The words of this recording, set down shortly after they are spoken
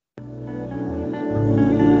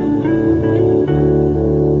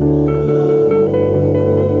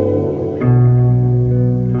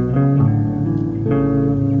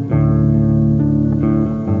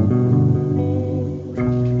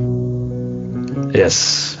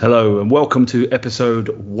Yes, hello and welcome to episode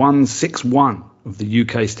 161 of the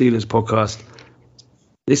UK Steelers podcast.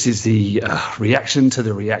 This is the reaction to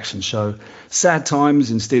the reaction show. Sad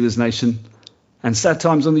times in Steelers Nation and sad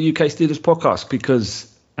times on the UK Steelers podcast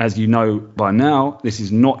because, as you know by now, this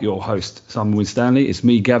is not your host, Simon Winstanley. It's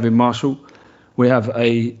me, Gavin Marshall. We have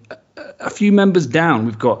a few members down.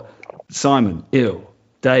 We've got Simon, ill,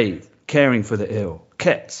 Dave, caring for the ill,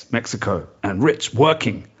 Ketz, Mexico, and Rich,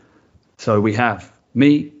 working. So we have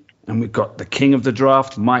me, and we've got the king of the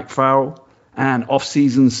draft, Mike Farrell, and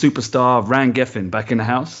off-season superstar Ran Geffen back in the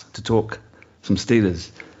house to talk some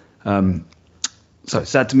Steelers. So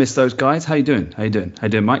sad to miss those guys. How you doing,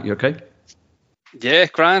 Mike? You okay? Yeah,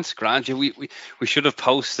 grand. Yeah, we should have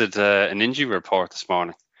posted an injury report this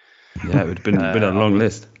morning. Yeah, it would have been a long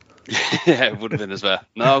list. Yeah, it would have been as well.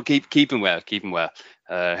 No, keeping well.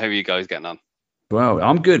 How are you guys getting on? Well,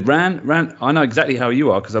 I'm good. Ran. I know exactly how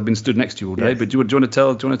you are because I've been stood next to you all day. Yes. But do you want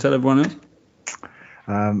to tell everyone else?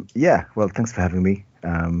 Yeah. Well, thanks for having me.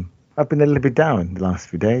 I've been a little bit down the last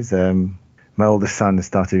few days. My oldest son has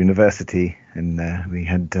started university, and we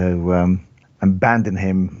had to abandon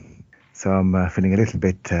him. So I'm feeling a little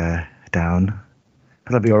bit down.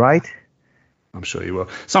 But I'll be all right. I'm sure you will.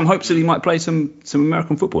 Some hopes that he might play some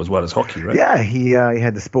American football as well as hockey, right? Yeah, he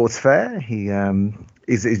had the sports fair. He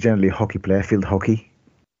is generally a hockey player, field hockey,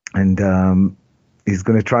 and he's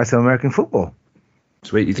going to try some American football.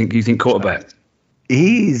 Sweet. You think quarterback?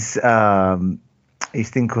 He's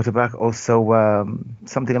thinking quarterback. Also,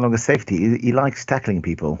 something along the safety. He likes tackling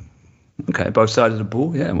people. Okay, both sides of the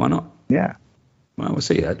ball. Yeah, why not? Yeah. Well, we'll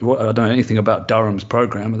see. I don't know anything about Durham's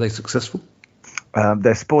program. Are they successful?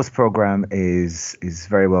 Their sports program is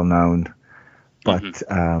very well known, but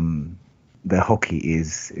their hockey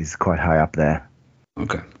is quite high up there.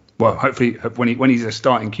 Okay. Well, hopefully when he's a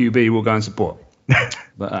starting QB, we'll go and support.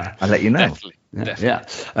 But I'll let you know. Definitely. Yeah.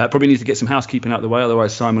 Probably need to get some housekeeping out of the way,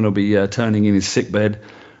 otherwise Simon will be turning in his sickbed,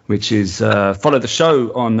 which is follow the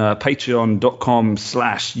show on patreon.com/UK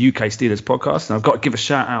Steelers podcast. And I've got to give a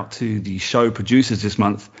shout out to the show producers this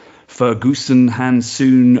month, Ferguson,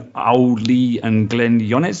 Hansoon, Audley, and Glenn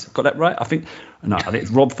Yones. Got that right? I think it's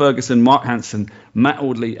Rob Ferguson, Mark Hanson, Matt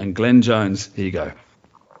Audley, and Glenn Jones. Here you go.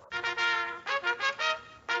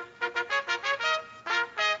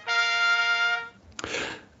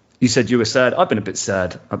 You said you were sad. I've been a bit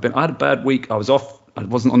sad. I had a bad week. I was off. I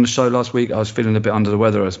wasn't on the show last week. I was feeling a bit under the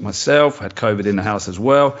weather as myself. I had COVID in the house as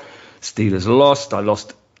well. Steelers lost.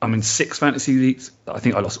 I'm in 6 fantasy leagues. I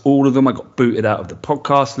think I lost all of them. I got booted out of the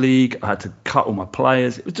podcast league. I had to cut all my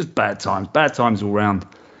players. It was just bad times all round.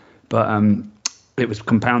 But it was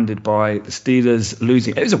compounded by the Steelers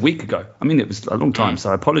losing. It was a week ago. I mean, it was a long time.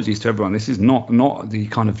 So apologies to everyone. This is not the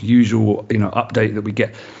kind of usual update that we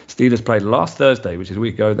get. Steelers played last Thursday, which is a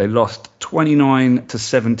week ago. They lost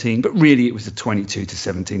 29-17, but really it was a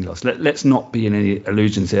 22-17 loss. Let's not be in any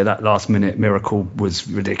illusions here. That last minute miracle was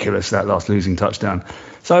ridiculous. That last losing touchdown.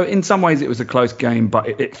 So in some ways it was a close game, but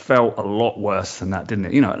it felt a lot worse than that, didn't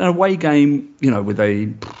it? An away game, with a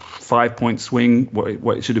 5-point swing,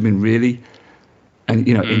 what it should have been really. And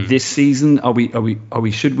in this season,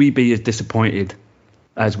 should we be as disappointed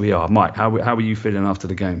as we are? Mike, how were you feeling after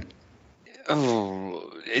the game? Oh,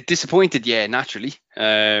 disappointed, yeah, naturally.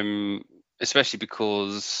 Especially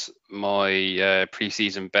because my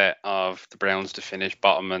pre-season bet of the Browns to finish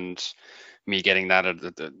bottom and me getting that at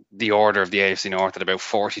the order of the AFC North at about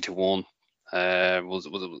 40-1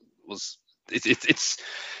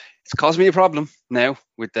 it's caused me a problem now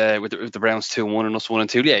with the Browns 2-1 and us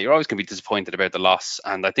 1-2. Yeah, you're always going to be disappointed about the loss,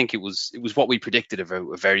 and I think it was what we predicted of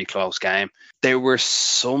a very close game. There were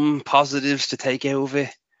some positives to take out of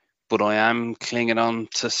it, but I am clinging on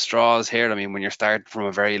to straws here. I mean, when you're starting from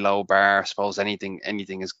a very low bar, I suppose anything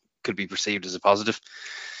could be perceived as a positive.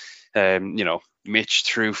 Mitch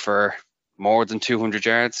threw for more than 200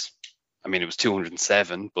 yards. I mean, it was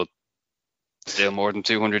 207, but still more than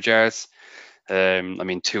 200 yards.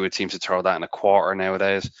 Tua seems to throw that in a quarter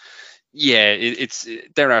nowadays. Yeah,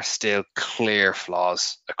 there are still clear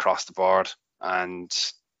flaws across the board, and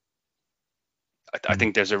I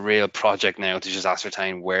think there's a real project now to just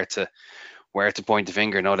ascertain where to point the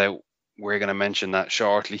finger. No doubt we're going to mention that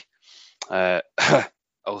shortly.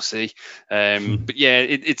 OC, but yeah,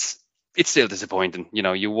 it's still disappointing.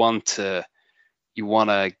 You want to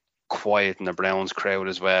quieten the Browns crowd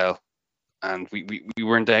as well, and we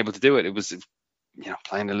weren't able to do it. It was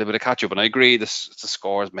playing a little bit of catch up, and I agree the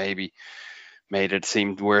scores maybe made it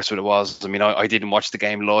seem worse than it was. I mean, I didn't watch the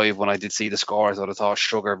game live. When I did see the scores, I thought,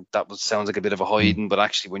 sugar, sounds like a bit of a hiding. But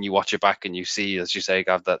actually, when you watch it back and you see, as you say,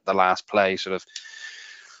 Gav, that the last play, sort of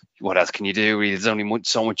what else can you do? Really, there's only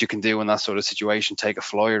so much you can do in that sort of situation. Take a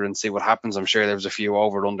flyer and see what happens. I'm sure there was a few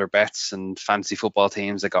over/under bets and fantasy football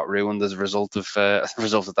teams that got ruined as a result of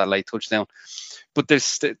that late touchdown. But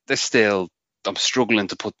there's still. I'm struggling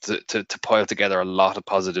to put to pile together a lot of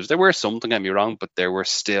positives. There were some, don't get me wrong, but there were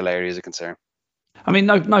still areas of concern. I mean,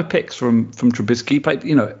 no picks from Trubisky. Played,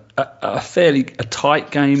 a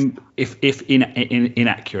tight game, if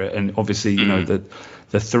inaccurate, and obviously,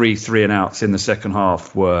 the 3 and outs in the second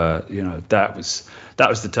half were, that was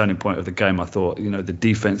the turning point of the game. I thought, the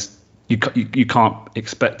defense, you can't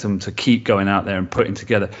expect them to keep going out there and putting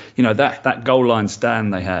together. That goal line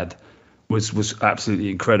stand they had was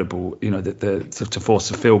absolutely incredible. To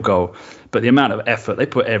force a field goal, but the amount of effort they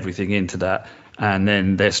put everything into that. And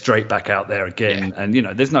then they're straight back out there again, and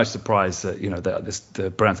there's no surprise that the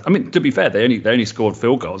Browns. I mean, to be fair, they only scored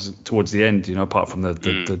field goals towards the end, apart from the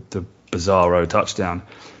bizarro touchdown.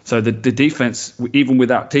 So the defense, even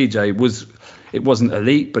without TJ, wasn't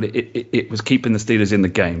elite, but it was keeping the Steelers in the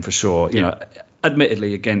game for sure.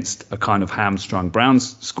 Admittedly against a kind of hamstrung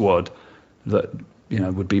Browns squad that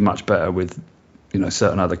would be much better with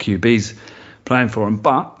certain other QBs playing for them.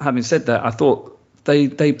 But having said that, I thought.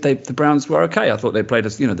 The Browns were okay. I thought they played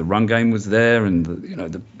us. The run game was there, and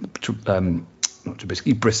not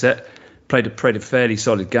Trubisky, Brissett played a fairly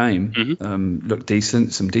solid game. Mm-hmm. Looked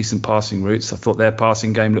decent, some decent passing routes. I thought their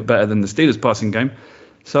passing game looked better than the Steelers' passing game.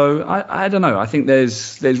 So I don't know. I think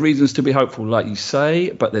there's reasons to be hopeful, like you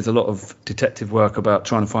say, but there's a lot of detective work about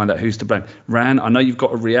trying to find out who's to blame. Ran, I know you've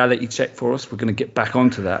got a reality check for us. We're going to get back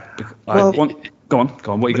onto that. Go on. What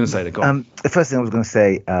are you going to say there? Go on. The first thing I was going to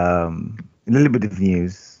say. A little bit of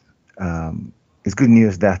news. It's good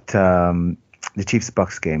news that the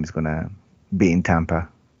Chiefs-Bucks game is going to be in Tampa.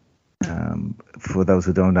 For those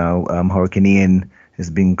who don't know, Hurricane Ian has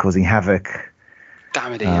been causing havoc.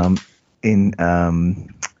 Damn it, Ian. In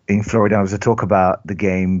Florida. There was a talk about the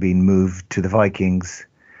game being moved to the Vikings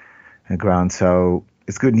ground. So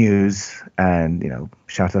it's good news. And,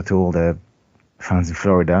 shout out to all the fans in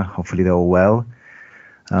Florida. Hopefully they're all well.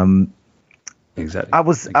 Exactly. I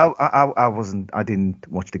didn't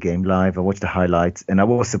watch the game live. I watched the highlights, and I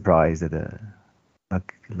was surprised at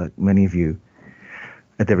like many of you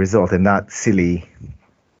at the result, and that silly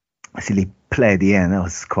play at the end. That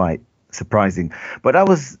was quite surprising. But I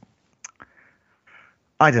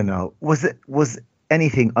don't know. Was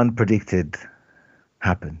anything unpredicted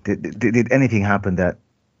happen? Did anything happen that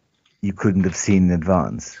you couldn't have seen in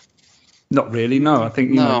advance? Not really. No, I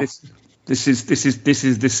think This is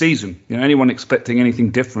this season. Anyone expecting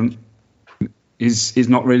anything different is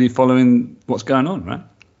not really following what's going on, right?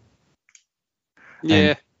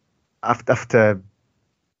 Yeah. And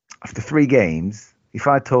after 3 games, if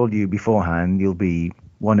I told you beforehand you'll be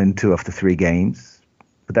 1-2 after 3 games,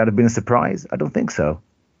 would that have been a surprise? I don't think so.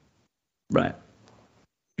 Right.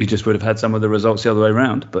 You just would have had some of the results the other way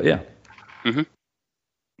around, but yeah. Mm-hmm.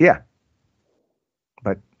 Yeah.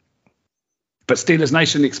 But Steelers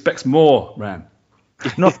Nation expects more, Ran.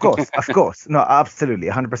 No, of course. No, absolutely,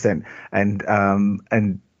 100%.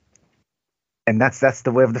 And that's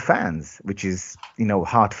the way of the fans, which is,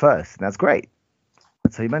 heart first. And that's great.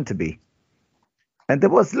 That's how you're meant to be. And there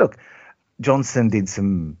was, Johnson did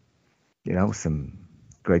some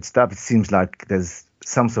great stuff. It seems like there's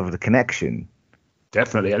some sort of a connection.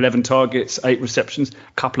 Definitely. 11 targets, 8 receptions, a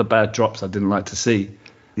couple of bad drops I didn't like to see.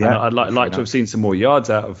 Yeah, I'd like to have seen some more yards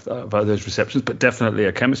out of those receptions, but definitely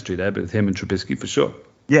a chemistry there with him and Trubisky for sure.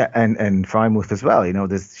 Yeah, and Frymouth as well.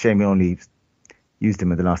 There's shame we only used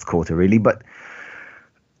him in the last quarter, really. But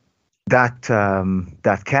that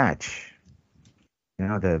catch,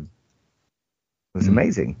 was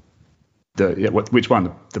amazing. Which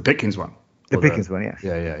one? The Pickens one. The Pickens one, yes.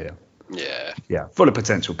 Yeah. Full of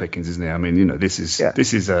potential, Pickens, isn't he? I mean, this is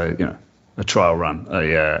a trial run,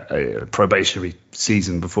 a probationary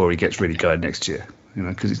season before he gets really going next year.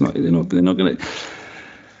 Because they're not going to.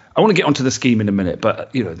 I want to get onto the scheme in a minute,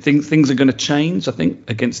 but things are going to change. I think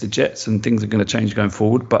against the Jets, and things are going to change going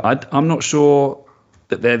forward. But I'm not sure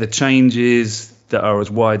that they're the changes that are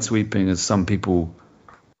as wide sweeping as some people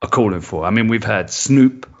are calling for. I mean, we've had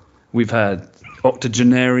Snoop, we've had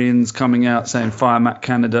octogenarians coming out saying fire Matt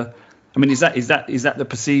Canada. I mean, is that the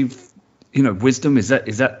perceived wisdom? Is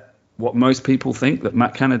that what most people think, that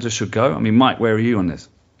Matt Canada should go? I mean, Mike, where are you on this?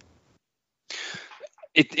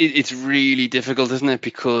 It's really difficult, isn't it?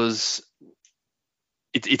 Because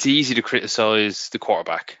it's easy to criticize the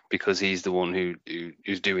quarterback because he's the one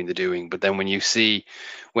who's doing the doing. But then when you see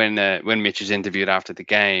when Mitch is interviewed after the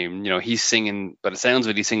game, he's singing, but it sounds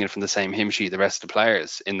like he's singing from the same hymn sheet the rest of the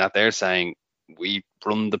players, in that they're saying we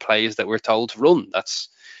run the plays that we're told to run. That's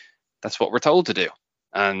what we're told to do.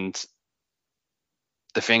 and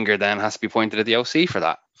the finger then has to be pointed at the OC for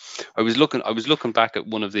that. I was looking back at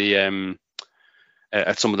one of the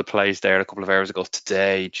at some of the plays there a couple of hours ago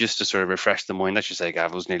today, just to sort of refresh the mind. I should say,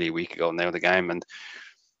 Gav, it was nearly a week ago now, the game, and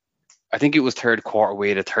I think it was third quarter. We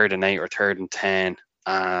had a 3rd and 8 or 3rd and 10,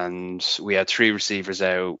 and we had 3 receivers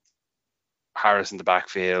out, Harris in the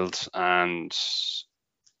backfield, and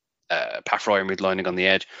Pat Fryermuth lining on the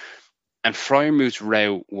edge. And Fryermuth's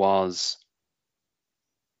route was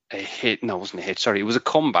a hit. No, it wasn't a hit. Sorry, it was a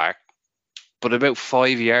comeback, but about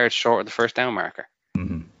 5 yards short of the first down marker.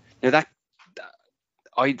 Mm-hmm. Now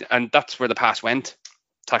and that's where the pass went,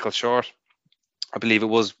 tackled short. I believe it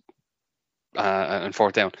was on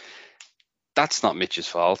 4th down. That's not Mitch's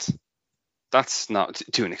fault. That's not,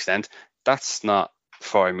 to an extent, that's not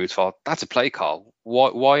Fryermuth's fault. That's a play call.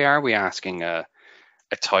 Why are we asking a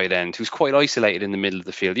tight end who's quite isolated in the middle of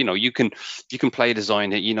the field? You can play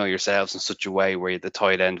design it, yourselves in such a way where the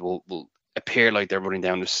tight end will appear like they're running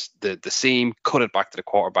down the seam, cut it back to the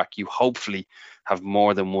quarterback. You hopefully have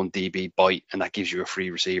more than one DB bite, and that gives you a free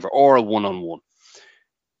receiver or a one-on-one.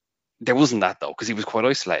 There wasn't that, though, because he was quite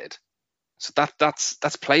isolated. So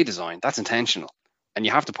that's play design. That's intentional. And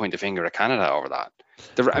you have to point the finger at Canada over that.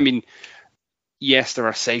 Yes, there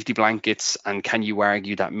are safety blankets, and can you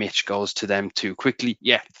argue that Mitch goes to them too quickly?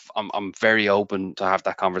 Yeah, I'm very open to have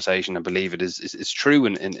that conversation and believe it is true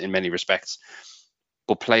in many respects.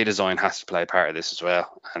 But play design has to play a part of this as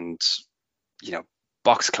well. And,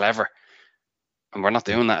 box clever. And we're not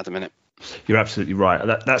doing that at the minute. You're absolutely right.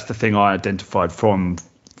 That's the thing I identified from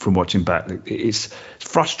watching back. It's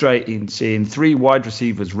frustrating seeing 3 wide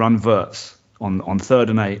receivers run verts on 3rd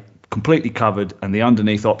and 8, completely covered, and the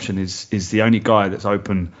underneath option is the only guy that's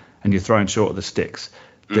open, and you're throwing short of the sticks.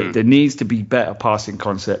 There needs to be better passing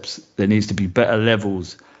concepts. There needs to be better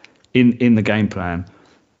levels in the game plan.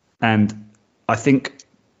 And I think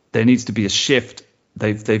there needs to be a shift.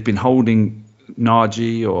 They've been holding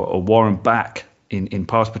Najee or Warren back in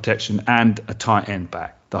pass protection and a tight end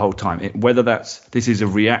back the whole time. Whether this is a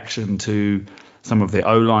reaction to some of the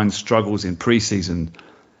O-line struggles in preseason,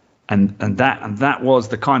 and that was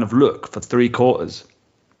the kind of look for 3 quarters.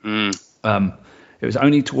 It was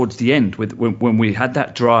only towards the end when we had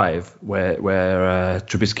that drive where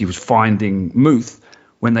Trubisky was finding Muth,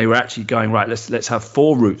 when they were actually going, right, let's have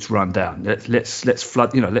 4 routes run down. Let's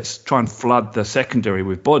flood, let's try and flood the secondary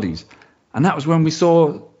with bodies. And that was when we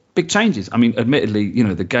saw big changes. I mean, admittedly,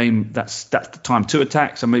 the game, that's the time to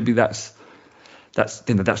attack. So maybe that's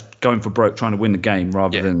going for broke, trying to win the game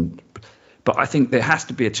rather than. But I think there has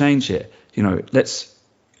to be a change here. Let's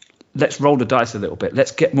roll the dice a little bit.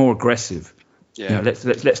 Let's get more aggressive. Yeah.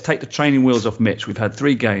 Let's take the training wheels off Mitch. We've had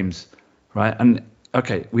 3 games, right? And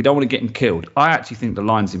okay, we don't want to get him killed. I actually think the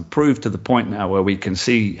line's improved to the point now where we can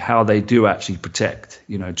see how they do actually protect.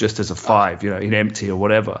 Just as a 5, in empty or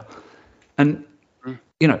whatever. And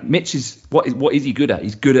Mitch is what is he good at?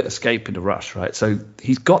 He's good at escaping the rush, right? So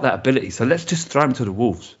he's got that ability. So let's just throw him to the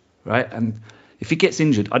wolves, right? And if he gets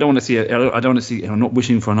injured, I don't want to see. I'm not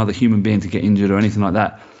wishing for another human being to get injured or anything like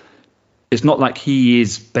that. It's not like he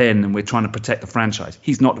is Ben and we're trying to protect the franchise.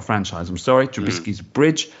 He's not the franchise. I'm sorry. Trubisky's a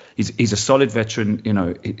bridge. He's a solid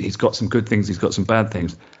veteran. He's got some good things. He's got some bad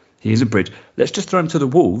things. He is a bridge. Let's just throw him to the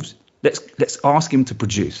wolves. Let's ask him to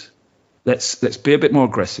produce. Let's be a bit more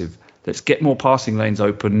aggressive. Let's get more passing lanes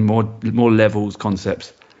open, more levels,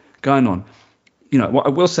 concepts going on. What I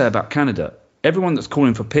will say about Canada, everyone that's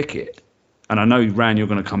calling for Pickett, and I know, Ran, you're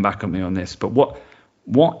going to come back at me on this, but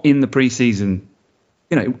what in the preseason,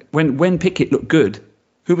 when Pickett looked good,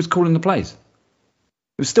 who was calling the plays? It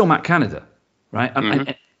was still Matt Canada, right?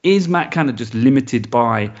 And is Matt Canada just limited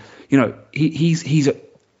by, he's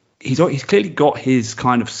clearly got his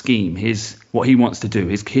kind of scheme, what he wants to do,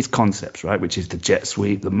 his concepts, right? Which is the jet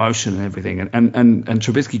sweep, the motion and everything. And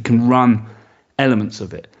Trubisky can run elements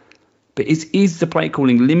of it. But is the play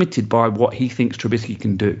calling limited by what he thinks Trubisky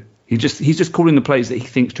can do? He's just calling the plays that he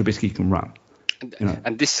thinks Trubisky can run.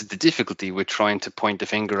 And this is the difficulty with trying to point the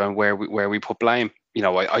finger on where we put blame.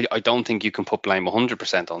 I don't think you can put blame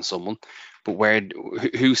 100% on someone, but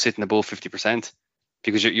who's sitting above 50%?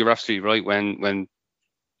 Because you're absolutely right.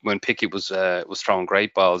 When Pickett was throwing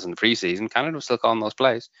great balls in the preseason, Canada was still calling those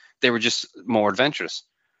plays. They were just more adventurous.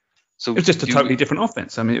 So it was just a totally different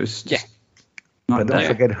offense. I mean, it was just But don't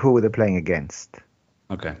forget who they're playing against.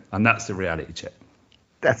 Okay, and that's the reality check.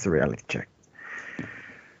 That's the reality check.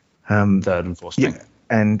 3rd and 4th string. Yeah,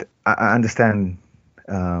 and I understand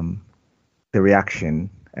the reaction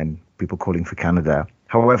and people calling for Canada.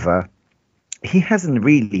 However, he hasn't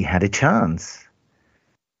really had a chance.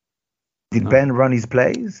 Did Ben run his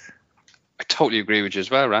plays? I totally agree with you as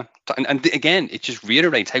well, Ran. And again, it just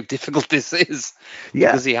reiterates how difficult this is Yeah,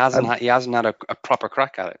 because he hasn't had a proper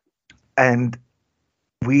crack at it. and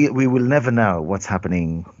we will never know what's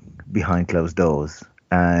happening behind closed doors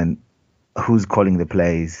and who's calling the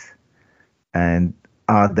plays and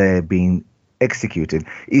are they being executed.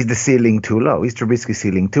 Is the ceiling too low? Is Trubisky's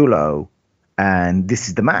ceiling too low? And this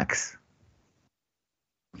is the max.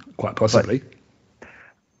 Quite possibly. But,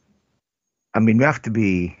 I mean, we have to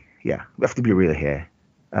be real here.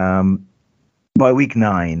 By week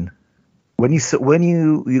 9, when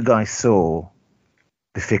you guys saw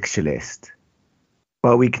the fixture list,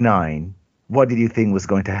 by week 9, what did you think was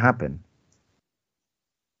going to happen?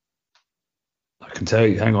 I can tell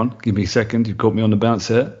you. Hang on, give me a second. You caught me on the bounce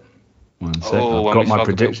here. 1 second. I've got my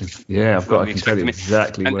predictions. I can tell you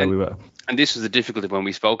exactly where we were. And this was the difficulty when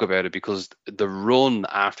we spoke about it, because the run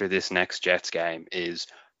after this next Jets game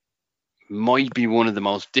might be one of the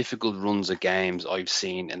most difficult runs of games I've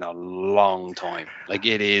seen in a long time. Like,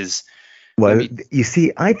 it is. Well, you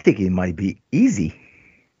see, I think it might be easy.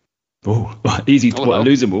 Oh, easy to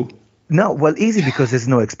lose them all. No, well, easy because there's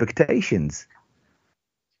no expectations.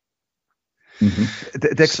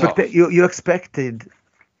 Mm-hmm. You expected,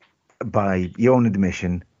 by your own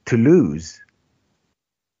admission, to lose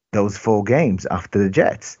those 4 games after the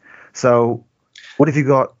Jets. So what have you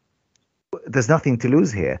got? There's nothing to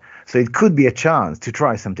lose here. So it could be a chance to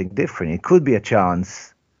try something different. It could be a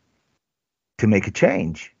chance to make a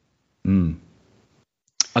change.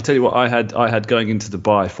 I'll tell you what I had going into the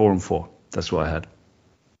bye 4-4. That's what I had.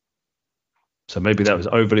 So maybe that was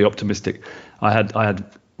overly optimistic. I had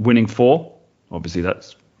winning 4. Obviously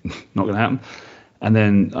that's not going to happen. And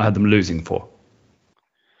then I had them losing 4.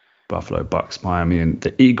 Buffalo, Bucks, Miami, and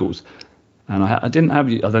the Eagles. And I didn't have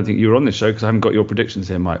you. I don't think you were on this show because I haven't got your predictions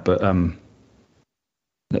here, Mike. But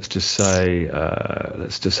let's just say,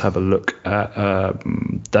 let's just have a look at.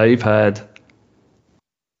 Dave had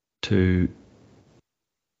the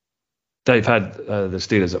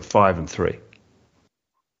Steelers at 5-3,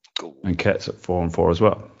 cool. And Ket's at 4-4 as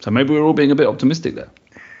well. So maybe we're all being a bit optimistic there.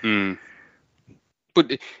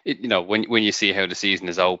 But when you see how the season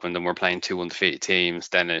is opened and we're playing 2 undefeated teams,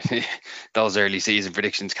 then those early season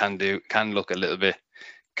predictions can look a little bit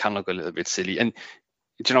silly. And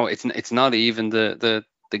it's not even the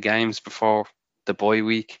games before the bye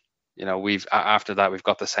week. After that we've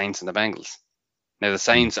got the Saints and the Bengals. Now the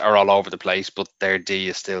Saints are all over the place, but their D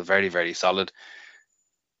is still very, very solid.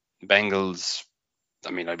 Bengals,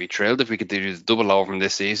 I mean, I'd be thrilled if we could do the double over them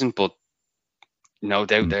this season, but no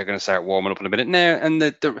doubt they're going to start warming up in a minute now. And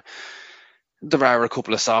there are a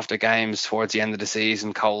couple of softer games towards the end of the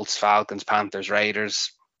season: Colts, Falcons, Panthers,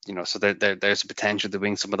 Raiders. So there's a potential to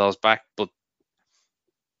win some of those back. But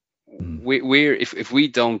if we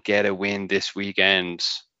don't get a win this weekend,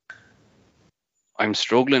 I'm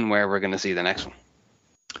struggling where we're going to see the next one.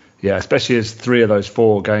 Yeah, especially as 3 of those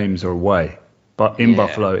 4 games are away, but in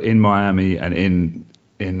Buffalo, in Miami, and in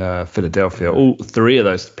Philadelphia. All 3 of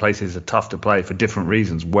those places are tough to play for different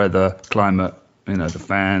reasons: weather, climate, the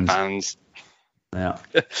fans. Yeah.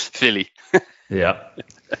 Philly. Yeah.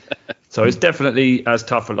 So it's definitely as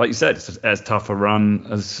tough, like you said, it's as tough a run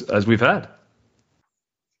as we've had.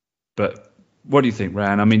 But what do you think,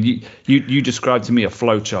 Ran? I mean, you described to me a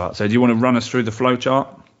flow chart. So do you want to run us through the flow chart?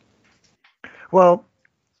 Well,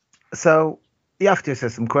 so you have to answer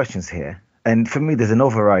some questions here. And for me, there's an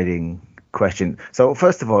overriding question. So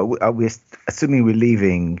first of all, we're assuming we're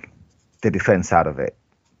leaving the defense out of it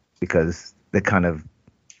because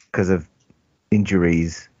because of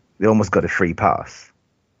injuries, they almost got a free pass,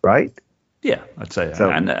 right? Yeah, I'd say so.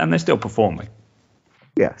 And they're still performing.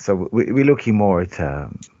 Yeah, so we're looking more at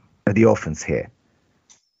the offense here.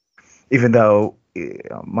 Even though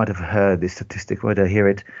I might have heard this statistic, where did I hear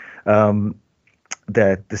it?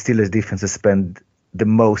 That the Steelers defense has spent the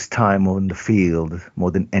most time on the field more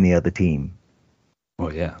than any other team. Oh,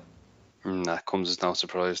 yeah. That comes as no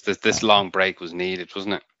surprise. This long break was needed,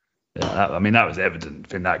 wasn't it? Yeah, that was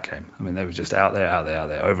evident in that game. I mean, they were just out there,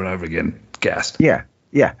 over and over again, gassed. Yeah,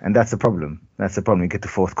 and that's the problem. You get to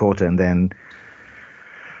 4th quarter and then,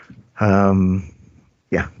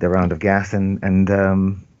 they're out of gas and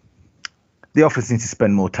the offense needs to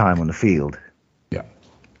spend more time on the field. Yeah.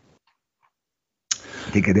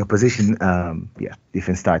 To get the opposition,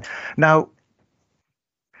 defense tight. Now,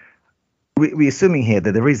 we're assuming here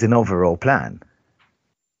that there is an overall plan.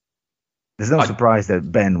 There's no surprise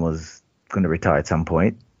that Ben was going to retire at some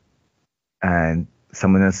point, and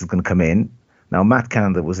someone else is going to come in. Now, Matt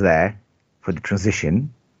Canada was there for the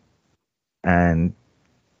transition, and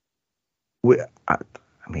I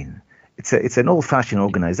mean, it's an old-fashioned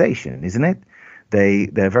organization, isn't it?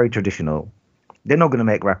 They're very traditional. They're not going to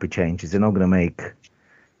make rapid changes. They're not going to make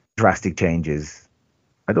drastic changes.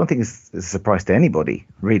 I don't think it's a surprise to anybody,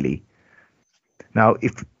 really. Now,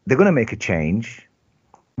 if they're going to make a change,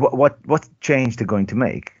 what change they're going to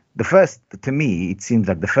make? The first, to me, it seems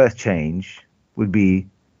like the first change would be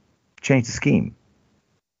change the scheme.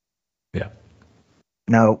 Yeah.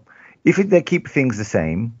 Now, if they keep things the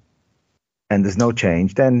same and there's no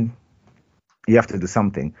change, then you have to do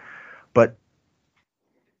something. But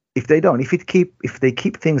if they don't, if they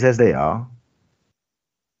keep things as they are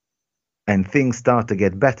and things start to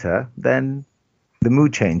get better, then the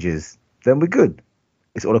mood changes. Then we're good.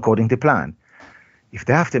 It's all according to plan. If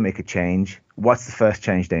they have to make a change, what's the first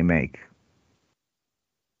change they make?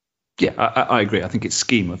 Yeah, I agree. I think it's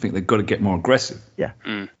scheme. I think they've got to get more aggressive. Yeah.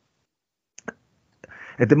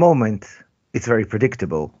 At the moment, it's very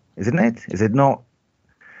predictable, isn't it? Is it not?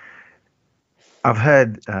 I've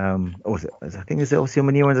heard, I think it's also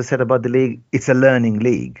many ones that said about the league, it's a learning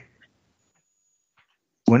league.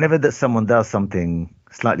 Whenever that someone does something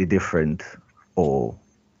slightly different or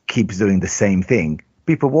keeps doing the same thing,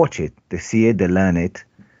 people watch it, they see it, they learn it,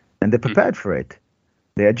 and they're prepared for it.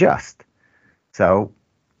 They adjust. So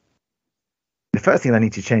the first thing I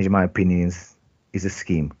need to change, in my opinion, is a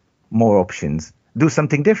scheme, more options, do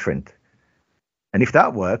something different. And if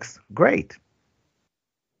that works, great.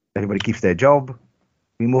 Everybody keeps their job,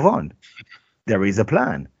 we move on. There is a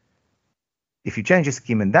plan. If you change a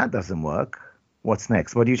scheme and that doesn't work, what's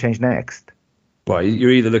next? What do you change next? Well,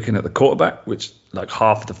 you're either looking at the quarterback, which like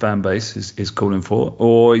half the fan base is calling for,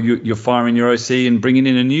 or you're firing your OC and bringing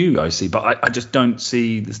in a new OC. But I just don't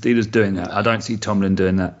see the Steelers doing that. I don't see Tomlin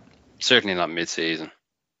doing that. Certainly not mid-season.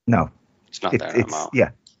 No. It's not there anymore. Yeah,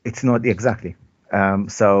 it's not exactly.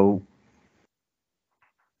 So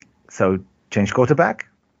change quarterback?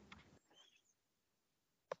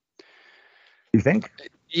 You think?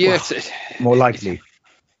 Yeah, well, more likely.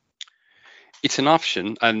 It's an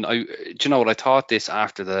option, and do you know what I thought this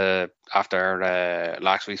after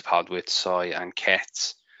last week's pod with Cy and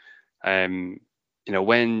Ketz. When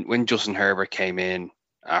Justin Herbert came in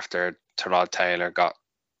after Tyrod Taylor got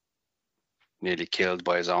nearly killed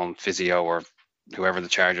by his own physio or whoever the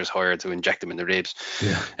Chargers hired to inject him in the ribs.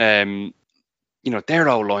 Yeah. Their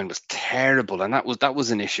O-line was terrible, and that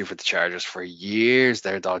was an issue for the Chargers for years.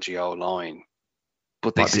 Their dodgy O-line,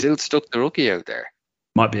 but they still stuck the rookie out there.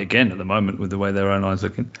 Might be again at the moment with the way their own line's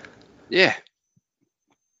looking. Yeah,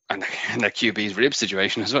 and their QB's rib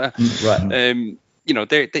situation as well. Right.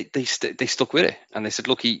 They stuck with it, and they said,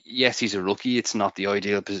 "Look, he's a rookie. It's not the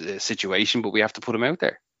ideal situation, but we have to put him out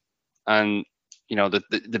there." And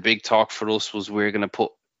the big talk for us was we're going to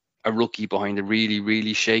put a rookie behind a really,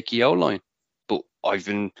 really shaky O-line. But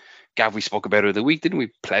Gav, we spoke about it the week, didn't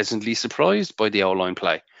we? Pleasantly surprised by the O-line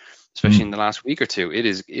play, especially in the last week or two.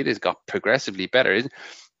 It has got progressively better.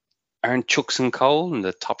 Aren't Chucks and Cole in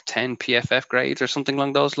the top 10 PFF grades or something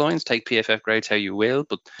along those lines? Take PFF grades how you will,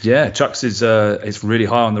 but yeah, Chucks is really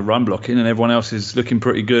high on the run blocking, and everyone else is looking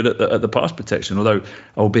pretty good at the pass protection. Although,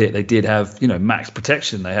 albeit they did have max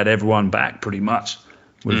protection, they had everyone back pretty much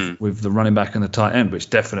with the running back and the tight end, which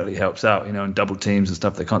definitely helps out. And double teams and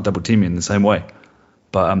stuff, they can't double team you in the same way.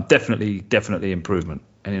 But definitely improvement,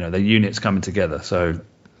 and the units coming together. So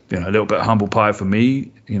a little bit of humble pie for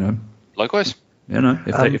me. Likewise.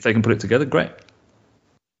 If they can put it together, great.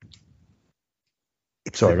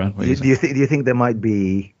 Sorry, Ran. Do you think there might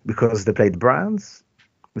be, because they played the Browns,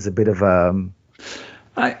 there's a bit of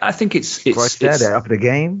I think it's they're up the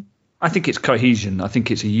game. I think it's cohesion. I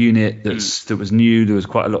think it's a unit that was new. There was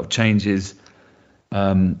quite a lot of changes.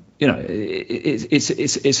 It's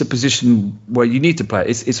a position where you need to play.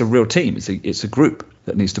 It's a real team. It's a group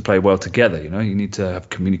that needs to play well together. You need to have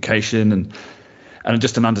communication and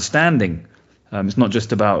just an understanding. It's not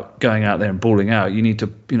just about going out there and balling out. You need to,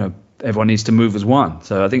 everyone needs to move as one.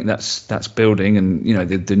 So I think that's building, and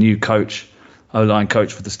the new coach, O-line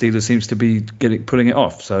coach for the Steelers, seems to be pulling it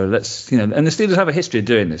off. So and the Steelers have a history of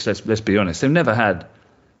doing this. Let's be honest. They've never had,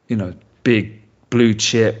 big blue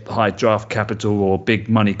chip, high draft capital or big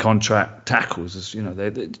money contract tackles.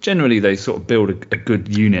 They generally sort of build a good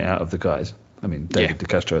unit out of the guys. I mean, David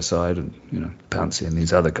DeCastro aside, and Pouncey and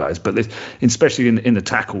these other guys, but especially in the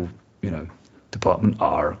tackle, department,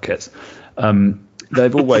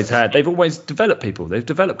 they've always developed people. They've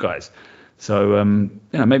developed guys. So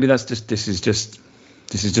maybe this is just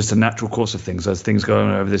a natural course of things. As things go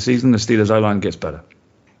on over the season, the Steelers O-line gets better.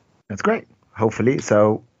 That's great. Hopefully.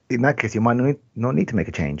 So in that case, you might not need to make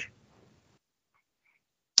a change.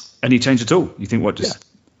 Any change at all? You think what? Just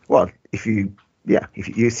well, if you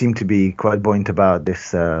seem to be quite buoyant about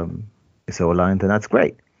this O-line, then that's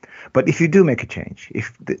great. But if you do make a change,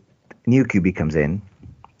 if the new QB comes in,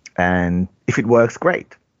 and if it works,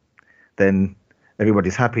 great. Then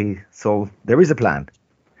everybody's happy. So there is a plan.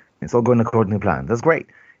 It's all going according to plan. That's great.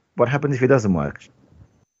 What happens if it doesn't work?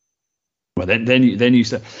 Well, then you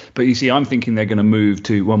say, but you see, I'm thinking they're going to move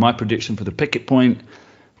to. Well, my prediction for the Pickett point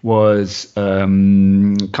was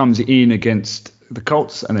comes in against the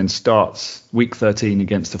Colts and then starts week 13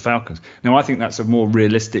 against the Falcons. Now, I think that's a more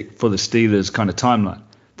realistic for the Steelers kind of timeline.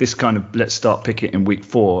 This kind of let's start Pickett in week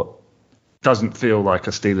 4 doesn't feel like a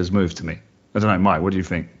Steelers move to me. I don't know, Mike. What do you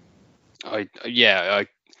think?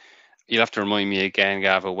 You'll have to remind me again,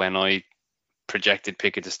 Gava, when I projected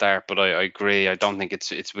Pickett to start, but I agree. I don't think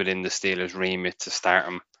it's within the Steelers' remit to start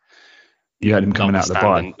him. You had him coming out of the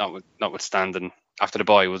bye. Notwithstanding after the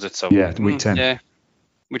bye, was it? So yeah, week 10. Yeah,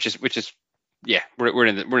 which is we're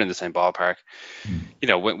in the same ballpark. You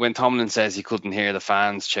know, when Tomlin says he couldn't hear the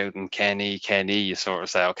fans shouting Kenny, you sort of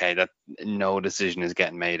say, okay, that no decision is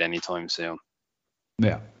getting made anytime soon.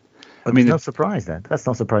 Yeah, I mean, no surprise then. That's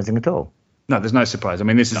not surprising at all. No, there's no surprise. I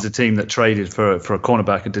mean, this is a team that traded for a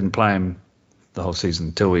cornerback and didn't play him the whole season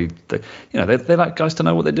until they like guys to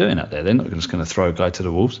know what they're doing out there. They're not just going to throw a guy to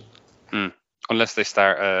the wolves. Unless they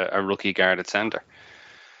start a rookie guard at center.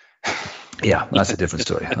 Yeah, that's a different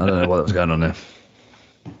story. I don't know what was going on there.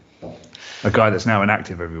 A guy that's now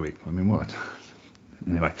inactive every week. I mean, what?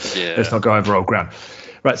 Anyway, let's not go over old ground.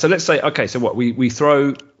 Right, so let's say, okay, so what we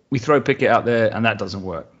throw Pickett out there and that doesn't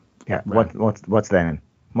work. Yeah. Right. What's then?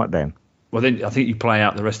 What then? Well, then I think you play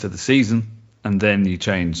out the rest of the season and then you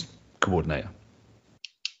change coordinator.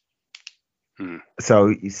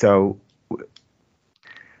 So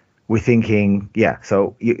we're thinking,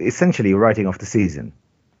 so you're writing off the season.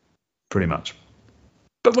 Pretty much.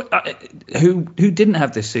 But who didn't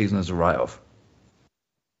have this season as a write-off?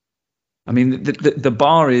 I mean, the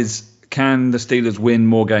bar is, can the Steelers win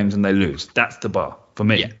more games than they lose? That's the bar for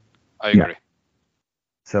me. Yeah, I agree.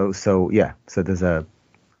 So there's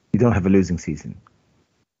you don't have a losing season.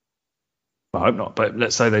 I hope not, but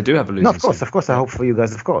let's say they do have a losing season. No, of course, I hope for you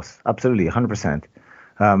guys, of course. Absolutely, 100%.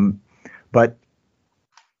 But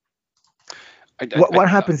what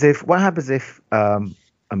happens if, I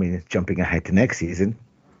mean, jumping ahead to next season,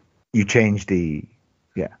 you change the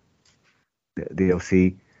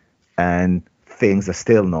OC and things are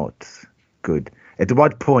still not good. At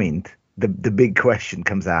what point the big question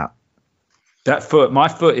comes out? My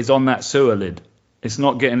foot is on that sewer lid. It's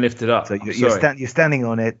not getting lifted up. So you're standing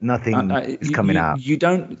on it. Nothing is coming out. You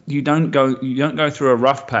don't go through a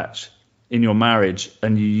rough patch in your marriage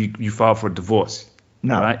and you file for a divorce.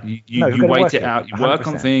 No, right? You wait it out. You 100%. Work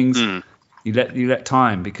on things. You let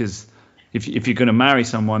time, because if you're going to marry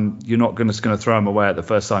someone, you're not going to throw them away at the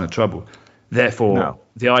first sign of trouble. Therefore,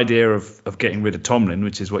 the idea of getting rid of Tomlin,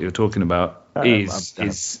 which is what you're talking about,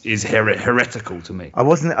 is heretical to me. I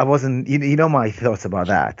wasn't. You know my thoughts about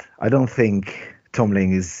that. I don't think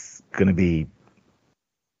Tomlin is going to be,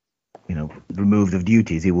 removed of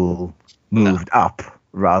duties. He will moved up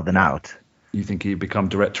rather than out. You think he'd become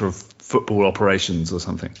director of football operations or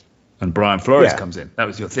something, and Brian Flores comes in? That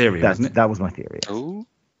was your theory, wasn't it? That was my theory. Oh,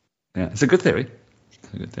 yeah, it's a good theory.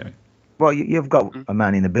 Well, you've got a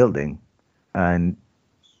man in the building, and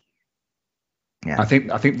I think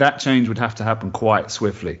that change would have to happen quite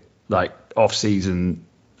swiftly, like off season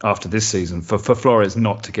after this season, for Flores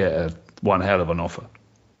not to get one hell of an offer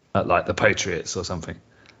at like the Patriots or something,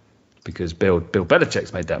 because Bill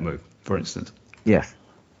Belichick's made that move, for instance. Yes.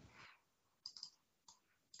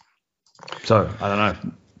 So I don't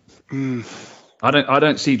know. I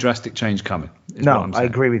don't see drastic change coming. No, I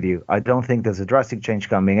agree with you. I don't think there's a drastic change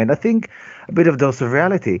coming, and I think a bit of dose of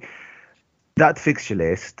reality. That fixture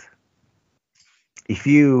list, if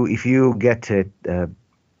you get to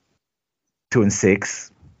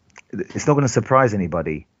 2-6, it's not going to surprise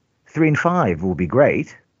anybody. 3-5 will be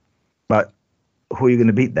great, but who are you going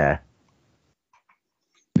to beat there?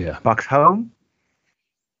 Yeah, Bucks home.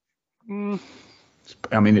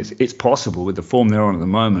 I mean, it's possible with the form they're on at the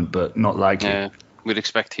moment, but not likely. Yeah, we'd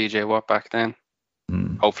expect TJ Watt back then.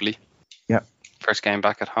 Hopefully. Yeah. First game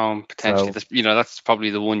back at home, potentially. So, that's probably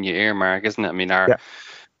the one you earmark, isn't it? I mean,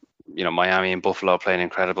 Miami and Buffalo playing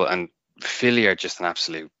incredible, and Philly are just an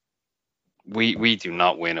absolute. We do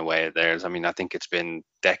not win away at theirs. I mean, I think it's been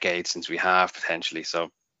decades since we have, potentially. So,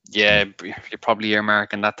 yeah, you're probably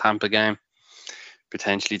earmarking that Tampa game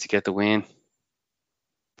potentially to get the win.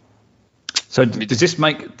 So does this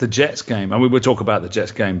make the Jets game, and we will talk about the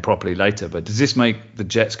Jets game properly later, but does this make the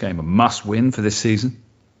Jets game a must-win for this season?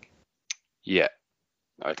 Yeah,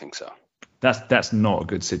 I think so. That's not a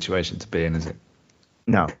good situation to be in, is it?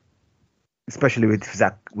 No. Especially with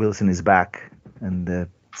Zach Wilson is back, and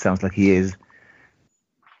sounds like he is.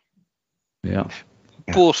 Yeah.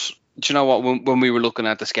 But do you know what? When we were looking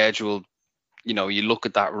at the schedule, you look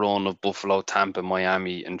at that run of Buffalo, Tampa,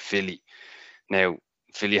 Miami, and Philly. Now,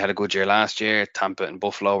 Philly had a good year last year. Tampa and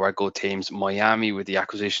Buffalo are good teams. Miami, with the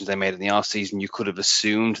acquisitions they made in the offseason, you could have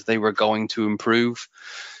assumed they were going to improve.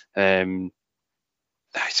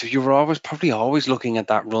 So you were probably always looking at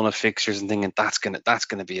that run of fixtures and thinking that's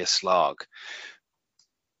gonna be a slog.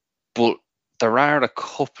 But there are a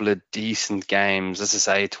couple of decent games, as I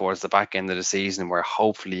say, towards the back end of the season where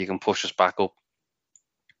hopefully you can push us back up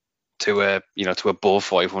to above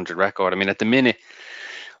 500 record. I mean, at the minute,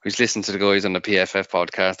 I was listening to the guys on the PFF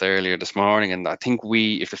podcast earlier this morning, and I think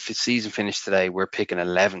if the season finished today, we're picking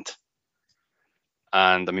 11th.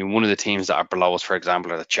 And I mean, one of the teams that are below us, for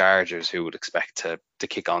example, are the Chargers, who would expect to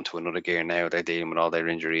kick on to another gear now. They're dealing with all their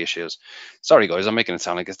injury issues. Sorry, guys, I'm making it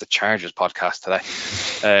sound like it's the Chargers podcast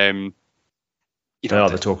today. They are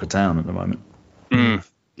the talk of town at the moment.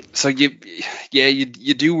 So you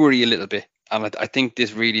do worry a little bit, and I think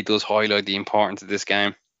this really does highlight the importance of this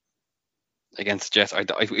game against the Jets.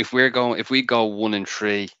 If we go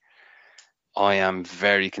 1-3, I am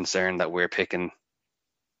very concerned that we're picking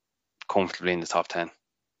comfortably in the top 10.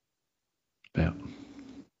 Yeah,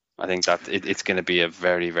 I think that it's going to be a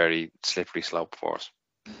very, very slippery slope for us.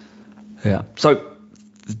 Yeah. So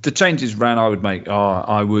the changes, Ran, I would make are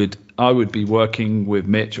I would be working with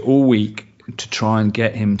Mitch all week to try and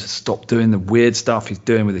get him to stop doing the weird stuff he's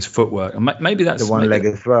doing with his footwork. And maybe that's the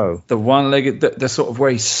one-legged throw. The one-legged, the sort of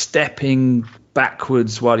where he's stepping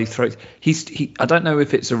backwards while he throws. I don't know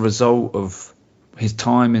if it's a result of his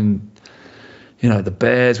time in, the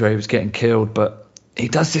Bears where he was getting killed, but he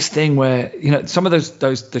does this thing where, some of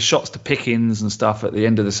the shots to Pickens and stuff at the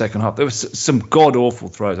end of the second half, there was some god awful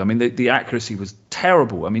throws. I mean, the accuracy was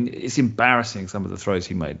terrible. I mean, it's embarrassing, some of the throws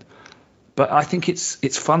he made. But I think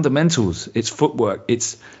it's fundamentals, it's footwork,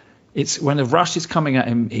 it's when the rush is coming at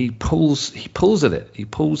him, he pulls at it, he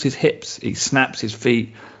pulls his hips, he snaps his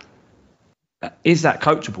feet. Is that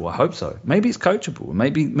coachable? I hope so. Maybe it's coachable.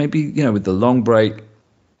 Maybe with the long break,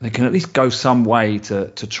 they can at least go some way to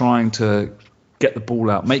trying to get the ball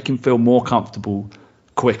out, make him feel more comfortable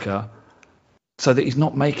quicker, so that he's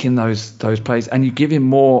not making those plays, and you give him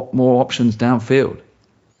more options downfield.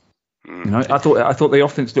 I thought the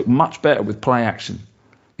offense looked much better with play action,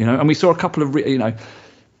 and we saw a couple of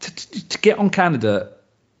to get on Canada,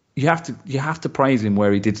 you have to praise him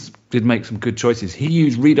where he did make some good choices. He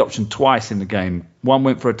used read option twice in the game. One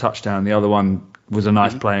went for a touchdown, the other one was a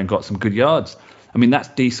nice play and got some good yards. I mean, that's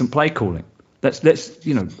decent play calling. Let's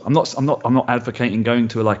I'm not advocating going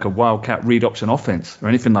to like a wildcat read option offense or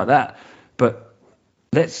anything like that, but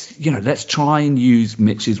let's try and use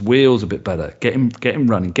Mitch's wheels a bit better. Get him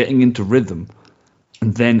running, getting into rhythm,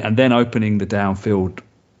 and then opening the downfield,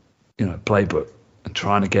 playbook and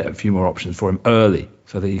trying to get a few more options for him early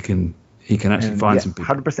so that he can actually find some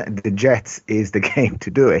people. 100%. The Jets is the game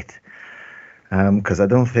to do it, because I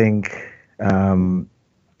don't think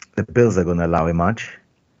the Bills are going to allow him much.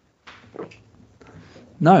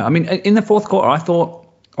 No, I mean, in the fourth quarter, I thought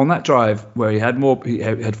on that drive where he had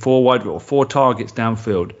four targets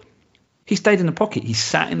downfield, he stayed in the pocket. He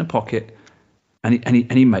sat in the pocket, and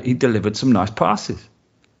he delivered some nice passes.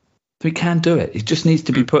 So he can do it. He just needs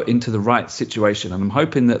to be put into the right situation. And I'm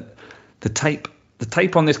hoping that the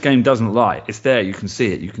tape on this game doesn't lie. It's there. You can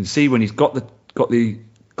see it. You can see when he's got the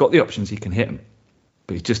options, he can hit them.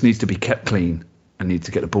 But he just needs to be kept clean and needs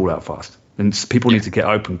to get the ball out fast. And people need to get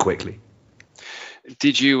open quickly.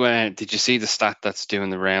 Did you see the stat that's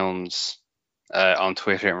doing the rounds on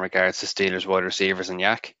Twitter in regards to Steelers wide receivers and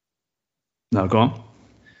Yak? No, go on.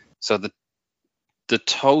 So the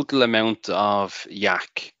total amount of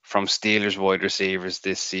Yak from Steelers wide receivers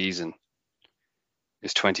this season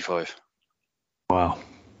is 25. Wow.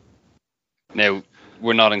 Now,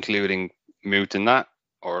 we're not including Moot in that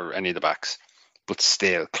or any of the backs, but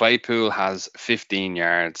still, Claypool has 15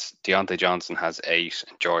 yards, Deontay Johnson has 8,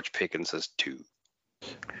 and George Pickens has 2.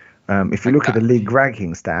 If you look at the league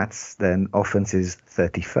ranking stats, then offense is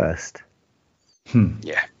 31st.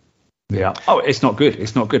 Yeah. Oh, it's not good.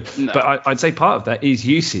 It's not good. No. But I'd say part of that is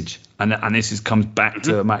usage, and this comes back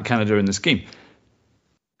to Matt Canada in the scheme.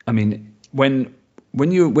 I mean, when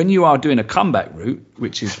you are doing a comeback route,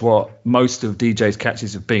 which is what most of DJ's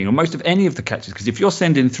catches have been, or most of any of the catches, because if you're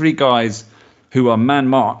sending 3 guys who are man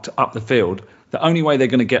marked up the field, the only way they're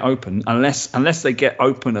going to get open, unless they get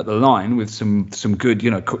open at the line with some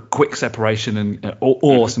good, quick separation and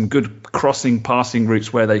or some good crossing passing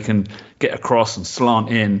routes where they can get across and slant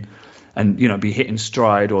in and be hitting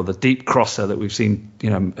stride, or the deep crosser that we've seen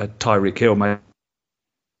Tyreek Hill make.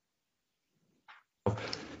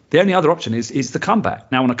 The only other option is the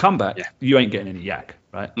comeback. Now, on a comeback, you ain't getting any yak,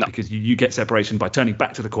 right? No. Because you get separation by turning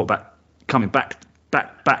back to the quarterback, coming back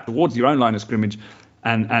towards your own line of scrimmage,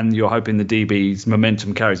 and you're hoping the DB's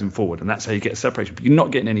momentum carries him forward, and that's how you get a separation. But you're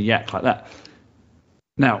not getting any yak like that.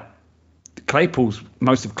 Now,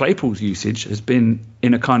 most of Claypool's usage has been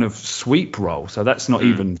in a kind of sweep role, so that's not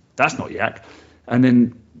yak. And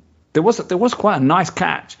then there was quite a nice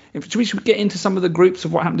catch. Should we get into some of the groups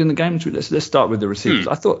of what happened in the game? Let's start with the receivers.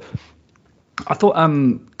 I thought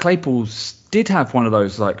Claypool's did have one of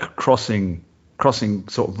those like crossing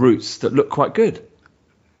sort of routes that looked quite good.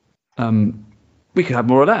 We could have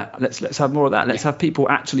more of that. Let's have more of that. Let's have people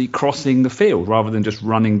actually crossing the field rather than just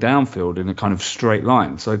running downfield in a kind of straight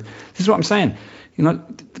line. So this is what I'm saying. You know,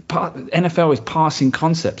 the NFL is passing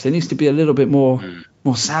concepts. There needs to be a little bit more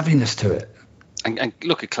savviness to it. And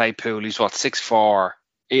look at Claypool. He's 6'4".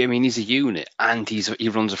 I mean, he's a unit, and he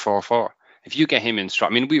runs a 4.4. If you get him in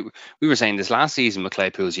strong, I mean, we were saying this last season with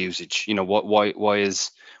Claypool's usage. You know, why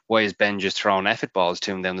is Ben just throwing effort balls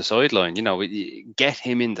to him down the sideline? You know, get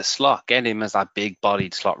him in the slot, get him as that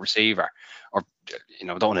big-bodied slot receiver, or you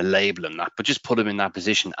know, don't want to label him that, but just put him in that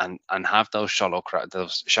position and have those shallow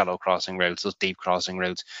crossing routes, those deep crossing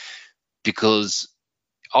routes, because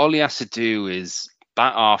all he has to do is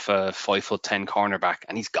bat off a 5'10" cornerback,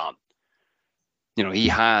 and he's gone. You know, he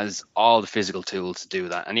has all the physical tools to do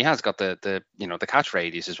that, and he has got the catch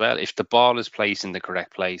radius as well. If the ball is placed in the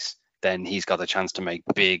correct place, then he's got a chance to make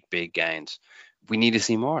big gains. We need to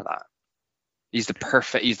see more of that. He's the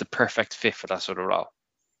perfect fit for that sort of role.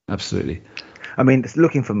 Absolutely. I mean,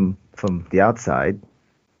 looking from the outside,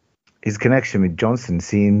 his connection with Johnson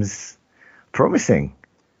seems promising,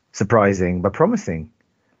 surprising, but promising.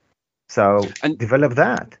 So develop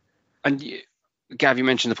that. And Gav, you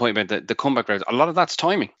mentioned the point about the comeback route. A lot of that's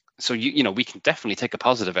timing. So you know, we can definitely take a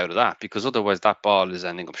positive out of that, because otherwise that ball is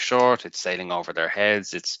ending up short. It's sailing over their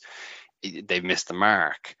heads. They've missed the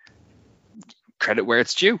mark. Credit where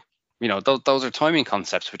it's due. You know, those are timing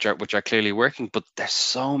concepts which are clearly working, but there's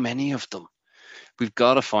so many of them. We've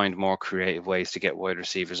got to find more creative ways to get wide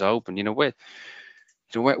receivers open. You know, where's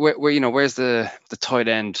the tight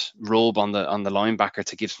end rub on the linebacker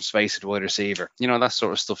to give some space to the wide receiver? You know, that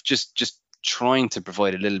sort of stuff. Just trying to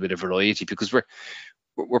provide a little bit of variety, because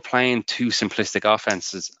we're playing too simplistic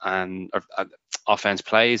offenses and offense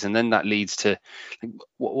plays, and then that leads to, like,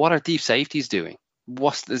 what are deep safeties doing?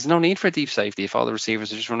 There's no need for a deep safety if all the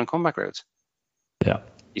receivers are just running comeback routes. Yeah,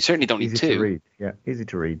 you certainly don't need two. Easy to read. Yeah, easy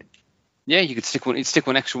to read. Yeah, you could stick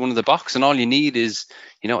one extra one in the box, and all you need is,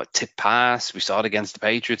 you know, a tip pass. We saw it against the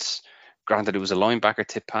Patriots. Granted, it was a linebacker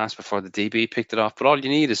tip pass before the DB picked it off, but all you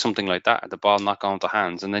need is something like that, the ball not going to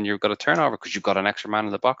hands, and then you've got a turnover because you've got an extra man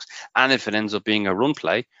in the box. And if it ends up being a run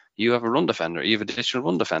play, you have a run defender. You have an additional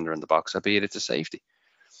run defender in the box, albeit it's a safety.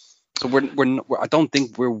 So I don't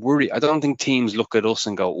think we're worried. I don't think teams look at us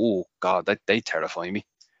and go, "Oh God, they terrify me."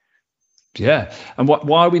 Yeah, and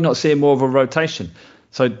why are we not seeing more of a rotation?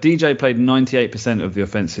 So DJ played 98% of the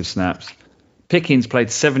offensive snaps. Pickens played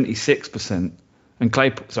 76%. And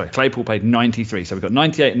Claypool played 93. So we've got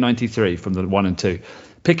 98 and 93 from the 1 and 2.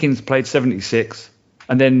 Pickens played 76.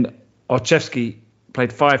 And then Olszewski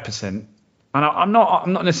played 5%. And I'm not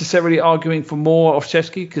necessarily arguing for more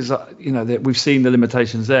Olszewski, because you know we've seen the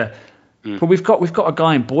limitations there. But we've got a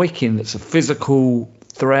guy in Boykin that's a physical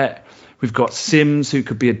threat. We've got Sims, who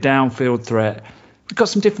could be a downfield threat. We've got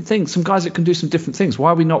some different things, some guys that can do some different things.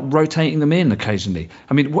 Why are we not rotating them in occasionally?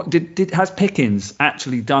 I mean, has Pickens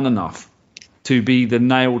actually done enough to be the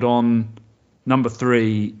nailed-on number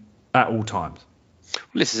 3 at all times?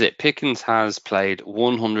 Well, this is it. Pickens has played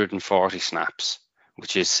 140 snaps,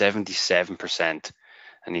 which is 77%,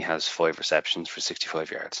 and he has 5 receptions for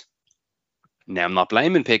 65 yards. Now, I'm not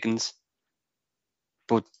blaming Pickens,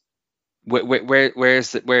 but where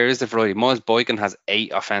is the variety? Miles Boykin has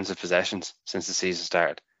 8 offensive possessions since the season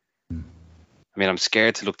started. I mean, I'm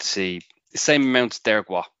scared to look to see the same amount as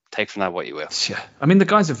Derek Watt. Take from that what you will. Yeah, I mean, the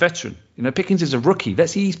guy's a veteran. You know, Pickens is a rookie.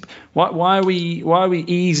 Let's ease. Why are we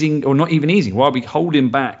easing, or not even easing? Why are we holding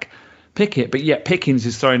back Pickett? But yet Pickens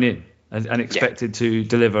is thrown in and expected to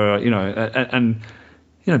deliver. You know, and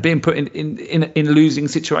you know, being put in losing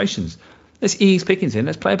situations. Let's ease Pickens in.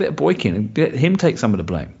 Let's play a bit of Boykin and let him take some of the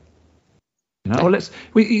blame. You know, or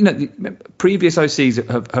previous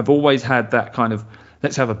OCs have always had that kind of,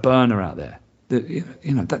 let's have a burner out there.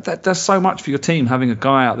 That does so much for your team, having a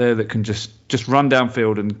guy out there that can just run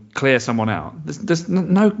downfield and clear someone out. There's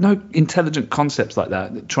no intelligent concepts like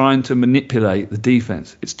that trying to manipulate the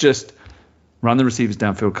defense. It's just run the receivers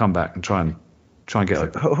downfield, come back, and try and get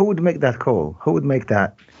open. Who would make that call? Who would make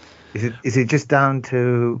that? Is it just down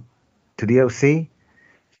to the OC?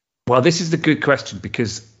 Well, this is the good question,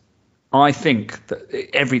 because I think that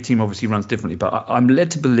every team obviously runs differently, but I'm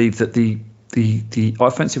led to believe that the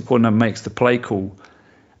offensive coordinator makes the play call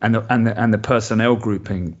and the personnel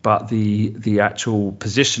grouping, but the actual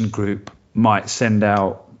position group might send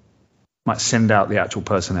out the actual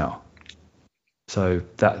personnel. So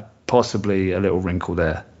that possibly a little wrinkle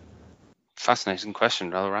there. Fascinating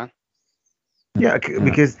question, Ryan. Yeah,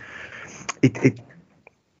 because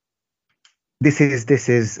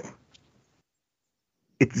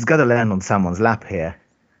it's got to land on someone's lap here.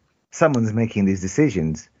 Someone's making these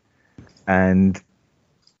decisions, and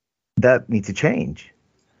that needs to change.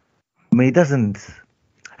 I mean, it doesn't.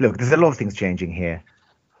 Look, there's a lot of things changing here.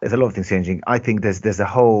 I think there's a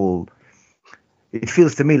whole. It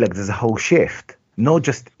feels to me like there's a whole shift, not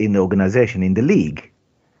just in the organization, in the league.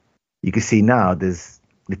 You can see now there's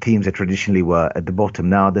the teams that traditionally were at the bottom.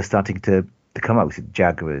 Now they're starting to come up. With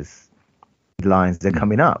Jaguars, Lions, they're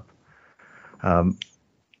coming up. Dolphins.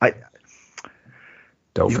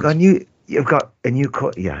 You've got a new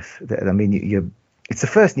yes. I mean, it's the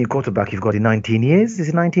first new quarterback you've got in 19 years. Is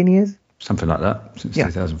it 19 years? Something like that, since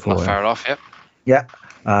 2004. Not far off, yeah.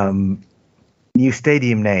 New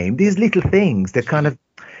stadium name. These little things. They're kind of.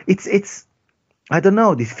 It's. I don't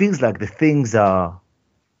know. It feels like the things are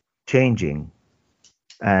changing,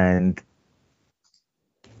 and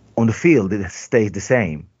on the field it stays the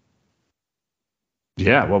same.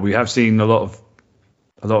 Yeah, well, we have seen a lot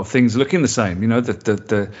of things looking the same. You know,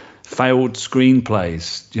 the failed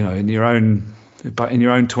screenplays. You know, in your own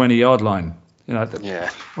 20-yard line. You know,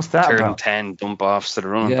 what's that Third about? and 10 dump offs to the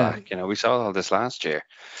running back. You know, we saw all this last year.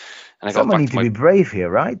 And Someone needs to be brave here,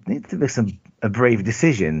 right? Needs to be a brave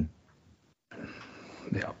decision.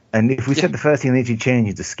 Yeah. And if we said the first thing they need to change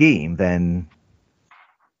is the scheme, then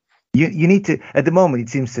you need to. At the moment, it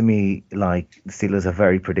seems to me like the Steelers are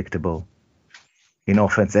very predictable in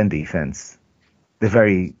offense and defense. They're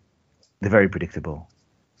very predictable.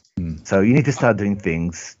 So you need to start doing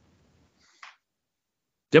things.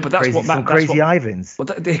 Yeah, but that's Crazy Ivans. Well,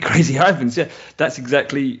 they're Crazy Ivans. Yeah, that's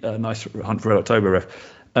exactly nice hunt for October, ref.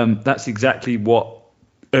 That's exactly what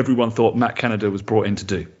everyone thought Matt Canada was brought in to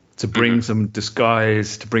do. To bring some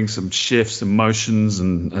disguise, to bring some shifts, some motions,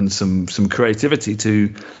 and some creativity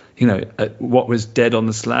to, you know, what was dead on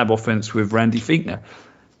the slab offense with Randy Fichtner.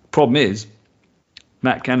 Problem is,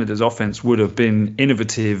 Matt Canada's offense would have been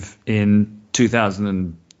innovative in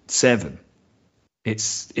 2007.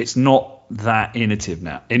 It's not that innovative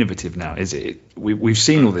now, is it? We've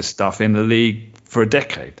seen all this stuff in the league for a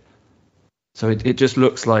decade. So it just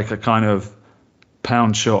looks like a kind of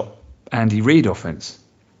pound shot Andy Reid offense.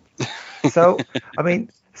 So I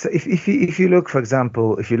mean, if you look, for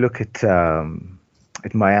example,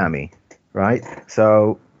 at Miami, right?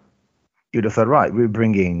 So you'd have thought, right, we're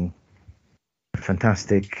bringing a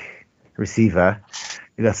fantastic receiver.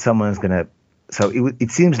 You got someone who's gonna. So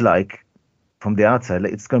it seems like from the outside,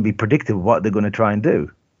 it's going to be predictable what they're going to try and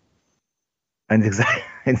do, and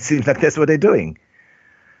it seems like that's what they're doing.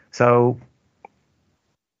 So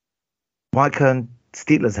why can't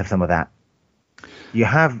Steelers have some of that? You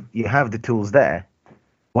have the tools there.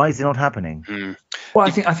 Why is it not happening? Well,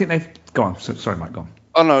 I think they've gone. Sorry, Mike, go on.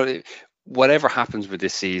 Oh no, whatever happens with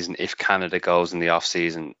this season, if Canada goes in the off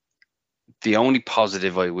season, the only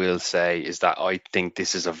positive I will say is that I think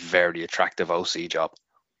this is a very attractive OC job.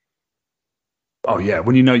 Oh yeah,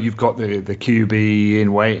 when you know you've got the QB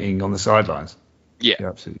in waiting on the sidelines. Yeah, you're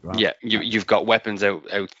absolutely right. Yeah, you've got weapons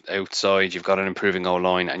outside. You've got an improving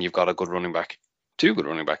O-line, and you've got a good running back. 2 good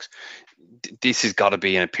running backs. This has got to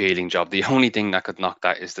be an appealing job. The only thing that could knock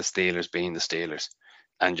that is the Steelers being the Steelers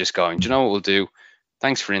and just going, do you know what we'll do?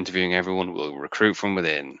 Thanks for interviewing everyone. We'll recruit from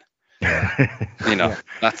within. You know,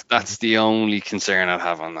 that's the only concern I'd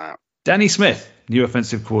have on that. Danny Smith, new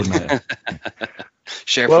offensive coordinator.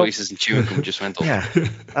 Share voices and chewing gum just went up. Yeah.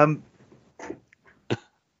 I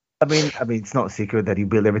mean, it's not a secret that you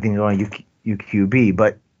build everything around UQB,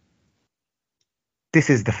 but this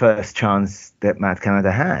is the first chance that Matt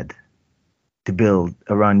Canada had to build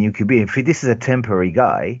around UQB. If this is a temporary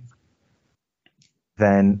guy,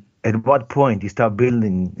 then at what point you start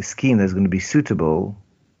building a scheme that's going to be suitable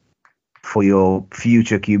for your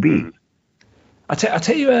future QB? I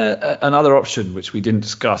tell you another option which we didn't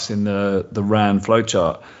discuss in the RAN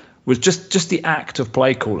flowchart was just the act of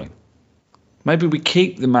play calling. Maybe we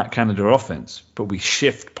keep the Matt Canada offense, but we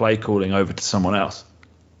shift play calling over to someone else.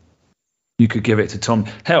 You could give it to Tom.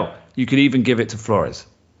 Hell, you could even give it to Flores.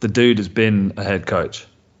 The dude has been a head coach.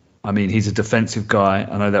 I mean, he's a defensive guy.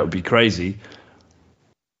 I know that would be crazy.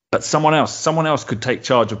 But someone else could take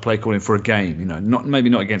charge of play calling for a game. You know, maybe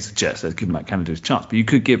not against the Jets. Let's give Matt Canada his chance. But you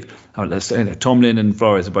could give, let's say, Tomlin and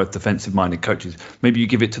Flores are both defensive-minded coaches. Maybe you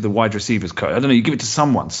give it to the wide receivers coach. I don't know. You give it to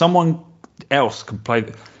someone. Someone else can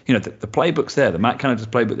play. You know, the playbook's there. The Matt Canada's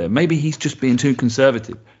playbook there. Maybe he's just being too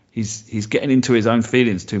conservative. He's getting into his own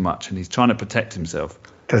feelings too much, and he's trying to protect himself.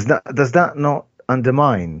 Does that not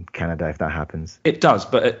undermine Canada if that happens? It does,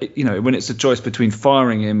 but you know, when it's a choice between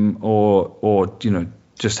firing him or you know,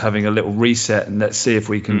 just having a little reset and let's see if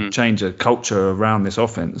we can change a culture around this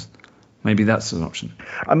offense, maybe that's an option.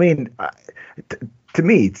 I mean, to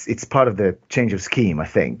me, it's part of the change of scheme. I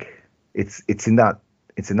think it's in that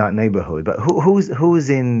neighborhood. But who's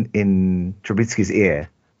in Trubisky's ear?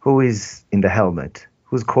 Who is in the helmet?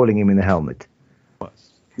 Who's calling him in the helmet?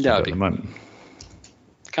 Yeah, at the moment.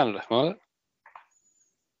 Canada, well,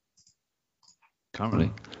 Can't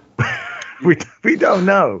really. we don't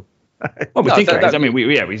know. Well, we No, think that- it is. that- I mean, we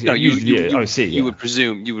you see. you would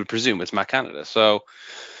presume it's Matt Canada. So,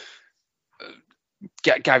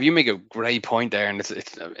 Gav, you make a great point there, and it's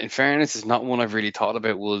in fairness, it's not one I've really thought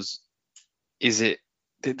about. Is it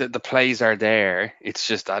the plays are there? It's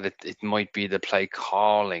just that it might be the play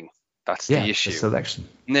calling that's the issue. The selection.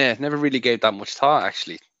 Nah, never really gave that much thought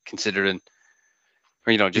actually, considering,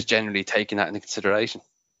 or just generally taking that into consideration.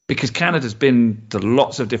 Because Canada's been to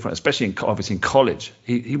lots of different, especially obviously in college.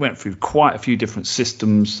 He went through quite a few different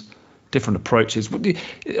systems, different approaches.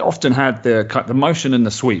 He often had the motion and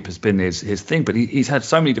the sweep has been his thing, but he's had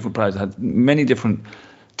so many different players, had many different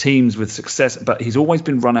teams with success, but he's always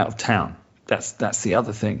been run out of town. That's the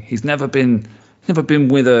other thing. He's never been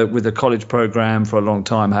with a college program for a long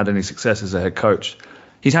time, had any success as a head coach.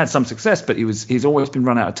 He's had some success, but he's always been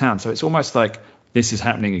run out of town. So it's almost like this is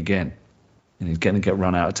happening again. And he's going to get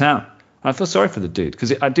run out of town. I feel sorry for the dude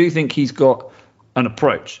because I do think he's got an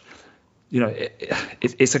approach. You know,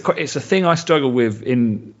 it's a thing I struggle with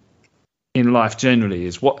in life generally.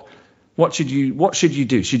 Is what should you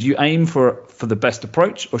do? Should you aim for the best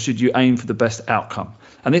approach or should you aim for the best outcome?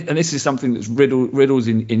 And this is something that's riddles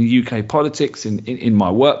in UK politics, in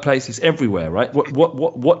my workplace. It's everywhere, right?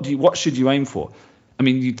 What should you aim for? I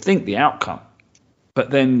mean, you'd think the outcome,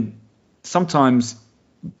 but then sometimes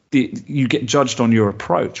you get judged on your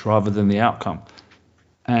approach rather than the outcome.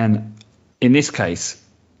 And in this case,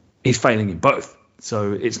 he's failing in both,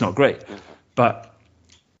 so it's not great. But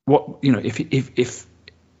if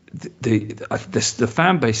the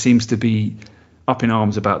fan base seems to be up in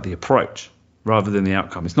arms about the approach rather than the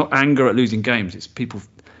outcome. It's not anger at losing games. It's people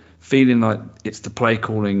feeling like it's the play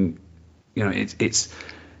calling. You know, it's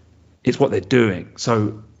what they're doing.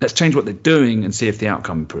 So let's change what they're doing and see if the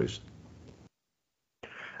outcome improves.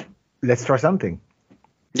 Let's try something.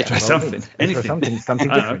 Yeah, try something. Anything. Try something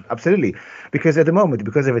different. Absolutely. Because at the moment,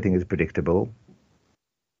 because everything is predictable,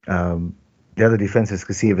 the other defenses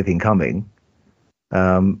can see everything coming.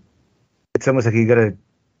 It's almost like you got to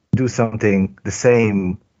do something, the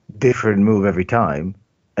same different move every time,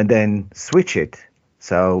 and then switch it.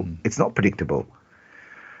 So it's not predictable.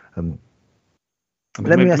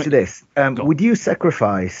 Let me ask you this: would you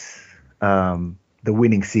sacrifice the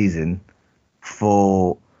winning season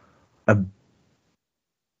for a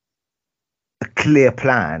clear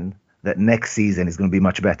plan that next season is going to be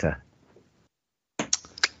much better?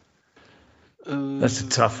 That's a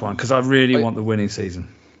tough one because I really want the winning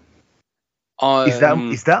season. Is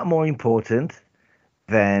that more important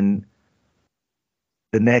than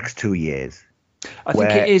the next 2 years? I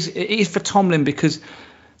think it is. It is for Tomlin because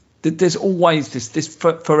there's always this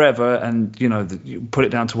forever, and you put it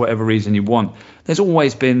down to whatever reason you want. There's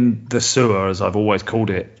always been the sewer, as I've always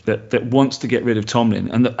called it, that wants to get rid of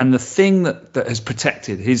Tomlin, and the thing that has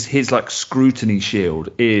protected his like scrutiny shield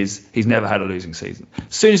is he's never had a losing season.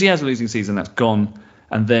 As soon as he has a losing season, that's gone,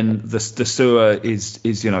 and then the sewer is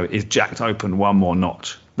jacked open one more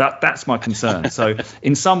notch. That's my concern. So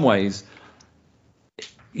in some ways,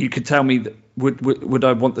 you could tell me that. Would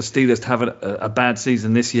I want the Steelers to have a bad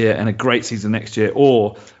season this year and a great season next year,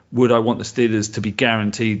 or would I want the Steelers to be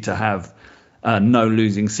guaranteed to have no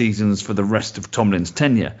losing seasons for the rest of Tomlin's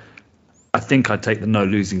tenure? I think I'd take the no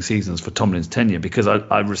losing seasons for Tomlin's tenure because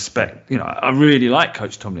I respect, I really like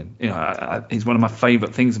Coach Tomlin. He's one of my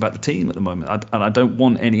favourite things about the team at the moment, and I don't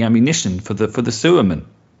want any ammunition for the Sewerman.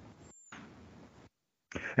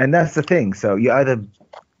 And that's the thing. So you're either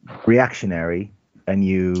reactionary and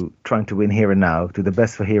you trying to win here and now, do the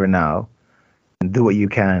best for here and now, and do what you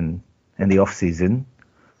can in the off season,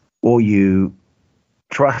 or you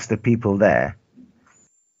trust the people there.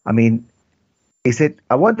 I mean,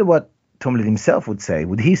 I wonder what Tomlin himself would say.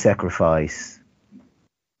 Would he sacrifice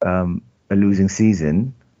a losing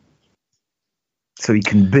season so he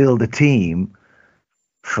can build a team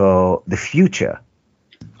for the future.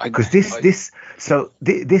 Because this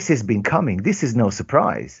has been coming. This is no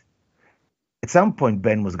surprise. At some point,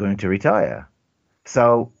 Ben was going to retire.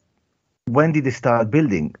 So when did they start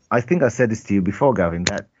building? I think I said this to you before, Gavin,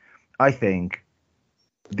 that I think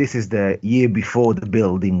this is the year before the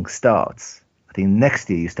building starts. I think next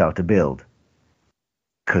year you start to build.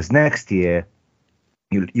 Because next year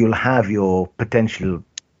you'll have your potential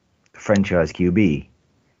franchise QB.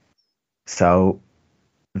 So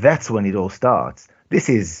that's when it all starts. This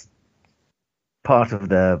is part of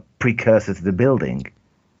the precursor to the building.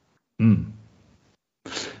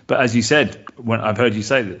 But as you said, when I've heard you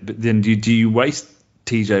say that, but then do you waste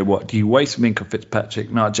TJ Watt? Do you waste Minkah Fitzpatrick,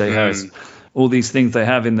 Najee Harris? All these things they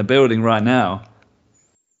have in the building right now.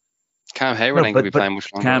 Cam Hayward ain't going to be playing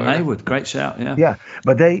much longer. Cam Hayward, great shout, yeah. Yeah,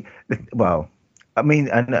 but I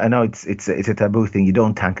know it's a taboo thing. You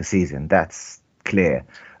don't tank a season. That's clear.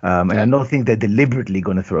 And I don't think they're deliberately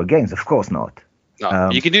going to throw games. Of course not.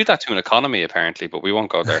 No, you can do that to an economy, apparently, but we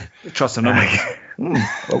won't go there. Trust the numbers.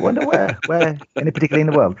 I wonder where, any particularly in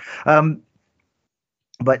the world.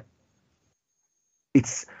 But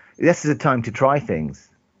this is a time to try things.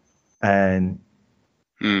 And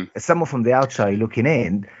someone from the outside looking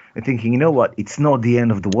in and thinking, you know what, it's not the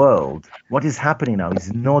end of the world. What is happening now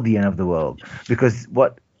is not the end of the world. Because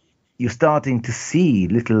what you're starting to see,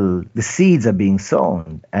 the seeds are being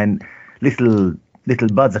sown and little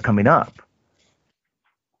buds are coming up.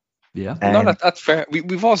 Yeah, no, that's fair.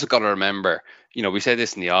 We've also got to remember, we said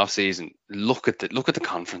this in the off season. Look at the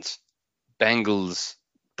conference: Bengals,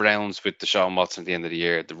 Browns with Deshaun Watson at the end of the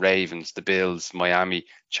year, the Ravens, the Bills, Miami,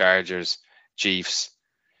 Chargers, Chiefs.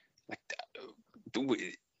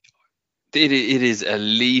 It is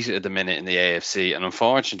elite at the minute in the AFC, and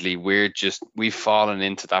unfortunately, we've fallen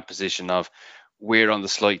into that position of we're on the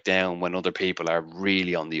slight down when other people are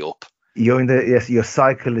really on the up. Your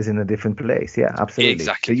cycle is in a different place. Yeah, absolutely.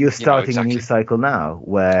 Exactly. So you're starting a new cycle now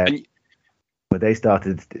where they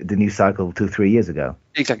started the new cycle 2-3 years ago.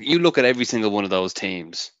 Exactly. You look at every single one of those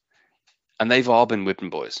teams and they've all been whipping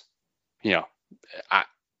boys, at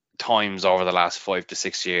times over the last 5 to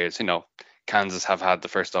 6 years. Kansas have had the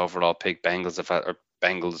first overall pick. Browns have had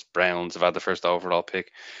the first overall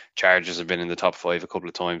pick. Chargers have been in the top 5 a couple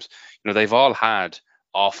of times. They've all had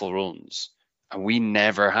awful runs. And we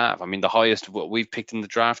never have. I mean, the highest what we've picked in the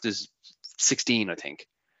draft is 16, I think.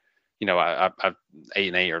 At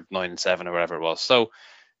 8-8 or 9-7 or whatever it was. So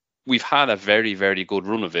we've had a very, very good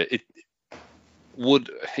run of it. It would,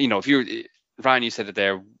 if Ryan, you said it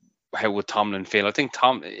there, how would Tomlin feel? I think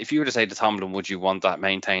if you were to say to Tomlin, would you want that,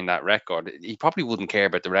 maintain that record? He probably wouldn't care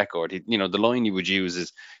about the record. The line he would use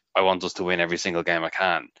is, I want us to win every single game I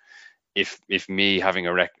can. If me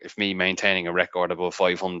maintaining a record above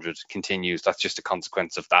 500 continues, that's just a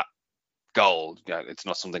consequence of that goal. It's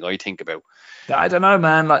not something I think about. I don't know,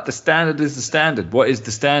 man. Like, the standard is the standard. What is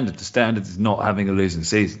the standard? The standard is not having a losing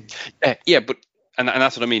season. Yeah, but and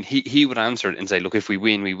that's what I mean. He would answer it and say, look, if we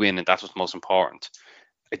win, we win, and that's what's most important.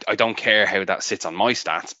 I don't care how that sits on my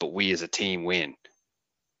stats, but we as a team win.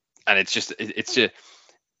 And it's just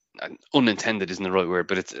unintended isn't the right word,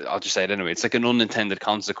 but I'll just say it anyway. It's like an unintended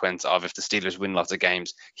consequence of, if the Steelers win lots of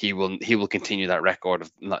games, he will continue that record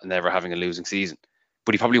of never having a losing season.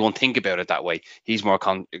 But he probably won't think about it that way. He's more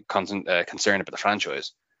concerned about the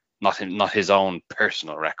franchise, not his own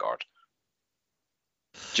personal record.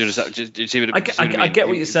 Do you see what I get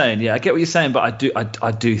what you're saying. Yeah, I get what you're saying, but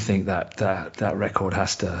I do think that record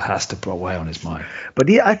has to put away on his mind. But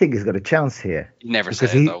yeah, I think he's got a chance here. He'd never say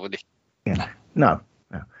it though, would he? Yeah, no.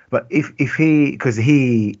 But if he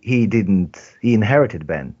inherited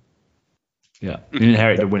Ben. Yeah, he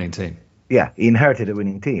inherited a winning team. Yeah, he inherited a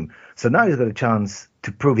winning team. So now he's got a chance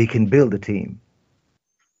to prove he can build a team.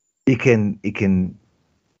 He can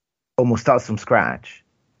almost start from scratch,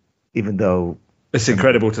 even though it's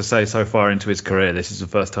incredible to say so far into his career this is the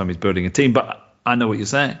first time he's building a team. But I know what you're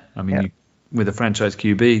saying. I mean, with a franchise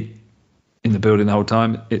QB in the building the whole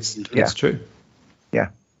time, it's true. Yeah.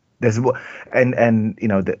 There's a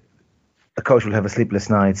coach will have a sleepless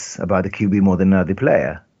nights about the QB more than the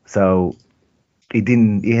player. So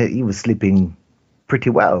he was sleeping pretty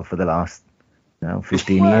well for the last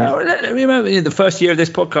 15 years. Remember the first year of this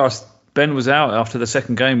podcast, Ben was out after the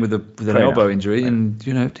second game with an elbow injury, and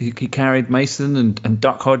he carried Mason and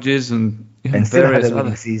Duck Hodges and still had a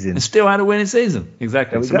winning season. And still had a winning season.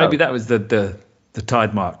 Exactly. So maybe that was the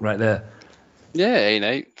tide mark right there. Yeah,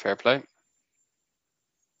 8-8, fair play.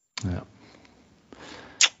 Yeah.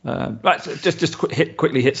 Right. So just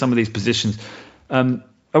quickly hit some of these positions.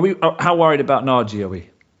 Are we? How worried about Najee are we?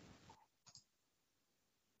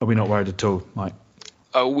 Are we not worried at all, Mike?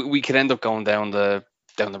 we could end up going down the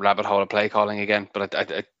rabbit hole of play calling again. But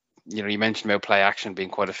I you mentioned about play action being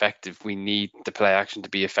quite effective. We need the play action to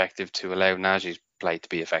be effective to allow Naji's play to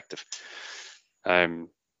be effective.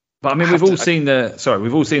 But I mean, we've all seen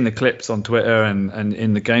the clips on Twitter and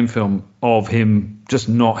in the game film of him just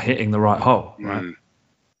not hitting the right hole, right?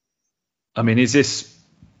 I mean, is this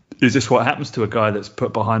what happens to a guy that's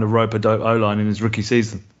put behind a rope-a-dope O-line in his rookie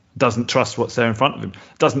season? Doesn't trust what's there in front of him.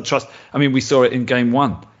 Doesn't trust. I mean, we saw it in game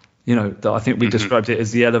one. That I think we described it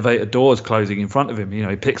as the elevator doors closing in front of him.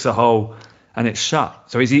 He picks a hole and it's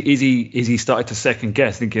shut. So is he started to second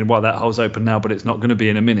guess, thinking, well, that hole's open now, but it's not going to be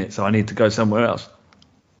in a minute, so I need to go somewhere else.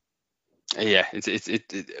 Yeah,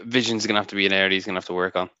 vision's going to have to be an area he's going to have to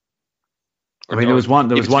work on. I mean, there was one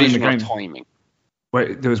in the game. Timing.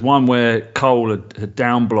 There was one where Cole had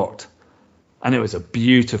down blocked, and it was a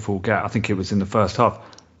beautiful gap. I think it was in the first half.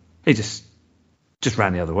 He just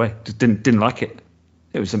ran the other way. Just didn't like it.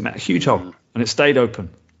 It was a huge hole, and it stayed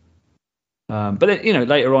open. But then,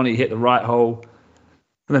 later on he hit the right hole,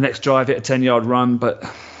 and the next drive hit a 10-yard run. But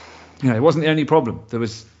it wasn't the only problem. There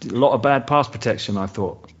was a lot of bad pass protection, I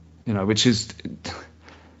thought. Which is,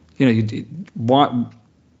 why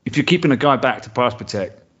if you're keeping a guy back to pass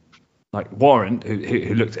protect, like Warren,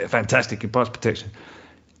 who looked fantastic in pass protection,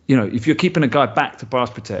 if you're keeping a guy back to pass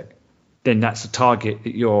protect, then that's a target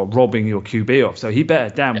that you're robbing your QB of. So he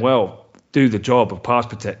better damn well do the job of pass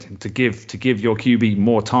protecting to give your QB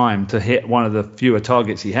more time to hit one of the fewer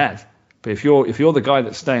targets he has. But if you're the guy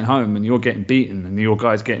that's staying home and you're getting beaten and your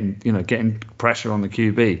guy's getting pressure on the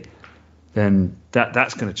QB, then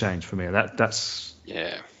that's going to change for me. That's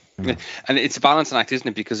and it's a balancing act, isn't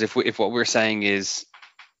it? Because if what we're saying is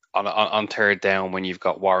on third down, when you've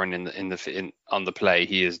got Warren on the play,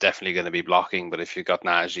 he is definitely going to be blocking. But if you've got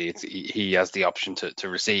Najee, he has the option to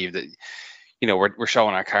receive. That we're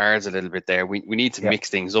showing our cards a little bit there. We need to mix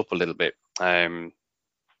things up a little bit. In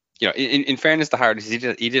fairness to Harris, he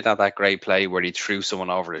did have that great play where he threw someone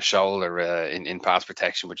over his shoulder in pass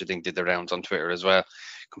protection, which I think did the rounds on Twitter as well.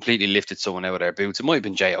 Completely lifted someone out of their boots. It might have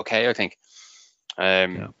been JOK, I think.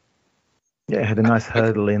 Had a nice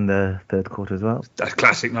hurdle in the third quarter as well. That's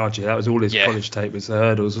classic Najee. That was all his college tape, was the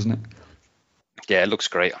hurdles, wasn't it? Yeah, it looks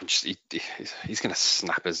great. He's gonna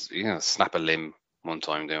snap a limb one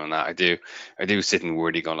time doing that. I do sit and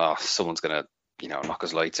worry going, someone's gonna knock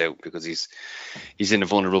his lights out because he's in a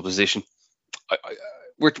vulnerable position.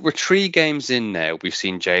 We're 3 games in now. We've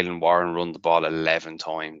seen Jaylen Warren run the ball 11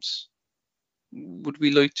 times. Would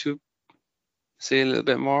we like to see a little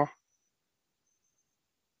bit more?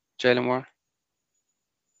 Jaylen Warren?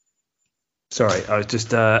 Sorry, I was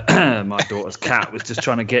just my daughter's cat was just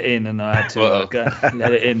trying to get in, and I had to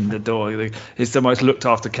let it in the door. It's the most looked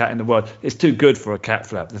after cat in the world. It's too good for a cat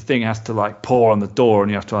flap. The thing has to paw on the door,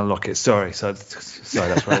 and you have to unlock it. Sorry, that's what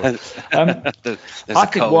it was. There's a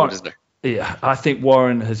code, Warren, isn't there? Yeah, I think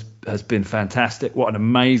Warren has been fantastic. What an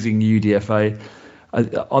amazing UDFA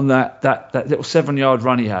on that little 7-yard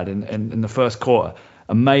run he had in the first quarter.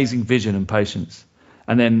 Amazing vision and patience,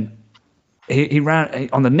 and then. He ran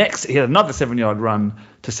on the next. He had another 7-yard run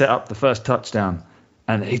to set up the first touchdown,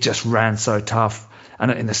 and he just ran so tough.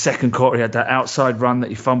 And in the second quarter, he had that outside run that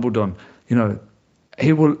he fumbled on.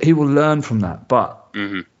 He will learn from that. But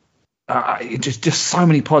just so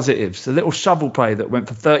many positives. The little shovel play that went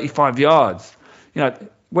for 35 yards. That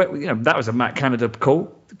was a Matt Canada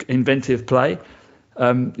call, inventive play.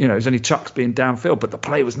 It was only Chucks being downfield, but the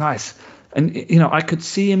play was nice. And I could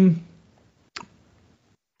see him.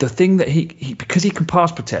 The thing that he because he can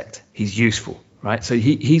pass protect, he's useful, right? So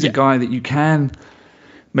he's a guy that you can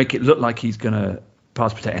make it look like he's going to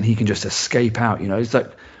pass protect, and he can just escape out. He's like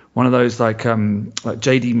one of those like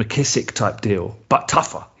J.D. McKissick type deal, but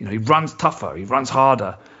tougher. He runs tougher, he runs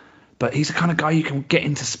harder, but he's the kind of guy you can get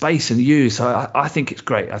into space and use. So I think it's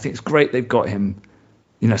great. I think it's great they've got him.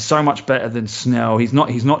 So much better than Snell. He's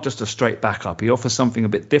not just a straight backup. He offers something a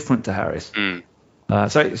bit different to Harris.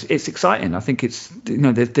 So it's exciting. I think it's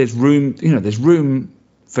there's room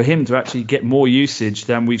for him to actually get more usage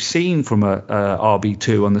than we've seen from a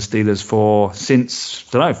RB2 on the Steelers since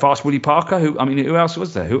Fast Willie Parker. Who else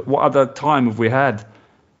was there? What other time have we had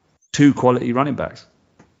 2 quality running backs?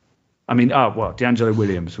 D'Angelo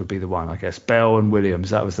Williams would be the one, I guess. Bell and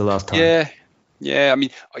Williams. That was the last time. Yeah. Do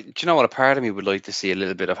you know what? A part of me would like to see a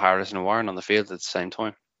little bit of Harris and Warren on the field at the same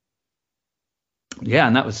time. Yeah,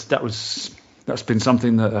 and that's been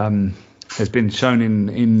something that has been shown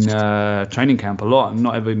in training camp a lot and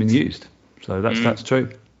not ever been used. So that's true.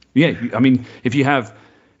 Yeah, if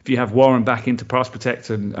if you have Warren back into pass protect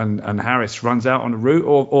and Harris runs out on a route,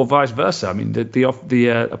 or vice versa. I mean,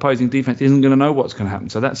 the opposing defense isn't going to know what's going to happen.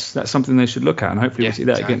 So that's something they should look at, and hopefully we see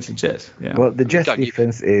that against the Jets. Yeah. Well, the Jets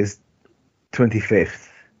defense is 25th,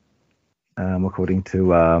 according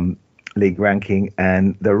to league ranking,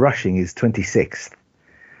 and the rushing is 26th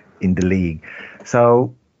in the league.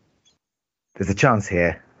 So there's a chance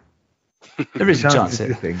here. There is a chance to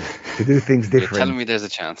do things different. You're telling me there's a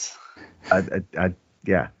chance.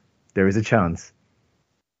 Yeah, there is a chance.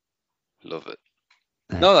 Love it.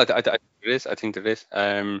 No, I think it is. I think there is.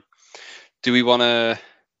 Do we want to?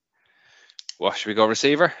 What should we go,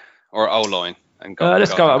 receiver or O line? And go.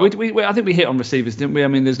 Let's go. I think we hit on receivers, didn't we? I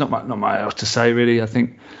mean, there's not much else to say really. I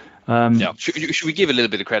think. Yeah. Should we give a little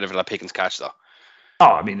bit of credit for that Pickens catch though?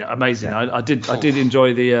 Oh, I mean, amazing! Yeah. I did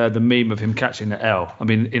enjoy the meme of him catching the L. I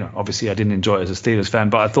mean, obviously I didn't enjoy it as a Steelers fan,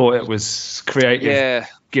 but I thought it was creative,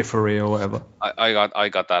 giffery or whatever. I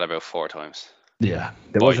got that about 4 times. Yeah,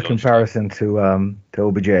 there was a comparison to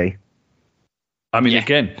OBJ. I mean,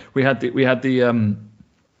 again, we had the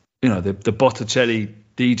the Botticelli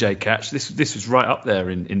DJ catch. This was right up there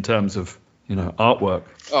in terms of artwork.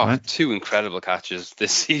 Oh, right? 2 incredible catches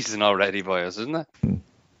this season already by us, isn't it?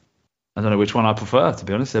 I don't know which one I prefer, to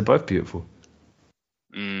be honest. They're both beautiful.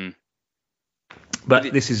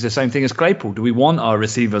 But this is the same thing as Claypool. Do we want our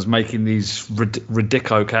receivers making these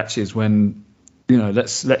ridiculous catches when,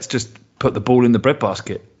 let's just put the ball in the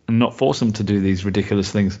breadbasket and not force them to do these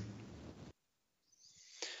ridiculous things?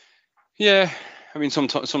 Yeah, I mean,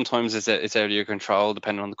 sometimes it's out of your control,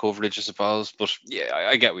 depending on the coverage, I suppose. But yeah,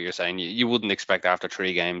 I get what you're saying. You wouldn't expect after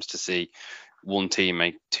 3 games to see one team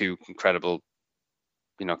make 2 incredible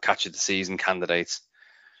catch of the season candidates,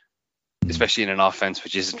 especially in an offense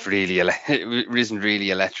which isn't really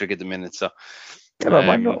electric at the minute. So, but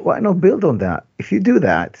why not build on that? If you do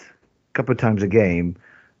that a couple of times a game,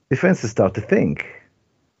 defenses start to think.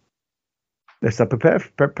 They start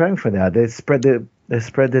preparing for that. They spread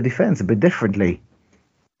the defense a bit differently.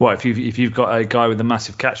 Well, if you've got a guy with a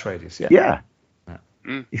massive catch radius, yeah.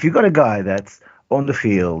 If you've got a guy that's on the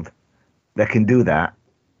field that can do that,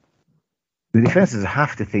 the defenses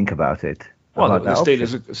have to think about it. Well, the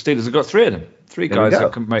Steelers have got 3 of them. 3 guys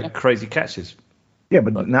that can make crazy catches. Yeah,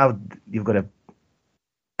 but now you've got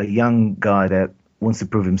a young guy that wants to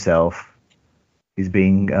prove himself. He's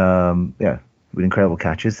being with incredible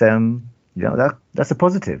catches. That's a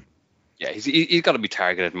positive. Yeah, he's got to be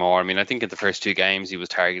targeted more. I mean, I think in the first 2 games he was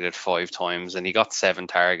targeted 5 times, and he got 7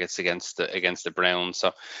 targets against the Browns.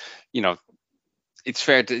 So, it's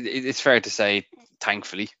fair to say,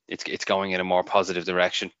 thankfully, it's going in a more positive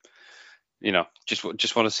direction. Just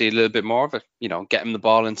want to see a little bit more of it. Get him the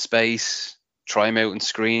ball in space, try him out in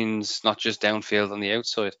screens, not just downfield on the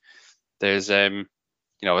outside. There's I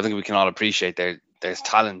think we can all appreciate there's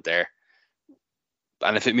talent there.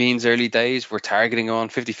 And if it means early days we're targeting on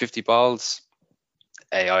 50-50 balls,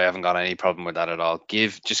 I haven't got any problem with that at all.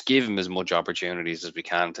 Give him as much opportunities as we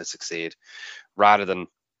can to succeed, rather than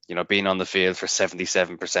being on the field for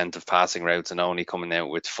 77% of passing routes and only coming out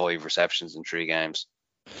with 5 receptions in 3 games.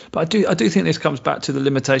 But I do think this comes back to the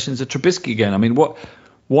limitations of Trubisky again. I mean, what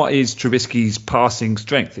is Trubisky's passing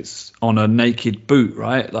strength? It's on a naked boot,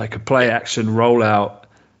 right? Like a play action rollout,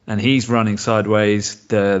 and he's running sideways.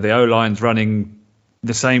 The O-line's running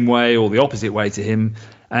the same way or the opposite way to him,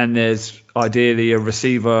 and there's ideally a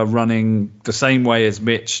receiver running the same way as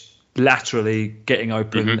Mitch, laterally getting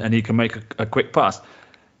open, and he can make a quick pass.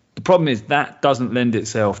 The problem is that doesn't lend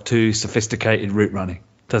itself to sophisticated route running,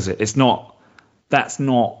 does it? That's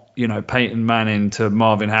not Peyton Manning to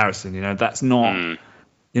Marvin Harrison. That's not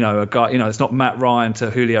a guy. It's not Matt Ryan to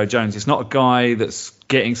Julio Jones. It's not a guy that's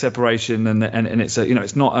getting separation, and it's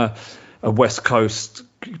it's not a West Coast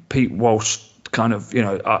Pete Walsh kind of,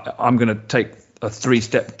 I'm going to take a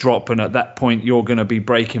 3-step drop, and at that point you're going to be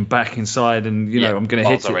breaking back inside, and I'm going to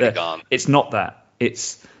hit it there. Gone. It's not that.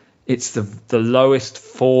 It's the lowest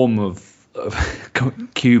form of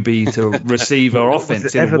QB to receiver offense.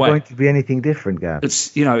 Is it ever going to be anything different, Gav?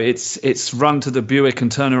 It's run to the Buick and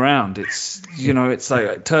turn around. It's it's like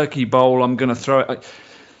a turkey bowl. I'm going to throw it.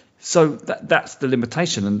 So that's the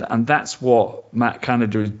limitation, and that's what Matt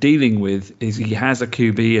Canada is dealing with. Is he has a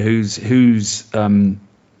QB whose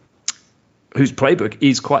playbook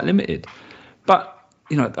is quite limited. But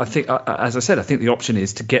I think, as I said, I think the option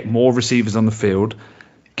is to get more receivers on the field,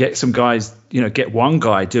 get some guys, get one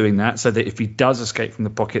guy doing that, so that if he does escape from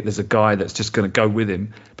the pocket, there's a guy that's just going to go with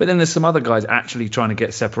him. But then there's some other guys actually trying to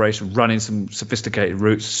get separation, running some sophisticated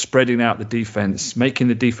routes, spreading out the defense, making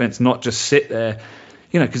the defense not just sit there.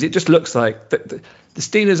 Because it just looks like the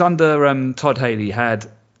Steelers under Todd Haley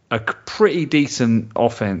had a pretty decent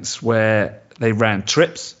offense where they ran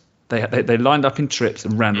trips. They lined up in trips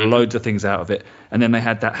and ran loads of things out of it. And then they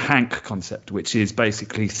had that Hank concept, which is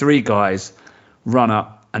basically 3 guys run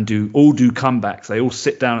up and do comebacks. They all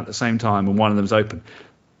sit down at the same time and one of them's open.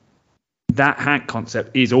 That Hank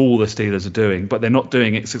concept is all the Steelers are doing, but they're not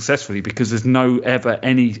doing it successfully because there's no ever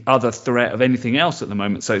any other threat of anything else at the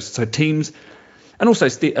moment. So teams, and also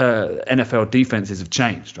NFL defenses have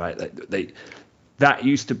changed, right? That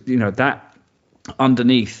used to, that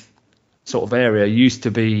underneath sort of area used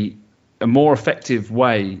to be a more effective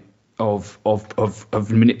way of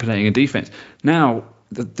manipulating a defense. Now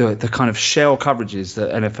the kind of shell coverages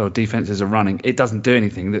that NFL defenses are running, it doesn't do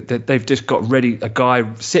anything. They've just got ready, a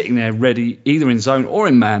guy sitting there ready, either in zone or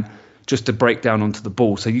in man, just to break down onto the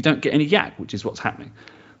ball. So you don't get any yak, which is what's happening.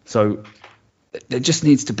 So there just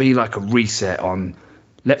needs to be like a reset on,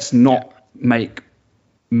 let's not make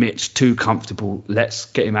Mitch too comfortable. Let's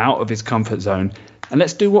get him out of his comfort zone. And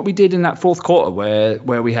let's do what we did in that fourth quarter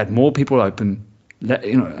where we had more people open,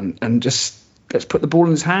 and just let's put the ball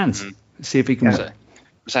in his hands. See if he can.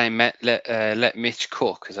 We're saying let Mitch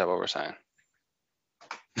cook. Is that what we're saying?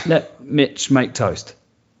 Let Mitch make toast.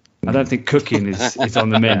 I don't think cooking is on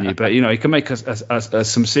the menu, but he can make us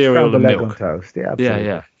some cereal and milk. On toast. Yeah, absolutely.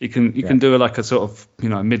 Yeah. You can do like a sort of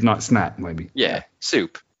midnight snack maybe. Yeah,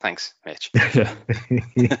 soup. Thanks, Mitch. Yeah.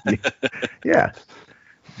 Yeah.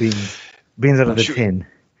 Beans out of the tin.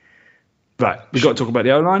 Right, we've got to talk about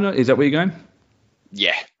the O-line. Is that where you're going?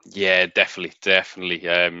 Yeah, definitely.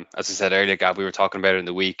 As I said earlier, Gab, we were talking about it in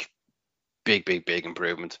the week. Big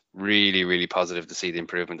improvement. Really, really positive to see the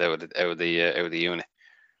improvement out of the unit.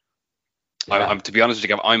 Yeah. I'm to be honest with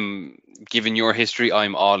you, Gab, I'm given your history,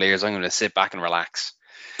 I'm all ears. I'm going to sit back and relax,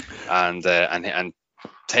 and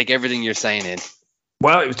take everything you're saying in.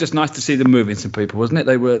 Well, it was just nice to see them moving some people, wasn't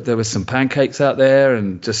it? There was some pancakes out there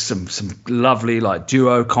and just some lovely like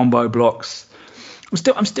duo combo blocks.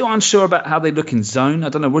 I'm still unsure about how they look in zone. I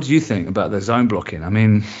don't know. What do you think about their zone blocking? I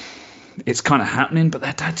mean, it's kind of happening, but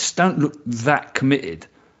they just don't look that committed.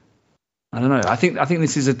 I don't know. I think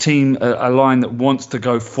this is a team, a line that wants to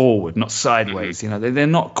go forward, not sideways. Mm-hmm. They're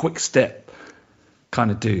not quick step kind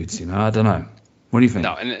of dudes. I don't know. What do you think?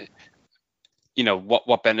 No, and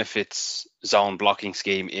what benefits zone blocking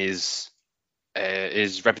scheme is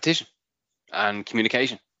repetition and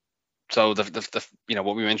communication. So the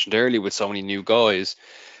what we mentioned earlier with so many new guys,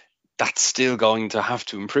 that's still going to have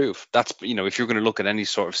to improve. That's if you're going to look at any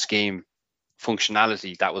sort of scheme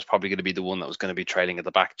functionality, that was probably going to be the one that was going to be trailing at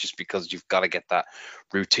the back, just because you've got to get that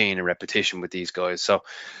routine and repetition with these guys. So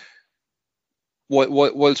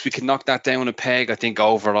whilst we can knock that down a peg, I think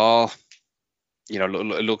overall,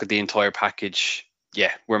 look at the entire package.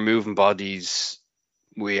 Yeah, we're moving bodies.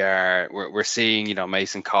 We're seeing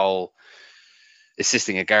Mason Cole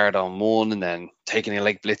assisting a guard on one and then taking a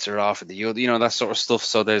leg blitzer off at the other, that sort of stuff.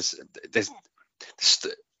 So there's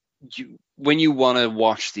when you want to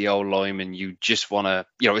watch the old linemen, you just want to,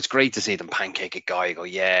 it's great to see them pancake a guy. Go,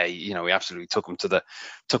 yeah, we absolutely took him to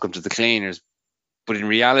the cleaners. But in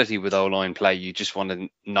reality, with O-line play, you just want to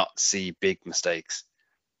not see big mistakes.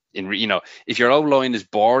 If your O-line is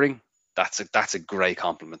boring, that's a great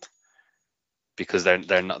compliment, because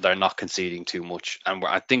they're not conceding too much, and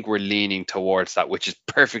I think we're leaning towards that, which is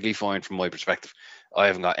perfectly fine from my perspective. I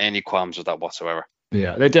haven't got any qualms with that whatsoever.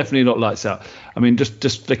 Yeah, they're definitely not lights out. I mean,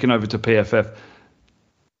 just flicking over to PFF,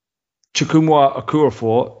 Chukwuma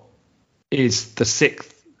Okorafor is the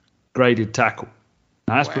 6th graded tackle.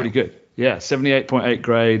 Now that's pretty good. Yeah, 78.8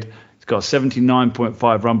 grade. He's got a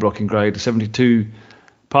 79.5 run blocking grade, a 72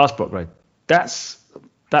 pass block grade. That's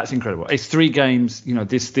incredible. It's 3 games.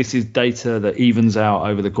 This is data that evens out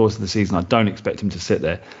over the course of the season. I don't expect him to sit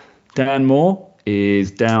there. Dan Moore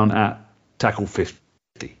is down at tackle 50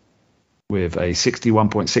 with a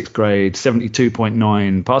 61.6 grade,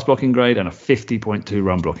 72.9 pass blocking grade, and a 50.2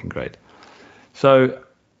 run blocking grade. So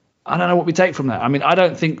I don't know what we take from that. I mean, I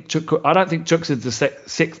don't think Chuks is the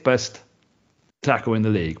 6th best tackle in the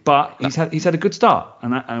league, but he's had a good start,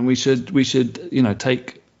 and we should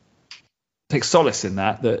take solace in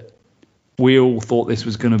that we all thought this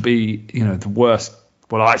was going to be the worst.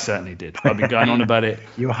 Well, I certainly did. I've been going on about it.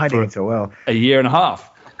 You were hiding it so well. A year and a half.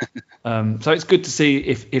 So it's good to see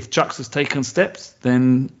if Chucks has taken steps,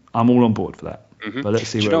 then I'm all on board for that. Mm-hmm. But let's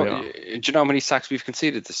see where we are. Do you know how many sacks we've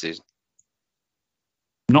conceded this season?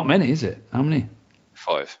 Not many, is it? How many?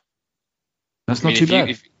 5. That's not too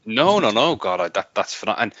bad. No. God, that's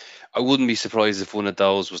phenomenal. And I wouldn't be surprised if one of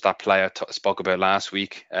those was that play I spoke about last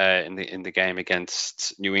week in the game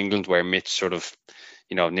against New England, where Mitch sort of,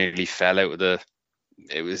 nearly fell out of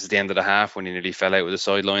it was the end of the half when he nearly fell out with the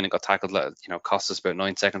sideline and got tackled. Cost us about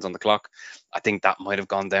 9 seconds on the clock. I think that might have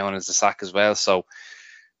gone down as a sack as well. So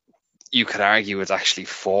you could argue it's actually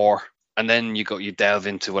 4. And then you delve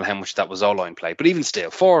into, well, how much that was O-line play. But even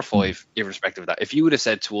still, 4 or 5, irrespective of that. If you would have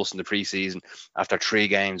said to us in the preseason, after 3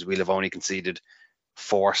 games, we'll have only conceded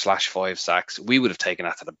 4/5 sacks, we would have taken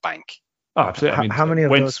that to the bank. Oh, absolutely. How many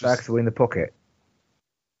of those sacks were in the pocket?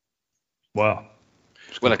 Wow.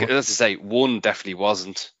 Well, like, as I say, 1 definitely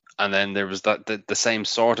wasn't. And then there was the same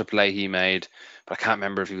sort of play he made, but I can't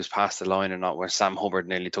remember if he was past the line or not, where Sam Hubbard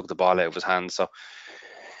nearly took the ball out of his hand. So,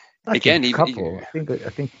 I think a couple. I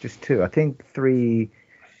think just 2. I think 3,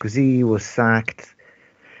 because he was sacked.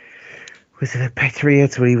 Was it a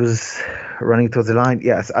Patriots where he was running towards the line?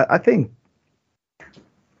 Yes, I think.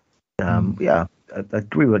 Yeah, I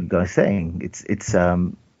agree with what you guys are saying. It's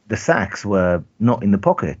the sacks were not in the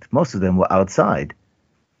pocket. Most of them were outside.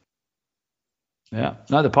 Yeah,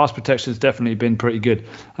 no, the pass protection has definitely been pretty good,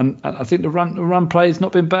 and I think the run play has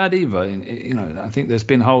not been bad either. I think there's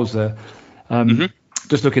been holes there.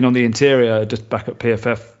 Just looking on the interior, just back at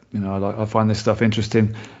PFF, I find this stuff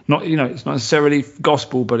interesting. It's not necessarily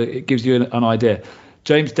gospel, but it gives you an idea.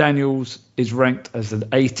 James Daniels is ranked as the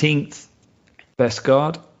 18th best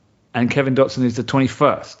guard, and Kevin Dotson is the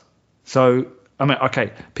 21st. So, I mean,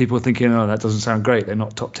 okay, people are thinking, oh, that doesn't sound great. They're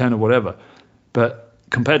not top 10 or whatever. But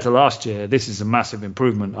compared to last year, this is a massive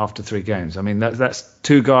improvement after 3 games. I mean, that's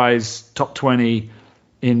 2 guys top 20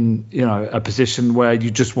 in a position where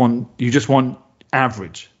you just want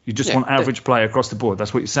average. You just want average play across the board.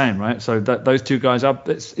 That's what you're saying, right? So those 2 guys up,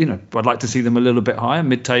 I'd like to see them a little bit higher,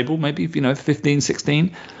 mid-table, maybe 15,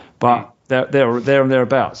 16, but they're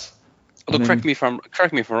thereabouts. Look, correct me if I'm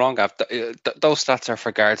wrong, Gav. Those stats are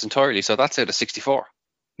for guards entirely, so that's out of 64,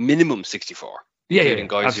 minimum 64. Yeah,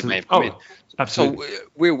 guys absolutely. who may have come in. Absolutely. So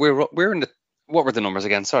we're in the. What were the numbers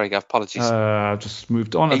again? Sorry, Gav. Apologies. Just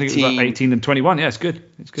moved on. I think it was about 18 and 21. Yeah, it's good.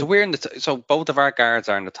 So we're in the. So both of our guards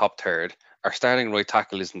are in the top third. Our starting right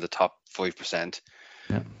tackle is in the top 5%.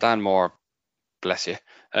 Yeah. Dan Moore, bless you.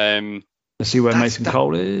 Let's see where Mason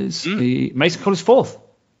Cole is. Mason Cole is 4th.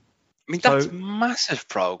 I mean, that's massive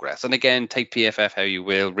progress. And again, take PFF how you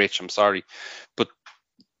will, Rich. I'm sorry, but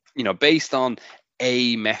based on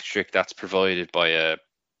a metric that's provided by a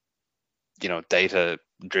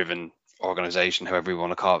data-driven organization, however you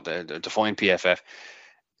want to call it, the define PFF,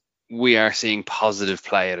 we are seeing positive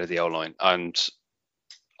play out of the O-line, and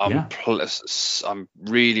I'm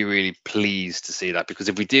really, really pleased to see that, because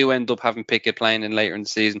if we do end up having Pickett playing in later in the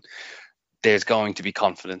season, there's going to be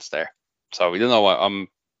confidence there. So we don't know what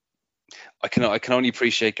I can only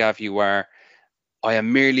appreciate, Gav, I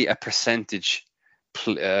am merely a percentage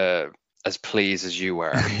as pleased as you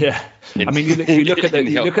were. Yeah. I mean, you look at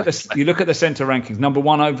the center rankings. Number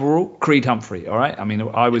 1 overall, Creed Humphrey. All right. I mean,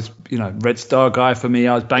 I was, Red Star guy for me.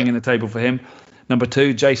 I was banging the table for him. Number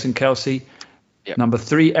 2, Jason Kelsey. Yep. Number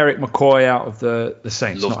 3, Eric McCoy out of the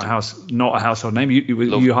Saints. Not a household name.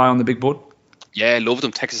 You high on the big board? Yeah, loved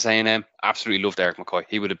him. Texas A&M. Absolutely loved Eric McCoy.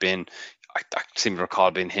 He would have been, I seem to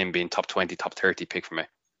recall him being top 20, top 30 pick for me.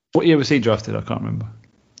 What year was he drafted? I can't remember.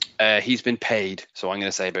 He's been paid, so I'm going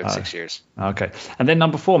to say about 6 years. Okay. And then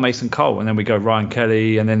number 4, Mason Cole. And then we go Ryan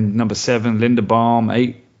Kelly. And then number 7, Linderbaum.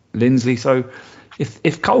 8, Lindsley. So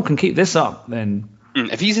if Cole can keep this up, then...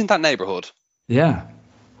 If he's in that neighborhood... Yeah.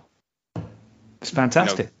 It's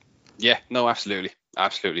fantastic. Absolutely.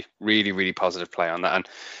 Absolutely. Really, really positive play on that. And,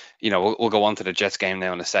 we'll go on to the Jets game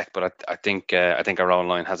now in a sec, but I think our own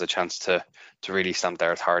line has a chance to really stamp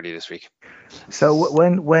their authority this week. So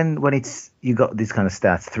when it's you got these kind of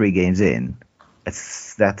stats 3 games in,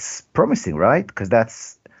 that's promising, right? Because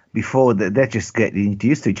that's before they're just getting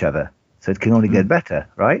used to each other, so it can only get better,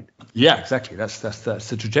 right? Yeah, exactly. That's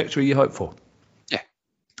the trajectory you hope for. Yeah.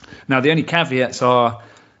 Now the only caveats are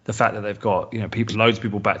the fact that they've got loads of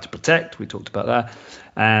people back to protect. We talked about that,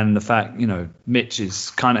 and the fact Mitch is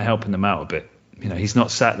kind of helping them out a bit. He's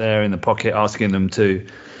not sat there in the pocket asking them to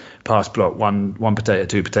pass block one potato,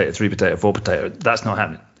 2 potato, 3 potato, 4 potato. That's not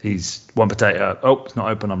happening. He's 1 potato. Oh, it's not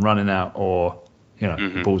open. I'm running out, or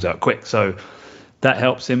the ball's out quick. So that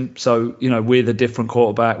helps him. So with a different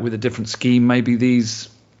quarterback, with a different scheme, maybe these.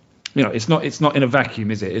 It's not in a vacuum,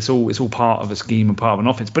 is it? It's all part of a scheme and part of an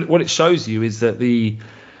offense. But what it shows you is that it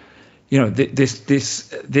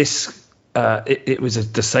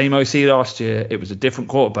was the same OC last year. It was a different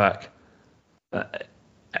quarterback, but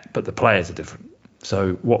the players are different.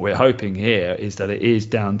 So what we're hoping here is that it is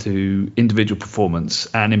down to individual performance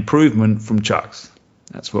and improvement from Chucks.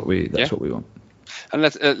 That's what we want. And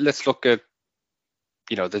let's look at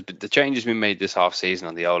the changes we made this off season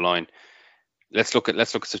on the O line. Let's look at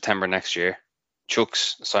September next year.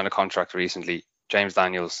 Chuks signed a contract recently. James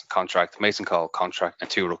Daniels contract, Mason Cole contract, and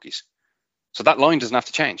 2 rookies. So that line doesn't have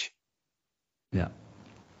to change. Yeah.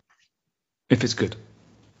 If it's good.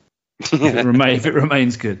 If it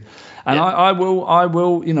remains good. And yeah. I will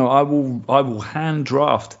hand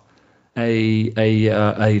draft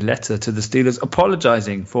a letter to the Steelers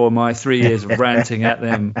apologizing for my 3 years of ranting at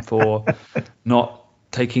them for not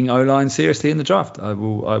taking O-line seriously in the draft. I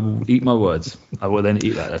will eat my words. I will then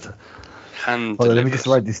eat that letter. Let me just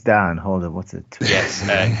write this down. Hold on, what's it? Yes,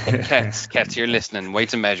 Kets, you're listening.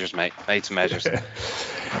 Weights and measures, mate. Weights and measures.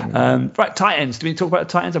 Right, tight ends. Do we talk about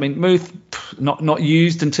tight ends? I mean, Muth not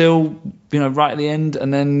used until right at the end,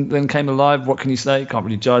 and then came alive. What can you say? Can't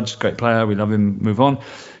really judge. Great player. We love him. Move on.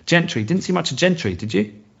 Gentry. Didn't see much of Gentry. Did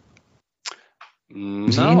you?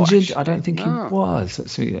 Was he injured? Actually, I don't think he was.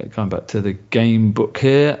 Let's see. Going back to the game book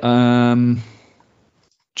here.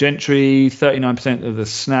 Gentry, 39% of the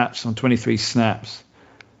snaps on 23 snaps.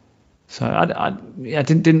 So I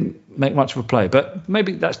didn't make much of a play, but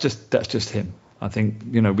maybe that's just him. I think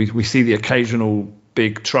we see the occasional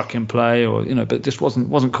big truck in play, but just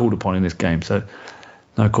wasn't called upon in this game. So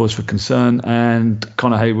no cause for concern. And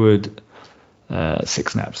Connor Haywood,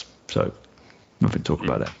 6 snaps. So nothing to talk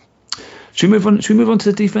about there. Should we move on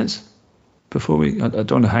to the defense? Before I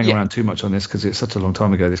don't want to hang around too much on this because it's such a long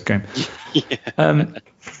time ago, this game.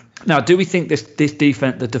 Now, do we think this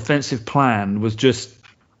defense, the defensive plan was just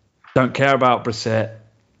don't care about Brissett,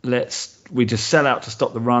 we just sell out to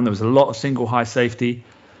stop the run? There was a lot of single high safety,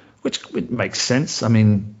 which makes sense. I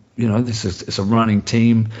mean, it's a running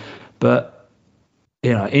team, but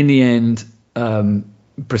in the end,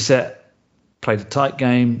 Brissett played a tight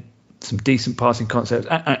game, some decent passing concepts,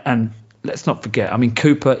 and let's not forget. I mean,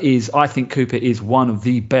 I think Cooper is one of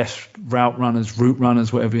the best route runners,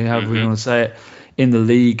 whatever you want to say it, in the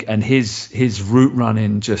league. And his route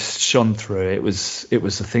running just shone through. It was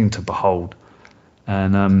a thing to behold.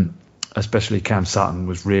 And especially Cam Sutton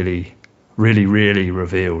was really, really, really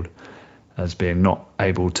revealed as being not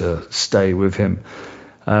able to stay with him.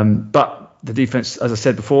 But the defense, as I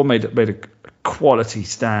said before, made a quality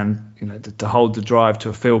stand, to hold the drive to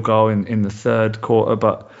a field goal in the third quarter,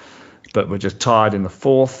 but we're just tired in the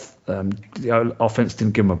fourth. The offense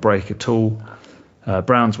didn't give them a break at all.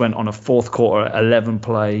 Browns went on a fourth quarter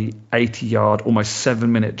 11-play, 80-yard, almost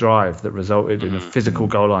 7-minute drive that resulted in a physical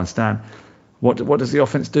goal line stand. What does the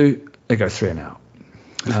offense do? They go 3 and out.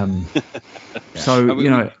 So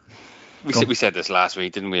we said this last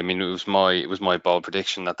week, didn't we? I mean, it was my bold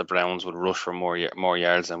prediction that the Browns would rush for more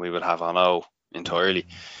yards than we would have on O entirely.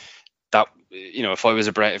 That, if I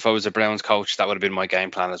was a Browns coach, that would have been my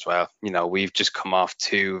game plan as well. We've just come off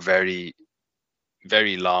 2 very,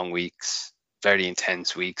 very long weeks, very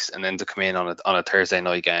intense weeks, and then to come in on a Thursday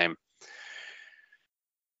night game.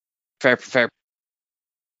 Fair.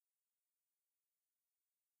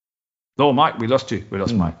 Oh, Mike, we lost you. We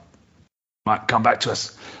lost Mike. Mike, come back to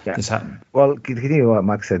us. Yeah. This happened. Well, can you hear what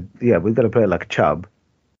Mike said? Yeah, we've got to play like Chubb.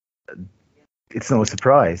 It's no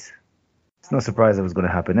surprise. It's no surprise it was going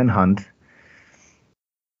to happen. And Hunt.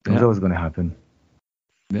 It was always going to happen.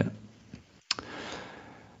 Yeah.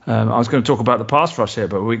 I was going to talk about the pass rush here,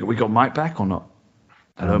 but we got Mike back or not?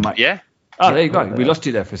 Hello, Mike. Yeah. Oh, there you go. We lost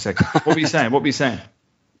you there for a second. What were you saying?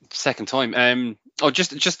 Second time.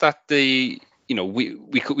 Just that we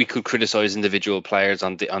could criticize individual players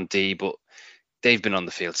on D, but they've been on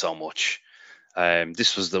the field so much.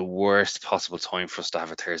 This was the worst possible time for us to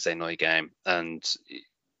have a Thursday night game, and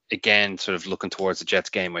again, sort of looking towards the Jets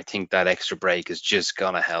game, I think that extra break is just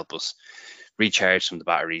gonna help us recharge some of the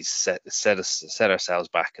batteries, set ourselves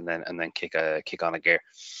back, and then kick on a gear.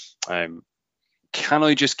 Can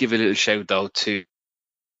I just give a little shout out to?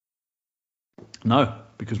 No,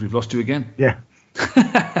 because we've lost you again. Yeah,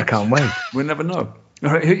 I can't wait. We'll never know.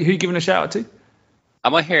 All right, who are you giving a shout out to?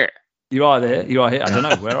 Am I here? You are there. You are here. I don't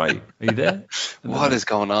know. Where are you? Are you there? What is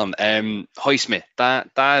going on? Highsmith,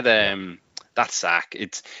 that sack,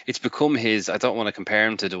 it's become his. I don't want to compare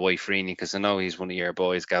him to Dwight Freeney because I know he's one of your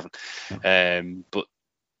boys, Gavin. But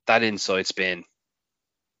that inside spin.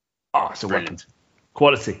 Oh, it's a weapon.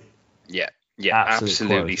 Quality. Yeah,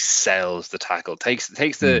 absolutely sells the tackle. Takes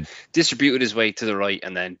the distributed his way to the right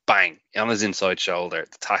and then bang on his inside shoulder.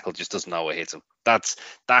 The tackle just doesn't know what hits him. That's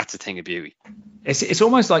a thing of beauty. It's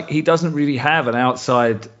almost like he doesn't really have an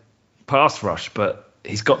outside pass rush, but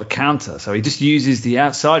he's got the counter, so he just uses the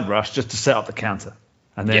outside rush just to set up the counter,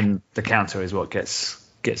 and then the counter is what gets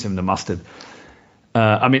him the mustard.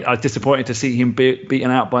 I mean, I was disappointed to see him beaten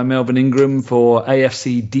out by Melvin Ingram for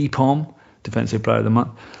AFC DPOM, Defensive Player of the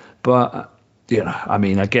Month. But I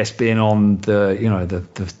mean, I guess being on the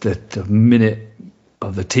minute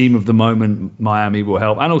the team of the moment, Miami will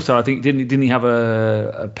help. And also, I think didn't he have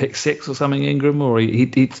a pick six or something, Ingram, or he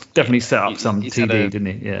definitely set up some TD, didn't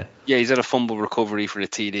he? Yeah. Yeah, he's had a fumble recovery for the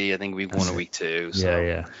TD. I think week 1 or week 2.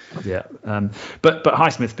 So. Yeah. But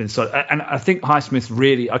Highsmith's been so, and I think Highsmith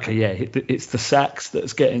really it's the sacks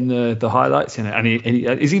that's getting the highlights in it. And he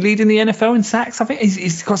is he leading the NFL in sacks? I think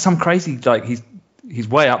he's got some crazy, like he's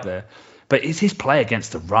way up there. But it's his play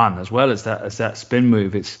against the run as well as that spin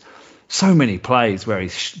move. It's so many plays where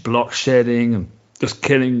he's block shedding and just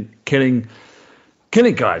killing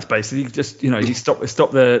guys, basically. Just, he stopped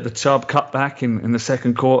the Chubb cutback in the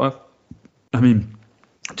second quarter. I mean,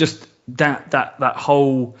 just that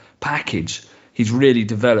whole package, he's really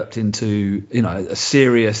developed into, a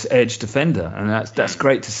serious edge defender, and that's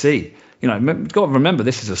great to see. You've got to remember,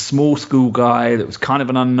 this is a small school guy that was kind of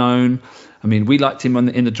an unknown. I mean, we liked him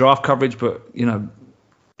in the draft coverage, but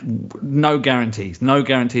no guarantees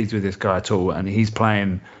with this guy at all, and he's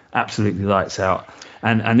playing absolutely lights out.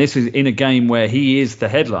 And this is in a game where he is the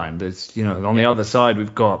headline. There's on the other side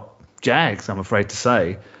we've got Jags. I'm afraid to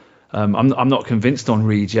say, I'm not convinced on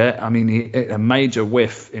Reed yet. I mean, a major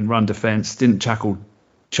whiff in run defense, didn't tackle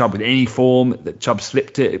Chubb with any form. That Chubb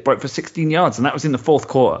slipped it broke for 16 yards, and that was in the fourth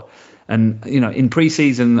quarter. And in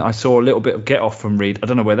preseason, I saw a little bit of get off from Reed. I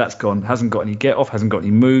don't know where that's gone. Hasn't got any get off. Hasn't got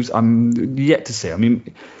any moves. I'm yet to see. I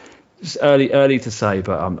mean, it's early to say,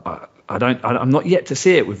 but I'm not yet to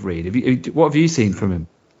see it with Reed. What have you seen from him?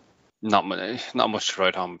 Not much to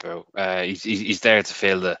write home about. He's there to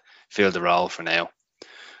fill the role for now,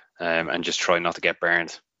 and just try not to get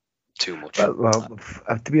burned too much. Well,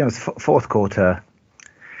 to be honest, fourth quarter,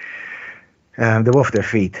 they were off their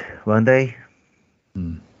feet, weren't they?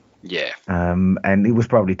 Yeah. And it was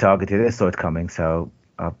probably targeted. They saw it coming, so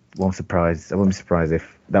I won't be surprised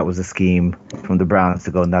if that was a scheme from the Browns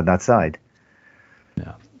to go on that side.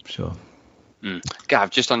 Yeah, sure.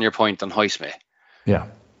 Gav, just on your point on Highsmith. Yeah.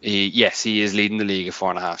 He is leading the league at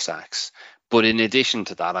 4.5 sacks. But in addition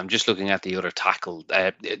to that, I'm just looking at the other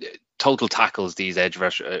total tackles these edge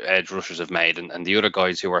rushers have made, and the other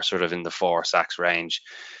guys who are sort of in the 4 sacks range,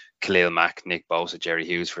 Khalil Mack, Nick Bosa, Jerry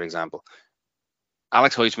Hughes, for example.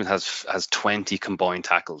 Alex Highsmith has 20 combined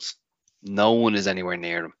tackles. No one is anywhere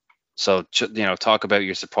near him. So, talk about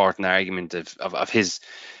your supporting argument of his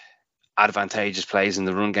advantageous plays in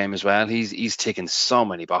the run game as well. He's ticking so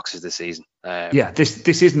many boxes this season.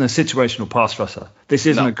 This isn't a situational pass rusher. This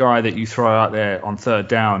isn't a guy that you throw out there on third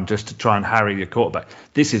down just to try and harry your quarterback.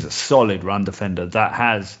 This is a solid run defender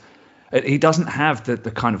he doesn't have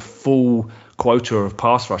the kind of full quota of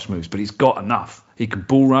pass rush moves, but he's got enough. He can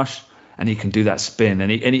bull rush, and he can do that spin,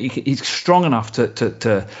 and he's strong enough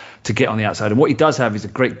to get on the outside. And what he does have is a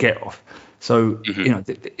great get off. So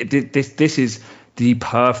this is the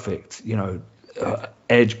perfect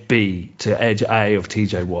edge B to edge A of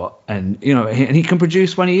TJ Watt, and and he can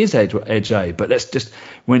produce when he is edge A. But let's just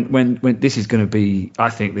when this is going to be,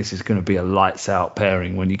 I think this is going to be a lights out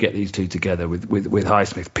pairing when you get these two together with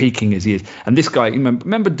Highsmith peaking as he is. And this guy,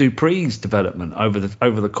 remember Dupree's development over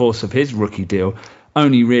the course of his rookie deal.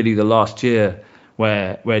 Only really the last year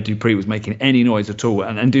where Dupree was making any noise at all,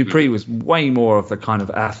 and Dupree was way more of the kind of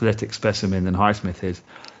athletic specimen than Highsmith is.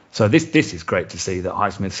 So this is great to see that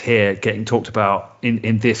Highsmith's here getting talked about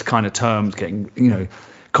in this kind of terms, getting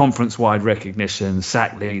conference-wide recognition,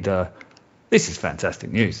 sack leader. This is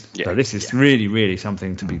fantastic news. Yeah, so this is really, really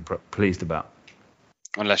something to be pleased about.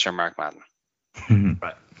 Unless you're Mark Madden.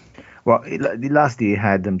 Right. Well, the last year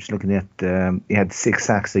I'm just looking at, he had 6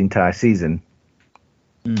 sacks the entire season.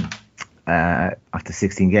 After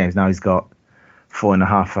 16 games. Now he's got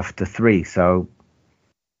 4.5 after 3, so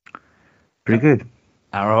pretty good.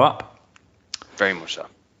 Arrow up. Very much so.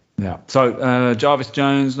 Yeah. So Jarvis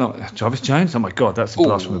Jones. Oh my God, that's a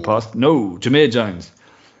blast from the past. No, Jameer Jones.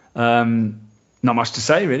 Not much to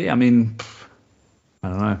say really. I mean, I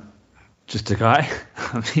don't know. Just a guy.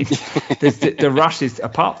 I mean, the rush is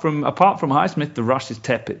apart from Highsmith, the rush is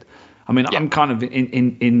tepid. I mean, I'm kind of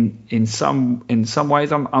in some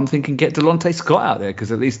ways I'm thinking get Delonte Scott out there,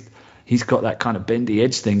 because at least he's got that kind of bendy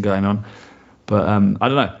edge thing going on. But I don't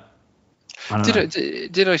know.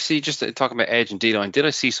 Did I see, just talking about edge and D-line, did I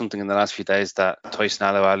see something in the last few days that Tyson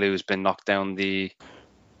Alualu has been knocked down the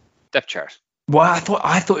depth chart? Well, I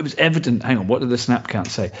thought it was evident. Hang on, what did the snap count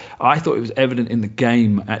say? I thought it was evident in the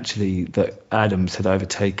game actually that Adams had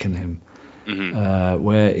overtaken him. Mm-hmm.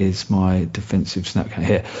 Where is my defensive snap count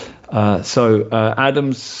here? So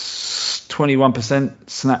Adams 21%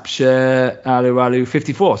 snap share, Alu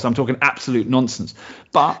 54. So I'm talking absolute nonsense.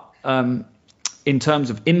 But in terms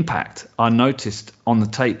of impact, I noticed on the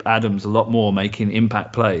tape Adams a lot more making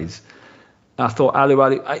impact plays. I thought Alou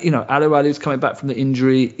Ali, Alou Ali's coming back from the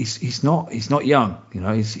injury. He's not young.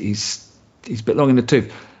 He's a bit long in the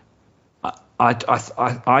tooth. I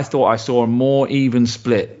thought I saw a more even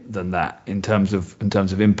split than that in terms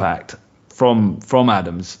of impact from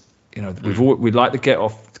Adams. We'd like to get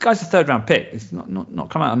off. The guy's a third round pick. It's not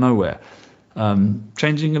come out of nowhere.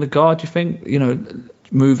 Changing in the guard, do you think?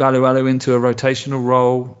 Move Alou into a rotational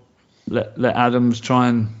role. Let Adams try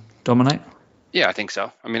and dominate. Yeah, I think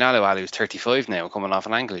so. I mean, Alou is 35 now, coming off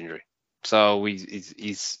an ankle injury. So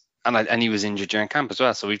he's and he was injured during camp as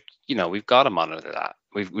well. So we've got to monitor that.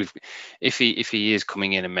 If he is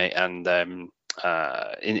coming in in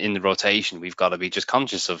the rotation, we've got to be just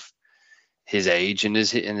conscious of his age and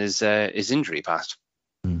his injury past.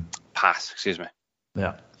 Excuse me.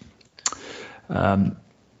 Yeah.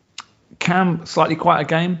 Cam, slightly quieter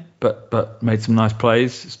game, but made some nice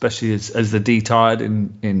plays, especially as the D tired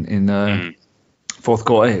in fourth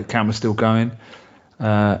quarter. Cam was still going.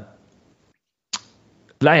 Leao,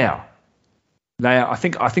 I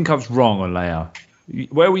think I was wrong on Leao.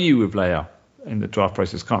 Where were you with Leao in the draft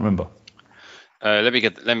process? Can't remember. Let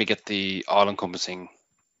me get the all-encompassing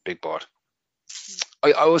big board.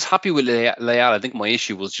 I was happy with Leao. I think my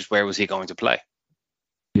issue was just where was he going to play?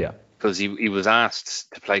 Yeah, because he was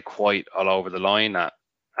asked to play quite all over the line at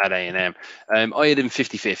A&M. I had him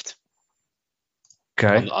 55th.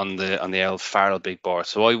 Okay. On the El Farrell big board.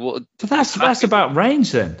 So I would. But that's about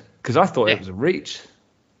range then, because I thought it was a reach.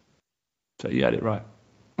 So you had it right.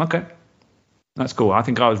 Okay. That's cool. I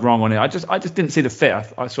think I was wrong on it. I just didn't see the fit.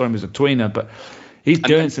 I saw him as a tweener, but he's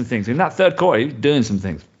doing some things. In that third quarter, he was doing some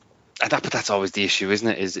things. But that's always the issue, isn't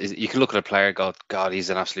it? Is you can look at a player, go, God, he's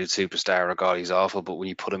an absolute superstar, or God, he's awful. But when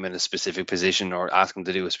you put him in a specific position or ask him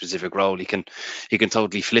to do a specific role, he can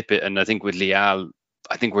totally flip it. And I think with Leal,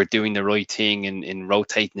 I think we're doing the right thing in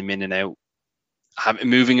rotating him in and out,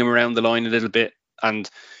 moving him around the line a little bit. And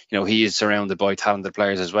he is surrounded by talented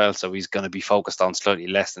players as well, so he's going to be focused on slightly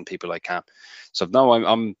less than people like Cam. So no,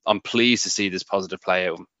 I'm pleased to see this positive play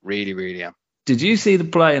out. Really, really am. Did you see the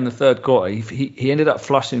play in the third quarter? He ended up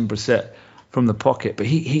flushing Brissett from the pocket, but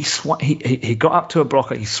he got up to a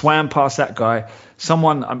blocker. He swam past that guy.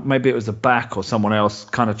 Someone, maybe it was the back or someone else,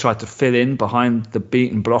 kind of tried to fill in behind the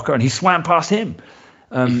beaten blocker, and he swam past him.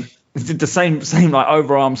 He did the same like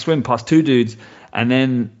overarm swim past two dudes, and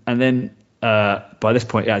then by this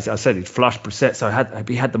point, as I said, he'd flushed Brissett, so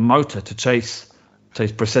he had the motor to chase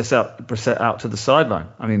Brissett out to the sideline.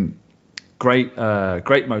 I mean, great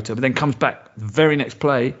motor, but then comes back the very next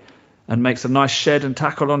play and makes a nice shed and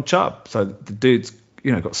tackle on Chubb. So the dude's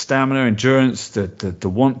got stamina, endurance, the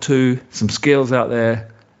want to, some skills out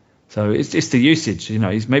there. So it's the usage. He's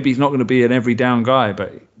not going to be an every down guy,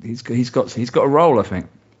 but he's got a role, I think.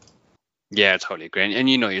 Yeah, I totally agree. And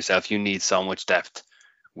yourself, you need so much depth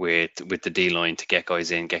with the D line to get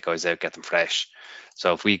guys in, get guys out, get them fresh.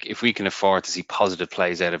 So if we can afford to see positive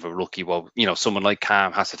plays out of a rookie, well, someone like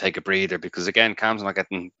Cam has to take a breather, because again, Cam's not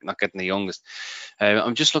getting the youngest.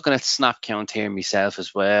 I'm just looking at snap count here myself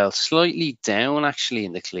as well, slightly down actually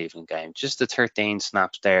in the Cleveland game, just the 13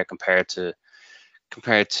 snaps there compared to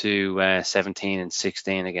 17 and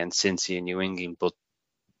 16 against Cincy and New England. But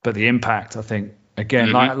the impact, I think,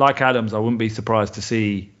 again, like Adams, I wouldn't be surprised to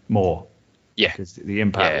see more. Yeah, because the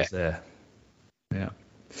impact was there. Yeah.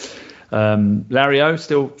 Larry O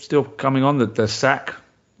still coming on the sack,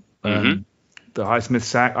 the Highsmith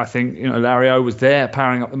sack. I think Larry O was there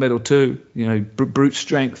powering up the middle too. Brute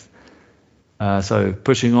strength. So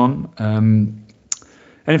pushing on.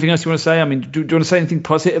 Anything else you want to say? I mean, do you want to say anything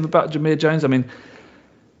positive about Jameer Jones? I mean,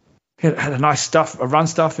 he had a nice run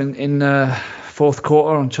stuff in fourth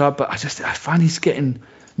quarter on Chubb, but I find he's getting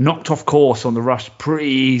knocked off course on the rush pretty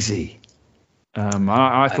easy.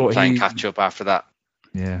 I thought playing catch up after that.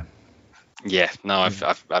 Yeah. Yeah, no,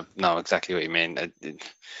 I know exactly what you mean.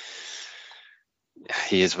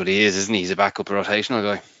 He is what he is, isn't he? He's a backup rotational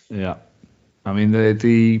guy. Yeah, I mean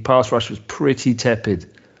the pass rush was pretty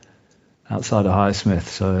tepid outside of Highsmith,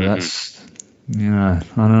 so that's I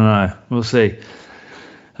don't know. We'll see.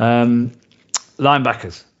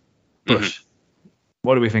 Linebackers, Bush.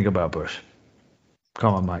 What do we think about Bush?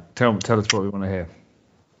 Come on, Mike. Tell us what we want to hear.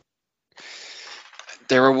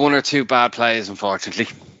 There were one or two bad plays, unfortunately.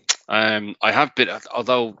 I have been,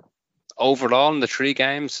 although overall in the 3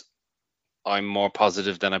 games, I'm more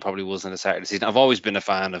positive than I probably was in the start of the season. I've always been a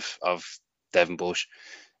fan of Devin Bush.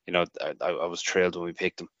 I was thrilled when we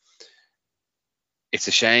picked him. It's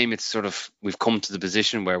a shame. It's sort of, we've come to the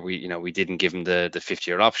position where we didn't give him the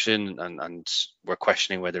 5th-year option, and we're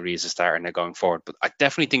questioning whether he's a starter now going forward. But I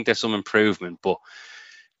definitely think there's some improvement. But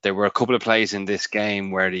there were a couple of plays in this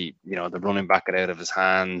game where the running back got out of his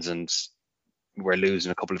hands, and we're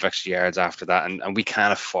losing a couple of extra yards after that, and we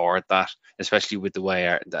can't afford that, especially with the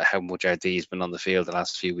way how much our D has been on the field the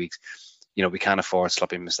last few weeks. We can't afford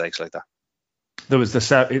sloppy mistakes like that. There was the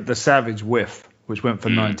savage whiff, which went for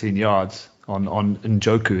 19 yards on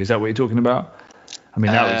Njoku. Is that what you're talking about? I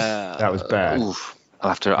mean, that was bad. Oof.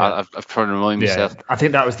 I've tried to remind myself. I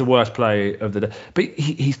think that was the worst play of the day. But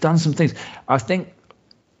he's done some things. I think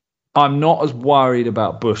I'm not as worried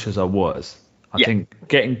about Bush as I was. I think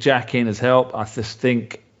getting Jack in has helped. I just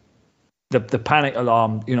think the panic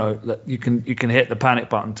alarm, you can hit the panic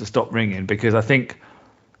button to stop ringing, because I think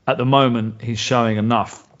at the moment he's showing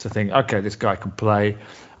enough to think, okay, this guy can play.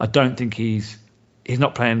 I don't think he's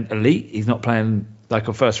not playing elite. He's not playing like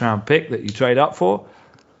a first round pick that you trade up for.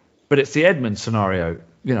 But it's the Edmonds scenario.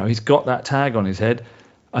 He's got that tag on his head.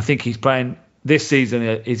 I think he's playing this season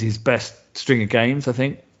is his best string of games, I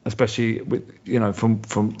think, especially with from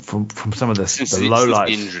some of the lowlights.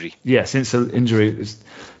 Injury. Yeah, since the injury,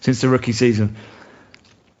 since the rookie season.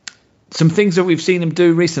 Some things that we've seen him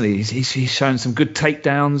do recently. He's shown some good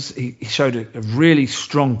takedowns. He showed a really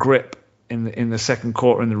strong grip in the second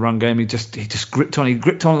quarter in the run game. He just gripped on. He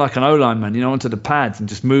gripped on like an O-line man, onto the pads and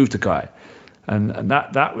just moved the guy. And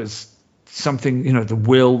that was something, the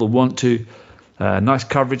will, the want to. Nice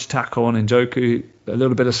coverage tackle on Njoku, a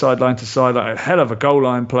little bit of sideline to sideline, a hell of a goal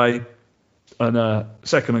line play, and a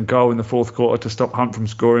second and goal in the fourth quarter to stop Hunt from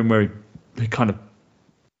scoring, where he kind of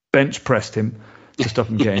bench pressed him to stop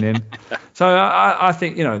him getting in. So I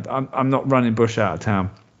think, I'm not running Bush out of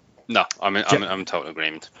town. No, I'm in total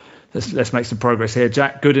agreement. Let's make some progress here.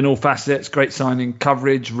 Jack, good in all facets, great signing,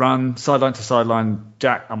 coverage, run, sideline to sideline.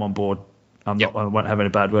 Jack, I'm on board. I won't have any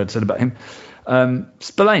bad words said about him.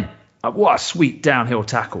 Spillane, what a sweet downhill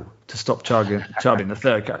tackle to stop Chubb in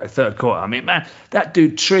the third quarter. I mean, man, that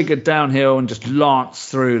dude triggered downhill and just lanced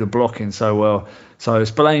through the blocking so well. So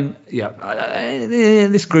Spillane,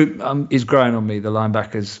 this group is growing on me, the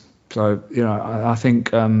linebackers. So, I think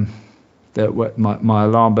that my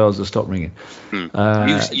alarm bells will stop ringing.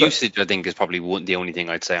 Usage, I think, is probably the only thing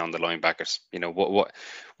I'd say on the linebackers.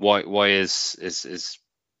 Why is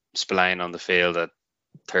Spillane on the field at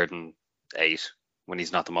 3rd and 8 when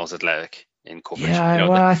he's not the most athletic in coverage?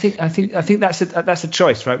 Yeah, I think that's a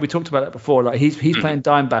choice, right? We talked about that before. Like he's playing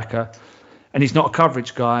dime backer, and he's not a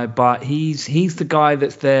coverage guy, but he's the guy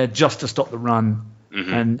that's there just to stop the run.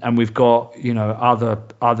 Mm-hmm. And we've got other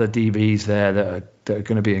DBs there that are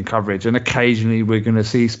going to be in coverage, and occasionally we're going to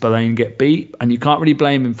see Spillane get beat, and you can't really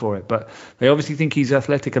blame him for it. But they obviously think he's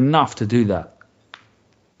athletic enough to do that.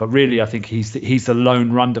 But really, I think he's the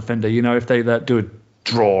lone run defender. If they do a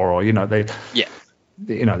draw or they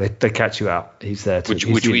catch you out, he's there too.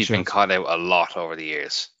 Which we've been caught out a lot over the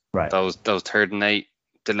years. Right. Those 3rd and 8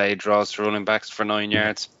 delayed draws to running backs for 9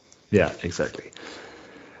 yards. Yeah, exactly.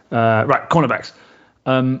 Right, cornerbacks.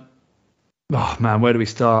 Oh man, where do we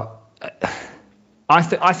start? I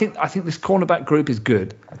think this cornerback group is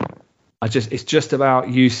good. It's just about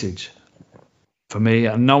usage for me,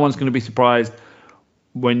 and no one's going to be surprised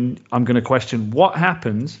when I'm going to question what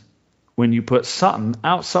happens when you put Sutton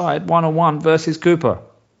outside 1-on-1 versus Cooper.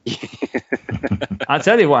 I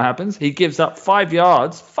tell you what happens. He gives up 5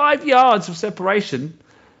 yards of separation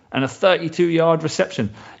and a 32-yard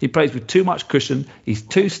reception. He plays with too much cushion. He's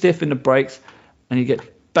too stiff in the breaks, and he gets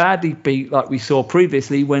badly beat like we saw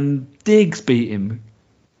previously when Diggs beat him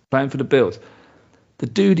playing for the Bills. The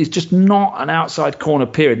dude is just not an outside corner,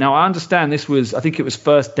 period. Now, I understand I think it was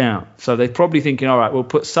 1st down. So they're probably thinking, all right, we'll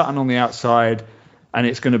put Sutton on the outside and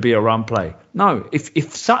it's going to be a run play. No,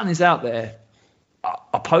 if Sutton is out there,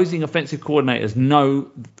 opposing offensive coordinators know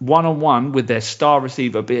 1-on-1 with their star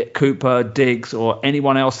receiver, be it Cooper, Diggs, or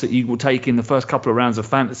anyone else that you will take in the first couple of rounds of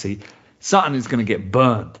fantasy, Sutton is going to get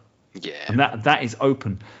burned. Yeah. And that is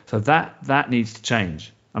open. So that needs to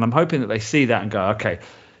change. And I'm hoping that they see that and go, okay,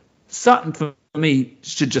 Sutton for me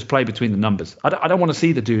should just play between the numbers. I don't want to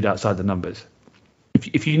see the dude outside the numbers.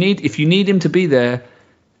 If you need him to be there,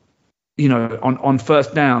 on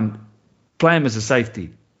 1st down, play him as a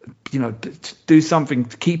safety. Do something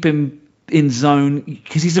to keep him in zone,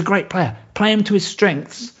 because he's a great player. Play him to his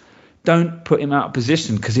strengths. Don't put him out of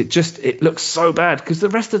position, because it looks so bad. Because the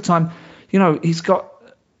rest of the time, he's got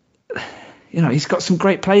some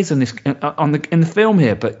great plays in the film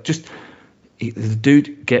here, but just the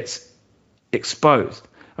dude gets exposed.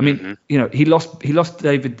 I mean, he lost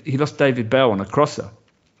David Bell on a crosser.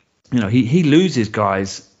 He loses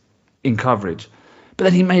guys in coverage, but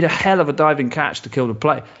then he made a hell of a diving catch to kill the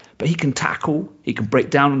play. But he can tackle, he can break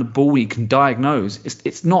down on the ball, he can diagnose.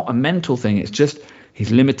 It's not a mental thing. It's just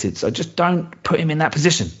he's limited. So just don't put him in that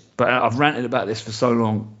position. But I've ranted about this for so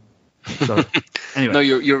long. So anyway, No,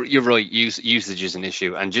 you're right. Usage is an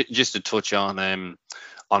issue, and just to touch on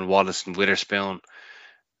Wallace and Witherspoon,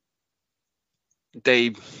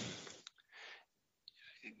 they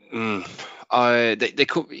they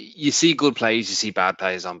could. You see good plays, you see bad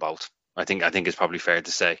plays on both. I think it's probably fair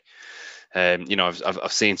to say.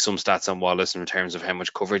 I've seen some stats on Wallace in terms of how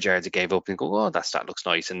much coverage yards he gave up, and go, oh, that stat looks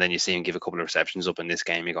nice, and then you see him give a couple of receptions up in this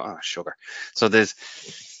game, you go, oh, sugar. So there's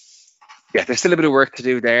still a bit of work to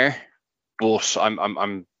do there, but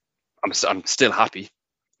I'm still happy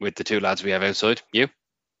with the two lads we have outside. You?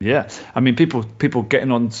 Yeah, I mean, people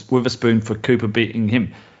getting on Witherspoon for Cooper beating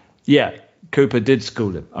him. Yeah, Cooper did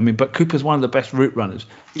school him. I mean, but Cooper's one of the best route runners.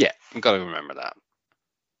 Yeah, you've got to remember that.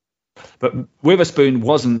 But Witherspoon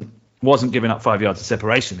wasn't giving up 5 yards of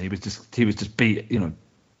separation. He was just beat.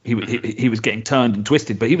 He was getting turned and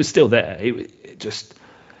twisted, but he was still there.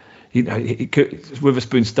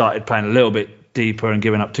 Witherspoon started playing a little bit deeper and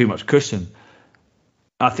giving up too much cushion.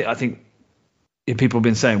 I think people have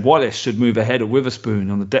been saying Wallace should move ahead of Witherspoon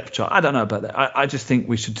on the depth chart. I don't know about that. I just think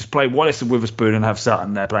we should just play Wallace and Witherspoon and have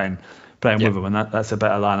Sutton there playing with them, and that's a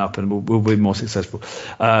better lineup, and we'll be more successful.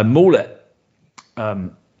 Moulett,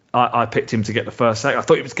 I picked him to get the first sack. I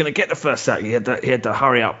thought he was going to get the first sack. He had to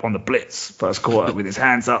hurry up on the blitz first quarter with his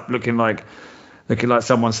hands up, looking like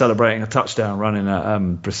someone celebrating a touchdown, running at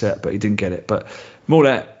Brissett, but he didn't get it. But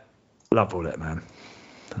Moulett, love Moulett, man.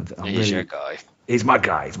 He's your guy. He's my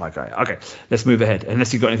guy. Okay, let's move ahead.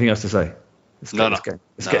 Unless you've got anything else to say. Let's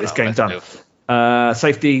get this game done.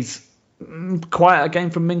 Safeties, quiet game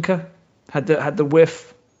from Minka. Had the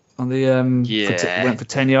whiff on the went for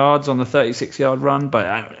 10 yards on the 36-yard run,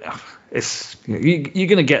 but you're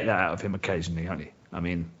going to get that out of him occasionally, aren't you? I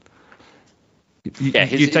mean,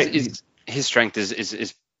 his strength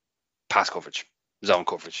is pass coverage, zone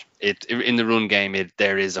coverage. In the run game,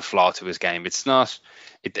 there is a flaw to his game. It's not.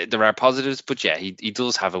 There are positives, but yeah, he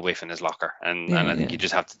does have a whiff in his locker, and I think you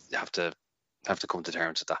just have to come to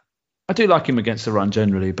terms with that. I do like him against the run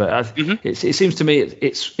generally, but it seems to me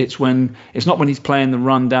it's not when he's playing the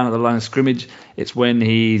run down at the line of scrimmage. It's when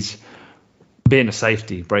he's being a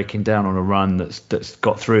safety, breaking down on a run that's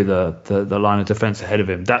got through the line of defense ahead of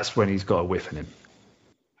him. That's when he's got a whiff in him.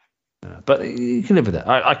 But you can live with it.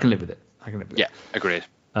 I can live with it. Yeah, agreed.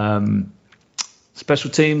 Special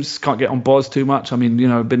teams can't get on Boz too much. I mean,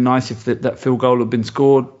 it'd been nice if that field goal had been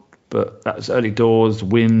scored, but that was early doors,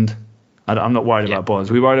 wind. I'm not worried about Boz.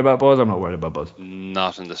 Are we worried about Boz? I'm not worried about Boz.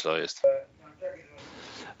 Not in the slightest.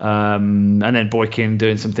 And then Boykin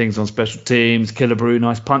doing some things on special teams. Killebrew,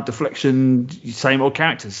 nice punt deflection. Same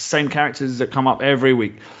characters that come up every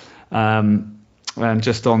week. And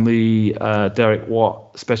just on the Derek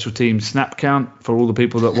Watt special teams snap count for all the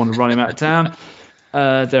people that want to run him out of town.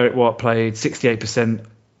 Derek Watt played 68%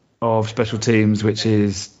 of special teams, which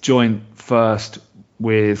is joint first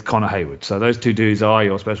with Connor Hayward. So those two dudes are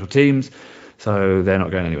your special teams, so they're not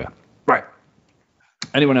going anywhere. Right.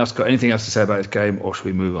 Anyone else got anything else to say about this game, or should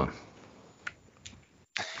we move on?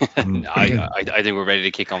 I think we're ready to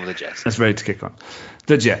kick on with the Jets. That's ready to kick on.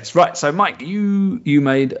 The Jets. Right. So, Mike, you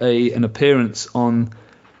made an appearance on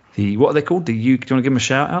what are they called? Do you want to give them a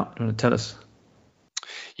shout out? Do you want to tell us?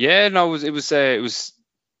 Yeah, no, it was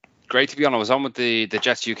great to be on. I was on with the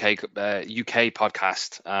Jets UK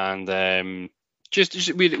podcast, and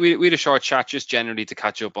just we had a short chat, just generally to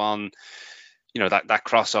catch up on that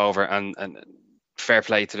crossover, and fair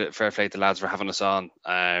play to the lads for having us on.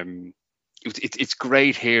 It's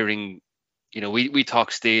great hearing. We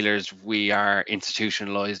talk Steelers, we are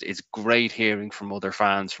institutionalized. It's great hearing from other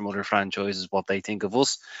fans, from other franchises, what they think of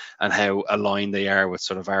us and how aligned they are with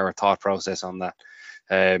sort of our thought process on that.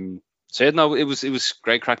 So yeah, no, it was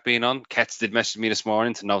great crack being on. Ketz did message me this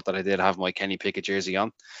morning to note that I did have my Kenny Pickett jersey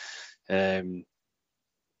on,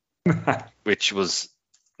 which was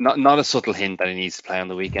not a subtle hint that he needs to play on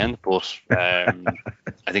the weekend, but I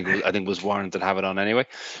think was warranted to have it on anyway.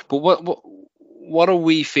 But what are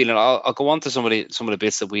we feeling? I'll go on to some of the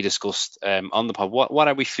bits that we discussed on the pod. What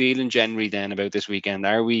are we feeling generally then about this weekend?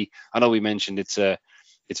 I know we mentioned it's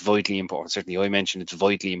vitally important. Certainly, I mentioned it's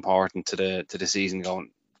vitally important to the season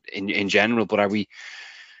going in general. But are we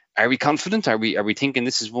confident? Are we thinking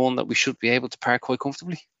this is one that we should be able to park quite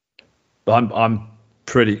comfortably? I'm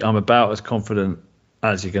about as confident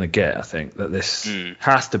as you're going to get. I think that this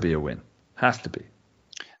has to be a win. Has to be.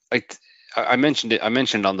 I mentioned it. I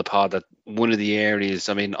mentioned on the pod that one of the areas.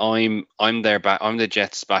 I mean, I'm the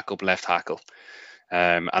Jets' backup left tackle,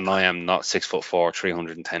 and I am not 6'4",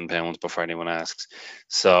 310 pounds. Before anyone asks,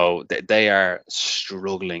 so they are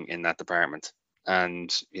struggling in that department.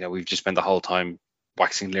 And we've just spent the whole time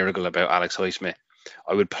waxing lyrical about Alex Highsmith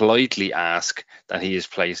I would politely ask that he is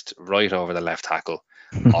placed right over the left tackle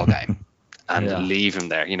all game and leave him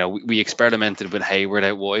there. We experimented with Hayward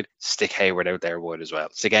out wide. Stick Hayward out there wide as well.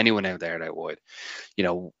 Stick anyone out there out wide.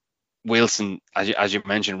 Wilson, as you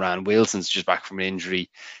mentioned, Ran, Wilson's just back from an injury.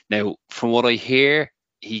 Now, from what I hear,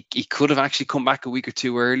 he could have actually come back a week or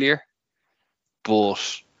two earlier,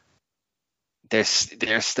 but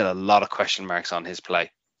there's still a lot of question marks on his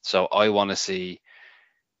play. So I want to see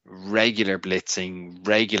regular blitzing,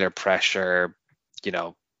 regular pressure,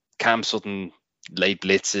 Cam Sutton late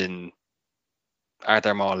blitzing,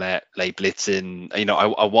 Arthur Mollett late blitzing.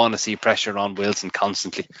 I want to see pressure on Wilson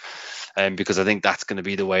constantly, because I think that's going to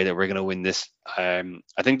be the way that we're going to win this. I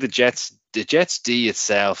think the Jets D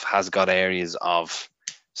itself has got areas of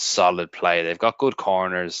solid play. They've got good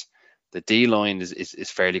corners. The D line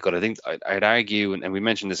is fairly good. I think I'd argue, and we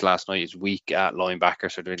mentioned this last night, is weak at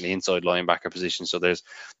linebacker, sort of in the inside linebacker position. So there's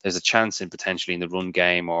a chance in potentially in the run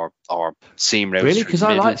game or seam routes. Really? Because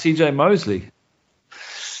I like CJ Mosley.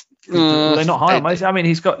 They're not high on Mosley. I mean,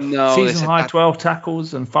 he's got season high 12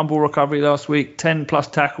 tackles and fumble recovery last week, 10 plus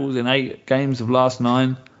tackles in 8 games of last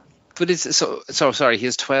 9. But it's so sorry. He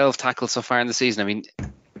has 12 tackles so far in the season. I mean,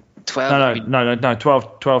 12. No.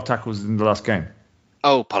 12 tackles in the last game.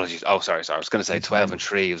 Oh, apologies. Oh, sorry. I was going to say 12 and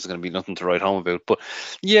 3. It was going to be nothing to write home about. But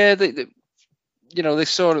yeah, they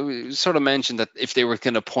sort of mentioned that if they were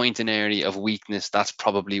going to point an area of weakness, that's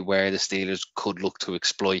probably where the Steelers could look to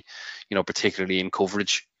exploit. Particularly in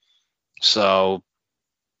coverage. So,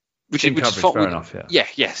 which is fair enough. Yeah.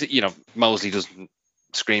 Yes. Mosley doesn't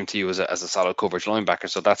scream to you as a solid coverage linebacker,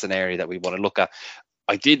 so that's an area that we want to look at.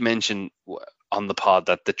 I did mention on the pod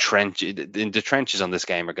that the trenches on this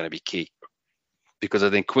game are going to be key, because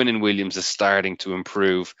I think Quinnen Williams is starting to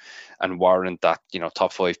improve and warrant that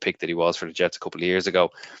top 5 pick that he was for the Jets a couple of years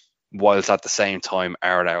ago, whilst at the same time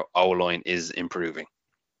our O-line is improving.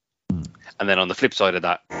 And then on the flip side of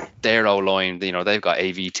that, their O-line, they've got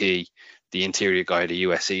AVT, the interior guy at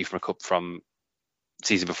USC from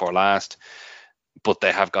season before last, but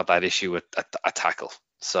they have got that issue with a tackle.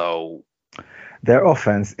 So their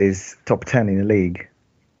offense is top 10 in the league.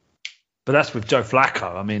 But that's with Joe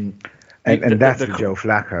Flacco. I mean, that's with Joe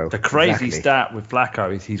Flacco. The crazy stat with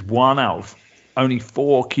Flacco is he's one out of only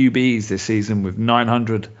 4 QBs this season with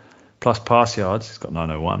 900 plus pass yards. He's got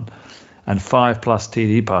 901 and 5 plus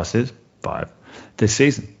TD passes, 5 this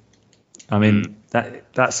season. I mean,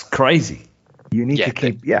 that's crazy. You need to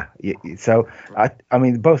keep, So I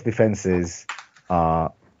mean, both defenses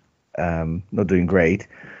are not doing great,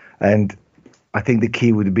 and I think the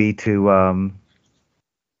key would be to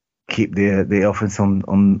keep the offense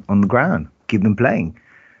on the ground, keep them playing.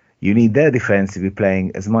 You need their defense to be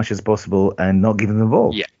playing as much as possible and not give them the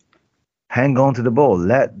ball. Yeah. Hang on to the ball.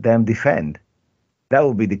 Let them defend. That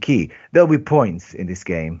will be the key. There'll be points in this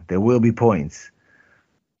game. There will be points.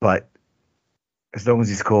 But as long as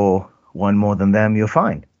you score one more than them, you're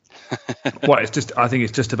fine. Well, I think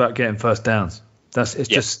it's just about getting first downs.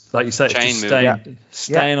 Just like you say, it's just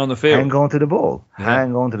staying on the field. Hang on to the ball. Yeah.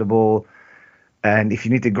 Hang on to the ball. And if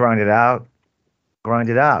you need to grind it out.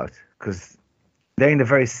 Because they're in a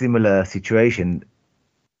very similar situation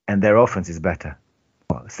and their offense is better.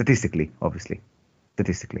 Well, statistically, obviously.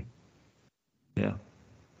 Yeah.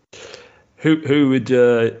 Who would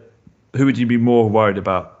you be more worried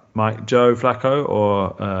about? Joe Flacco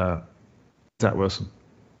or Zach Wilson?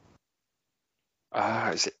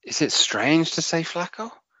 Is it strange to say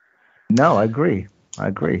Flacco? No, I agree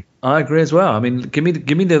as well. I mean, give me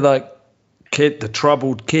the kid, the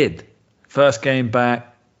troubled kid, first game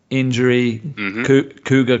back, injury,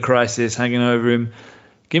 Cougar crisis hanging over him.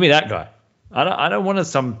 Give me that guy. I don't want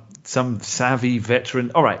some savvy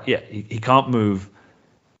veteran. All right, yeah, he can't move.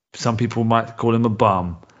 Some people might call him a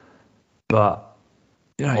bum, but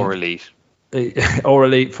or elite. Or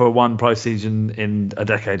elite for one postseason in a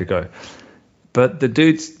decade ago. But the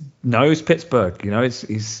dude knows Pittsburgh.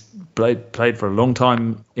 He's played for a long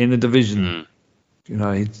time in the division.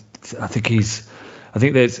 I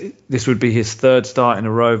think this would be his 3rd start in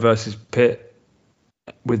a row versus Pitt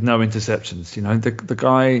with no interceptions. The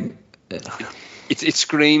guy. It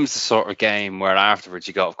screams the sort of game where afterwards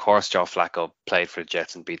you go, of course, Joe Flacco played for the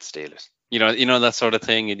Jets and beat the Steelers. You know that sort of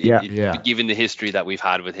thing. Given the history that we've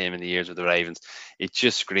had with him in the years with the Ravens, it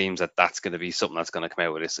just screams that that's going to be something that's going to come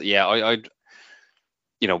out with this. Yeah, I'd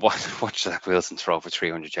watch Zach Wilson throw for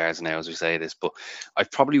 300 yards now as we say this, but I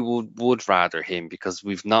probably would rather him because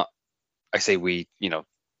we've not. I say the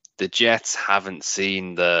Jets haven't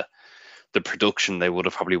seen the production they would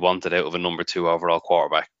have probably wanted out of a number 2 overall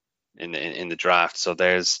quarterback in the draft. So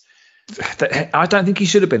there's. I don't think he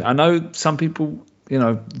should have been. I know some people.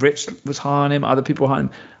 Rich was high on him. Other people were high on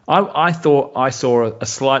him. I thought I saw a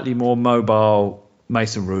slightly more mobile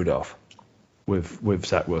Mason Rudolph with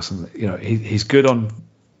Zach Wilson. He's good on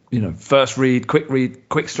first read,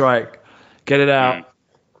 quick strike, get it out,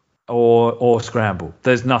 or scramble.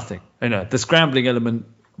 There's nothing. The scrambling element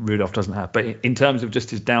Rudolph doesn't have. But in terms of just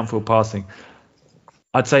his downfield passing,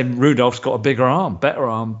 I'd say Rudolph's got a bigger arm,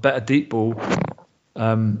 better deep ball.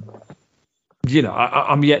 I'm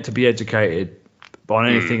yet to be educated on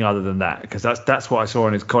anything other than that, because that's what I saw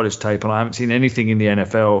in his college tape, and I haven't seen anything in the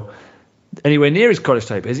NFL anywhere near his college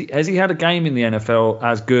tape. Has he had a game in the NFL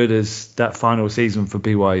as good as that final season for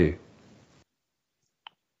BYU?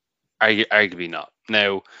 Arguably not.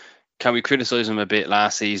 Now, can we criticize him a bit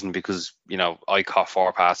last season because I caught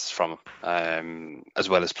 4 passes from him, as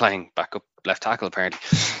well as playing backup left tackle apparently.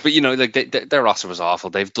 But their roster was awful.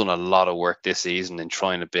 They've done a lot of work this season in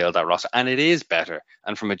trying to build that roster, and it is better.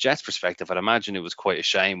 And from a Jets perspective, I'd imagine it was quite a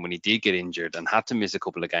shame when he did get injured and had to miss a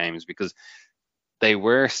couple of games, because they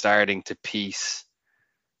were starting to piece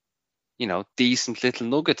decent little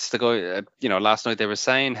nuggets to go. Last night they were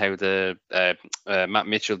saying how the Matt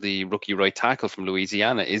Mitchell, the rookie right tackle from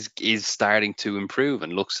Louisiana, is starting to improve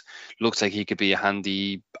and looks like he could be a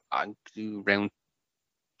handy round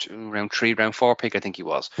 3, round 4 pick, I think he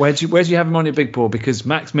was. Where do you have him on your big board? Because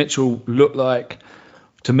Max Mitchell looked like,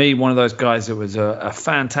 to me, one of those guys that was a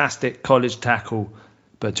fantastic college tackle,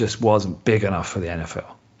 but just wasn't big enough for the NFL.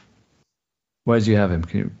 Where do you have him?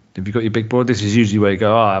 Have you got your big board? This is usually where you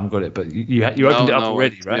go, I haven't got it, but you opened it up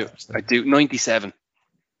already, right? I do. 97.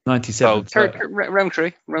 97. So round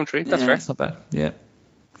three. That's fair. That's not bad. Yeah,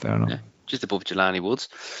 fair enough. Yeah, just above Jelani Woods.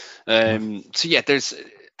 So yeah,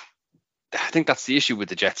 I think that's the issue with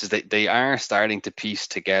the Jets, is they are starting to piece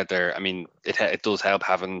together. I mean, it does help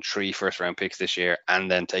having 3 first-round picks this year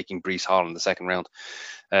and then taking Breece Hall in the second round.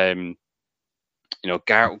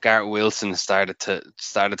 Garrett Wilson started to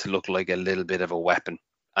look like a little bit of a weapon,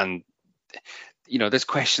 and there's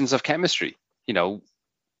questions of chemistry.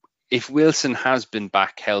 If Wilson has been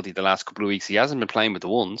back healthy the last couple of weeks, he hasn't been playing with the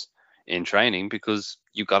ones in training because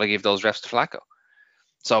you've got to give those reps to Flacco.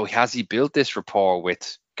 So has he built this rapport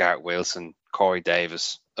with Garrett Wilson, Corey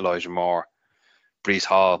Davis, Elijah Moore, Breece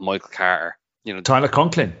Hall, Michael Carter? Tyler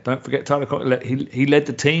Conklin. Don't forget Tyler Conklin. He led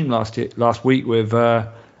the team last week with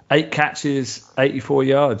 8 catches, 84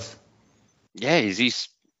 yards. Yeah, he's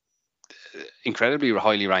incredibly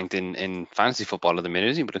highly ranked in fantasy football at the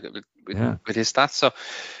minute, isn't he? With his stats. So,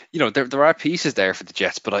 there are pieces there for the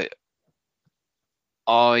Jets, but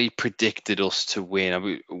I predicted us to win. I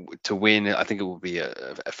think it would be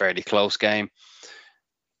a fairly close game.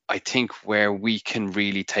 I think where we can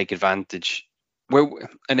really take advantage,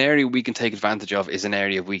 an area we can take advantage of, is an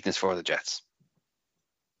area of weakness for the Jets.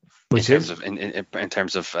 Which in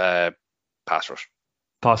terms of pass rush.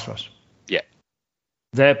 Pass rush. Yeah.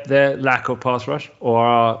 Their lack of pass rush or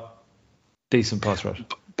our decent pass rush?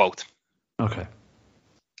 Both. Okay.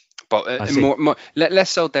 But more less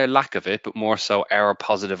so their lack of it, but more so our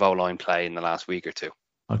positive O-line play in the last week or two.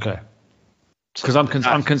 Okay. Because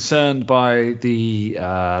I'm concerned by the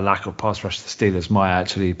lack of pass rush the Steelers might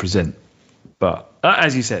actually present. But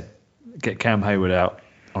as you said, get Cam Hayward out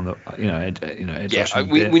on the edge.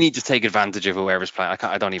 We need to take advantage of whoever's playing.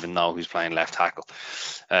 I don't even know who's playing left tackle.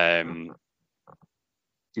 Andre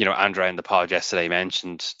in the pod yesterday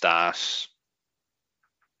mentioned that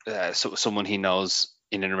someone he knows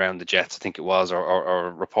in and around the Jets, I think it was, or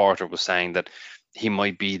a reporter was saying that he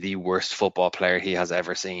might be the worst football player he has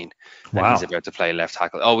ever seen. Wow. And he's about to play left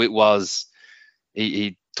tackle. Oh, it was.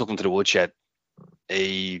 He took him to the woodshed.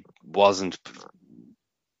 He wasn't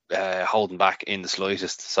holding back in the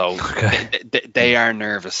slightest. So they are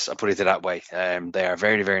nervous. I'll put it that way. They are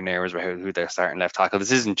very, very nervous about who they're starting left tackle.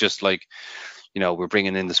 This isn't just like, we're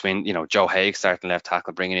bringing in the swing, Joe Haig starting left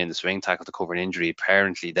tackle, bringing in the swing tackle to cover an injury.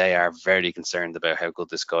 Apparently, they are very concerned about how good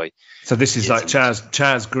this guy. So this is like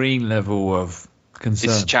Chaz Green level of concern.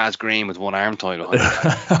 This is Chaz Green with one arm tied behind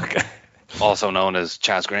him. Okay. Also known as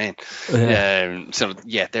Chaz Green.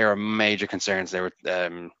 Yeah. There are major concerns. There were.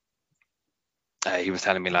 He was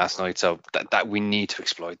telling me last night. So that we need to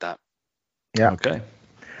exploit that. Yeah. Okay.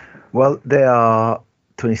 Well, they are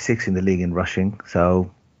 26 in the league in rushing,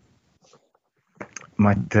 so.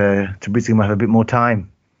 Trubisky might have a bit more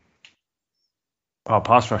time. Oh,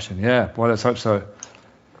 pass rushing, yeah. Well, let's hope so.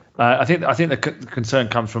 I think the concern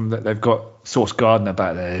comes from that they've got Sauce Gardner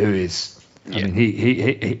back there, who is. I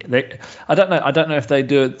mean, I don't know if they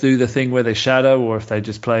do the thing where they shadow or if they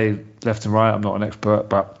just play left and right. I'm not an expert,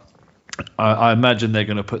 but I imagine they're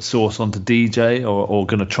going to put Sauce onto DJ or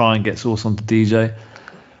going to try and get Sauce onto DJ,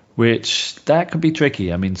 which that could be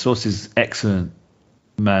tricky. I mean, Sauce is excellent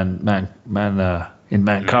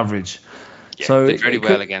man coverage. Yeah, So did very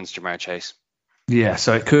well against Jamar Chase. Yeah,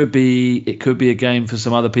 so it could be a game for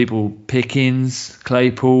some other people: Pickens,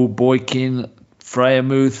 Claypool, Boykin,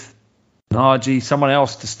 Freiermuth, Najee, someone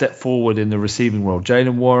else to step forward in the receiving role.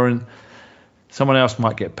 Jalen Warren, someone else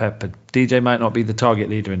might get peppered. DJ might not be the target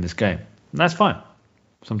leader in this game, and that's fine.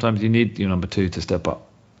 Sometimes you need your number 2 to step up.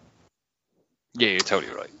 Yeah, you're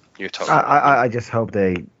totally right. I just hope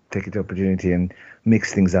they take the opportunity and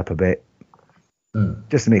mix things up a bit.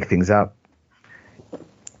 Just to make things up.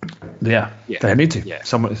 Yeah, they need to.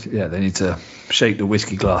 Yeah. They need to shake the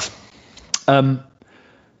whiskey glass. Should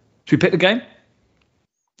we pick the game?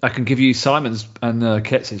 I can give you Simon's and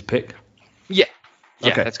Ketz's pick. Yeah,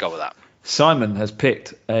 okay. Let's go with that. Simon has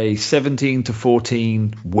picked a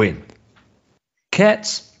 17-14 win.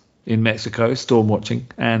 Ketz in Mexico, storm watching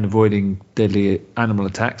and avoiding deadly animal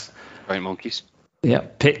attacks. Giant monkeys. Yeah,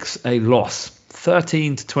 picks a loss,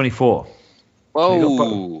 13-24.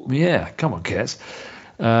 Whoa! Yeah, come on, Ketz.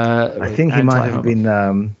 I think he might have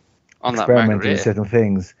been experimenting with certain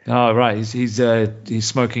things. Oh, right. He's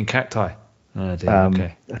smoking cacti. Oh, dear.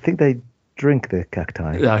 Okay. I think they drink the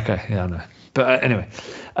cacti. Okay. Yeah, I know. But anyway,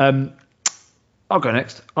 I'll go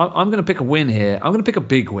next. I'm going to pick a win here. I'm going to pick a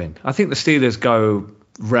big win. I think the Steelers go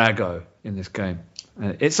rago in this game.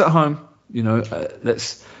 It's at home.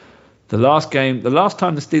 The last time the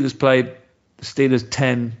Steelers played, the Steelers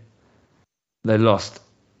 10, they lost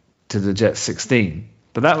to the Jets 16.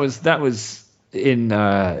 But that was in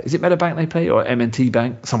is it Meadowbank they play or M&T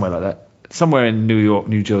Bank, somewhere like that, somewhere in New York,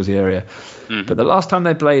 New Jersey area. Mm-hmm. But the last time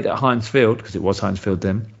they played at Heinz Field, because it was Heinz Field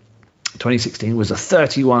then, 2016, was a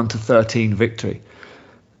 31-13 victory.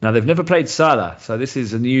 Now they've never played Salah, so this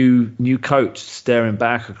is a new coach staring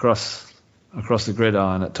back across the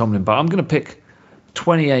gridiron at Tomlin. But I'm going to pick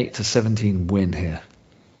 28-17 win here.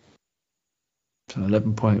 So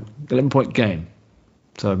 11 point game.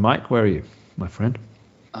 So Mike, where are you, my friend?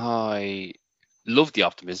 I love the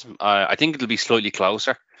optimism. I think it'll be slightly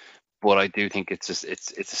closer, but I do think it's a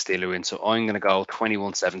Steeler win. So I'm going to go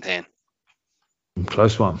 21-17.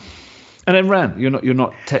 Close one. And then Ran, you're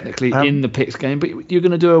not technically in the picks game, but you're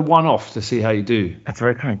going to do a one-off to see how you do. That's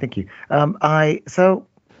very kind, thank you. I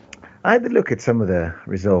had to look at some of the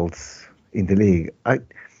results in the league.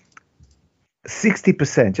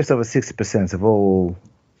 60%, just over 60% of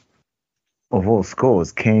all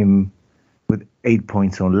scores came with 8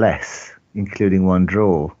 points or less, including one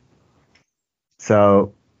draw.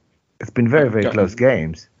 So it's been very, very close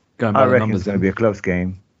games. I reckon it's going to be a close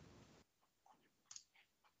game.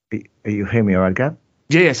 Are you hearing me all right, Gab?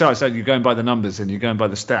 Yeah. Sorry. So you're going by the numbers and you're going by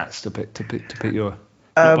the stats to pick your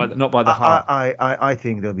not by the heart. I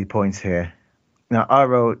think there'll be points here. Now I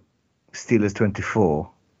wrote Steelers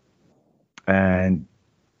 24, and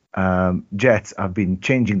Jets. I've been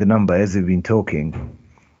changing the number as we've been talking,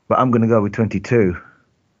 but I'm going to go with 22.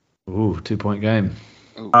 Ooh, 2 point game.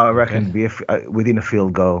 I reckon be within a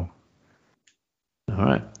field goal. All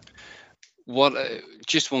right. What?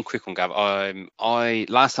 Just one quick one, Gav.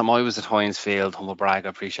 Last time I was at Heinz Field, humble brag, I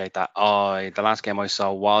appreciate that. The last game I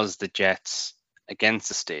saw was the Jets against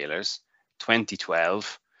the Steelers,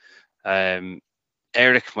 2012.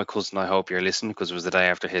 Eric, my cousin, I hope you're listening, because it was the day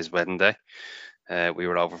after his wedding day. We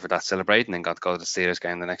were over for that celebrating and got to go to the Steelers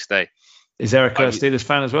game the next day. Is Eric a Steelers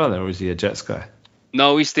fan as well, or is he a Jets guy?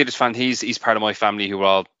 No, he's Steelers fan. He's part of my family who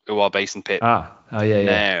are all based in Pitt. Oh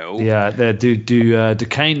yeah. Now, they do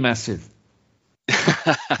Duquesne Massive.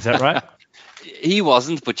 Is that right? He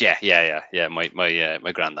wasn't, but yeah. My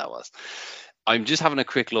granddad was. I'm just having a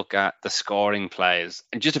quick look at the scoring plays,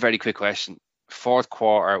 and just a very quick question. Fourth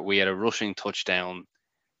quarter, we had a rushing touchdown,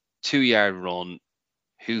 2-yard run.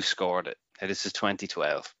 Who scored it? Now, this is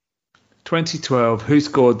 2012. 2012. Who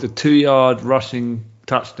scored the 2-yard rushing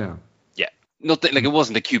touchdown? Yeah, nothing like it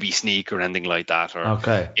wasn't a QB sneak or anything like that.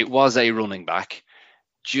 Okay. It was a running back.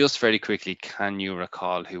 Just very quickly, can you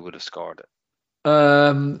recall who would have scored it?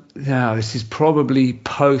 Now this is probably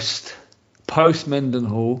post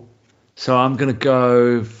Mendenhall, so I'm going to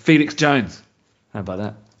go Felix Jones. How about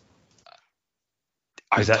that?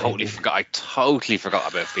 I totally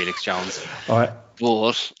forgot about Felix Jones. All right.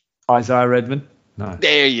 But Isaiah Redmond. No.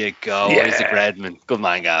 There you go. Yeah. Isaac Redmond. Good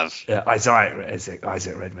man, Gav. Yeah, Isaac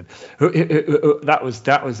Redmond. That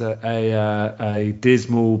was a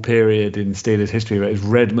dismal period in Steelers history. Where it was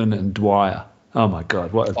Redmond and Dwyer. Oh my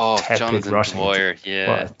God! What a tepid rushing Dwyer, yeah.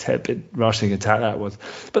 What a tepid rushing attack that was.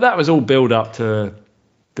 But that was all build up to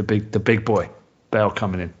the big boy Bell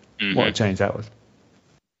coming in. Mm-hmm. What a change that was.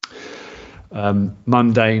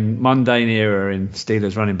 Mundane era in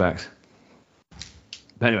Steelers running backs.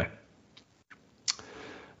 But anyway,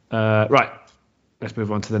 right. let's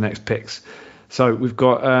move on to the next picks. So we've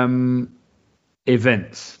got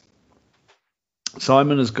events.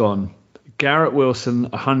 Simon has gone Garrett Wilson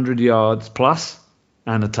 100 yards plus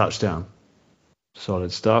and a touchdown.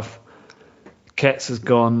 Solid stuff. Ketz has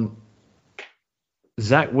gone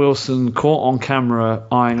Zach Wilson caught on camera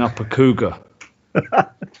eyeing up a cougar.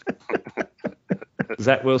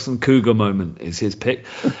 Zach Wilson cougar moment is his pick.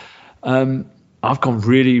 I've gone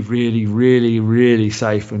really, really, really, really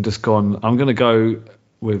safe and just gone. I'm going to go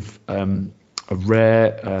with a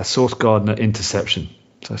rare Sauce Gardner interception.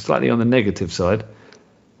 So slightly on the negative side.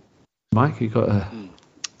 Mike, you got a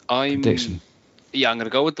prediction? Yeah, I'm going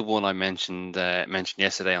to go with the one I mentioned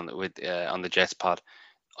yesterday on the Jets pod.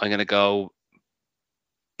 I'm going to go.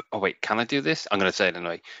 Oh wait, can I do this? I'm going to say it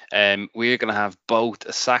anyway. We're going to have both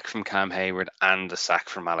a sack from Cam Hayward and a sack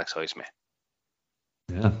from Alex Highsmith.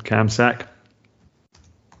 Yeah, Cam sack.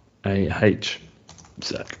 A-H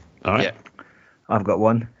sack. All right. Yeah. I've got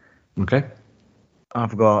one. Okay.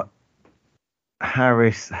 I've got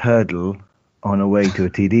Harris Hurdle on a way to a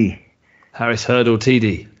TD. Harris Hurdle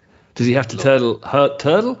TD. Does he have to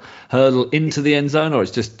hurdle into the end zone, or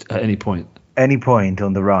it's just at any point? Any point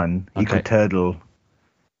on the run, he could turtle.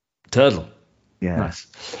 Turtle. Yeah. Nice.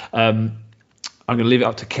 I'm going to leave it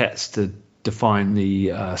up to Ketz to define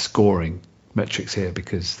the scoring metrics here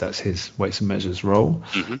because that's his weights and measures role.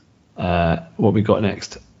 Mm-hmm. What we got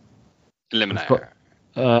next? Eliminator.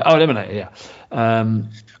 Eliminator, yeah.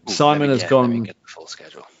 Simon has gone. Let me get the full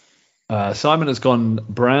schedule. Simon has gone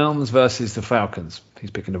Browns versus the Falcons.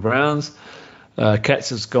 He's picking the Browns. Ketz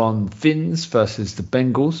has gone Finns versus the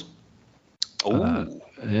Bengals.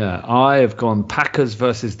 Yeah, I have gone Packers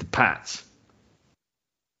versus the Pats.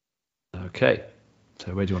 Okay.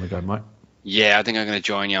 So where do you want to go, Mike? Yeah, I think I'm going to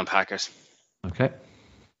join you on Packers. Okay.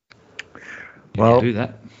 Well, do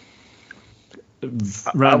that.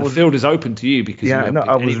 The field is open to you because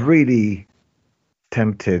I was really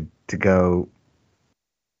tempted to go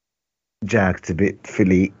Jags to beat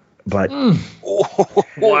Philly, but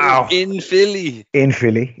wow, in Philly,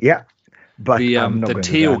 yeah. But I'm not the going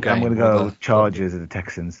teal to game. I'm going to go Chargers and the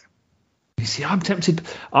Texans. You see, I'm tempted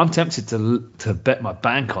to bet my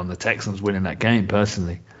bank on the Texans winning that game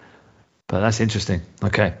personally, but that's interesting.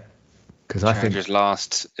 Okay, because I think Chargers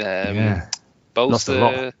lost. Both lost a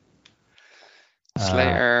lot.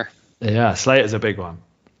 Slater. Slater's a big one.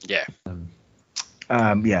 Yeah.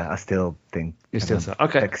 I still think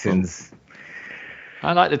Texans.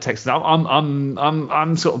 I like the Texans.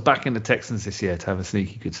 I'm sort of backing the Texans this year to have a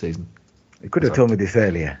sneaky good season. You could have told me this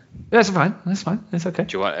earlier. That's fine. That's fine. It's okay.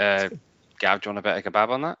 Do you want Gav? Do you want to bet a kebab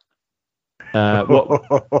on that?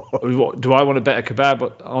 What do I want to bet a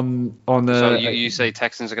kebab on? So you say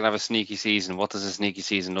Texans are going to have a sneaky season. What does a sneaky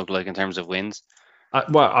season look like in terms of wins?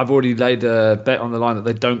 I've already laid a bet on the line that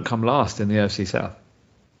they don't come last in the AFC South.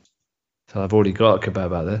 So I've already got a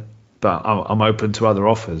kebab out there, but I'm open to other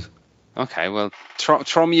offers. Okay, well,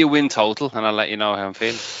 throw me a win total, and I'll let you know how I'm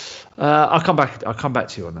feeling. I'll come back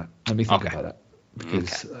to you on that. Let me think about that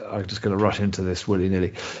because I'm just going to rush into this willy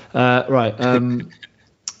nilly. Right.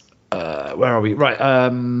 Where are we?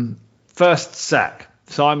 Right. First sack.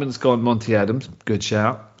 Simon's gone Monty Adams. Good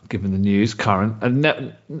shout, given the news current.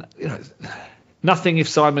 And nothing if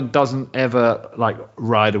Simon doesn't ever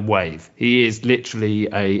ride a wave. He is literally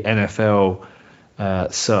a NFL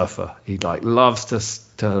surfer. He loves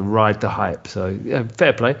to ride the hype. So yeah,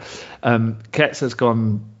 fair play. Ketz has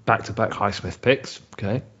gone back-to-back Highsmith picks.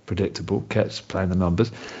 Okay, predictable. Ketz playing the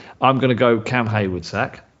numbers. I'm going to go Cam Hayward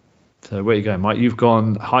sack. So where you going, Mike? You've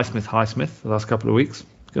gone Highsmith the last couple of weeks.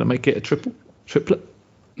 Going to make it a triplet?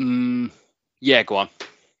 Yeah, go on.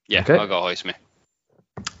 Yeah, okay. I'll go Highsmith.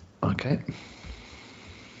 Okay.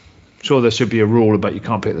 Sure, there should be a rule about you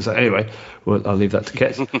can't pick this. Anyway, well, I'll leave that to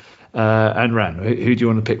Ketz. And Ran, who do you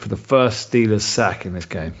want to pick for the first Steelers sack in this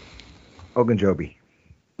game? Ogunjobi.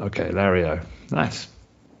 Okay, Larry O. Nice.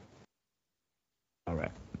 All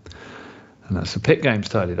right. And that's the pick game's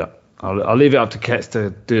tidied up. I'll leave it up to Ketz to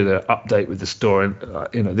do the update with the story.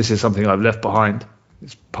 This is something I've left behind.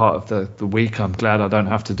 It's part of the week. I'm glad I don't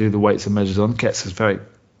have to do the weights and measures on. Ketz has very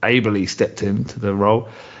ably stepped into the role.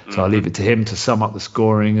 So I'll leave it to him to sum up the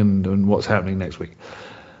scoring and what's happening next week.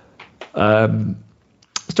 Let's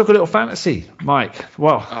talk a little fantasy, Mike.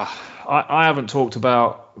 Well, I haven't talked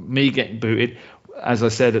about me getting booted. As I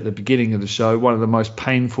said at the beginning of the show, one of the most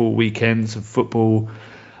painful weekends of football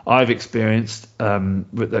I've experienced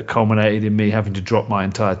that culminated in me having to drop my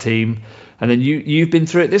entire team. And then you've been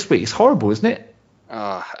through it this week. It's horrible, isn't it?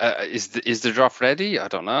 Is the drop ready? I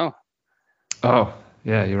don't know. Oh,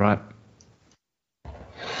 yeah, you're right.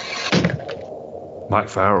 Mike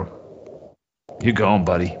Farrell. You go on,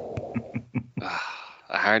 buddy.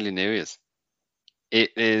 hardly news.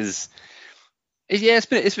 It is. Yeah,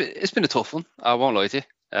 it's been a tough one. I won't lie to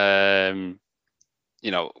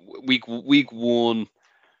you. Week one,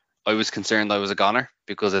 I was concerned I was a goner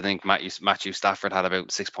because I think Matthew Stafford had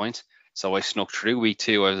about 6 points, so I snuck through. Week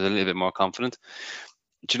two, I was a little bit more confident.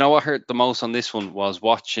 Do you know what hurt the most on this one was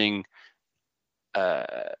watching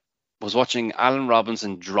Allen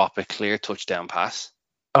Robinson drop a clear touchdown pass.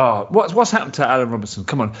 Oh, what's happened to Allen Robinson?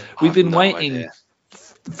 Come on, we've been waiting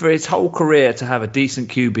for his whole career to have a decent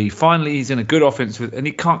QB. Finally, he's in a good offense and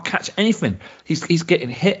he can't catch anything. He's getting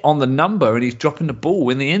hit on the number and he's dropping the ball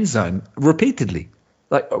in the end zone repeatedly.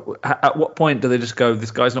 Like, at what point do they just go,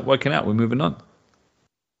 this guy's not working out, we're moving on?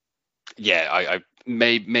 Yeah, I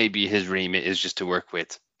maybe his remit is just to work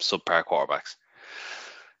with subpar quarterbacks.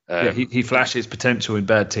 He flashes potential in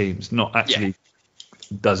bad teams, not actually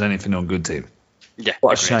does anything on good teams. Yeah,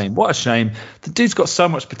 what a shame! What a shame! The dude's got so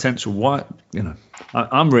much potential. Why,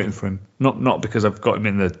 I'm rooting for him. Not because I've got him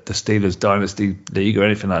in the Steelers Dynasty League or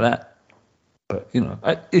anything like that. But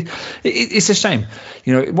it's a shame.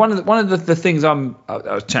 One of the things I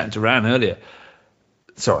was chatting to Ran earlier.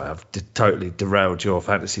 Sorry, I've totally derailed your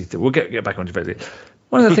fantasy. We'll get back on to fantasy.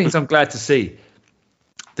 One of the things I'm glad to see,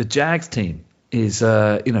 the Jags team is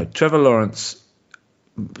Trevor Lawrence,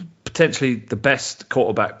 potentially the best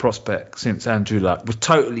quarterback prospect since Andrew Luck, was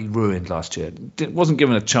totally ruined last year. Wasn't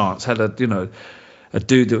given a chance. Had a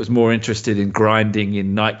dude that was more interested in grinding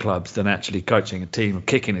in nightclubs than actually coaching a team and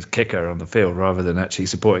kicking his kicker on the field rather than actually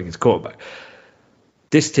supporting his quarterback.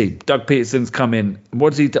 This team, Doug Peterson's come in.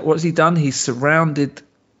 What has he done? He's surrounded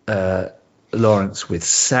Lawrence with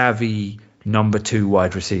savvy number 2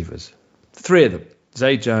 wide receivers. 3 of them: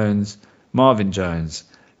 Zay Jones, Marvin Jones,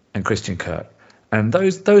 and Christian Kirk. And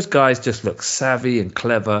those guys just look savvy and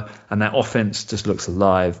clever, and that offense just looks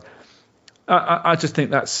alive. I just think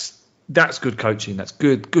that's good coaching. That's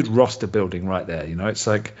good roster building right there. It's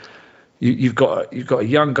like you've got a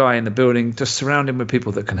young guy in the building, just surround him with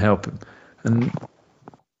people that can help him. And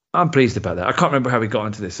I'm pleased about that. I can't remember how we got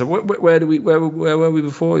into this. So where were we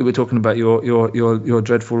before? We were talking about your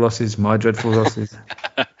dreadful losses, my dreadful losses.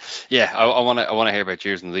 Yeah, I want to hear about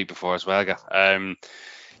yours in the league before as well, Gav.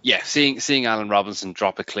 Seeing Allen Robinson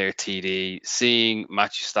drop a clear TD, seeing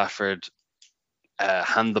Matthew Stafford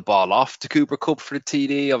hand the ball off to Cooper Kupp for the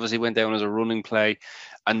TD, obviously went down as a running play,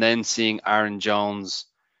 and then seeing Aaron Jones.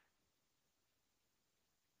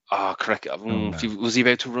 Correct. Was he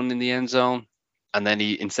about to run in the end zone? And then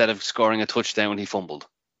he, instead of scoring a touchdown, he fumbled.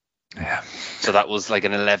 Yeah. So that was like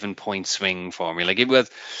an 11-point swing for me. Like it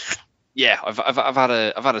was. Yeah, I've had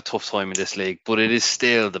a tough time in this league, but it is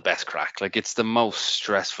still the best crack. Like, it's the most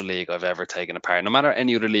stressful league I've ever taken apart. No matter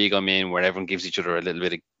any other league I'm in where everyone gives each other a little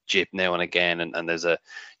bit of jip now and again, and there's a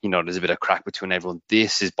bit of crack between everyone.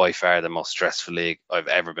 This is by far the most stressful league I've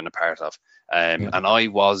ever been a part of. And I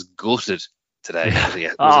was gutted today. Was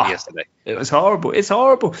it yesterday? It was horrible. It's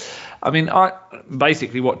horrible. I mean, I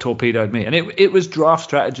basically what torpedoed me, and it was draft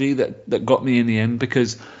strategy that got me in the end,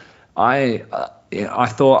 because I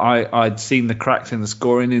thought I'd seen the cracks in the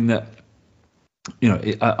scoring in that,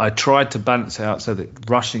 I tried to balance it out so that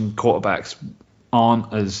rushing quarterbacks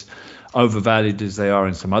aren't as overvalued as they are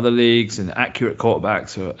in some other leagues, and accurate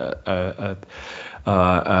quarterbacks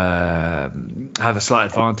have a slight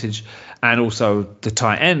advantage, and also the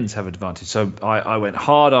tight ends have an advantage. So I went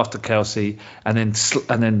hard after Kelsey, and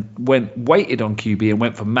then waited on QB and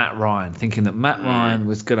went for Matt Ryan, thinking that Matt Ryan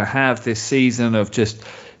was going to have this season of just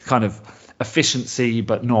kind of efficiency,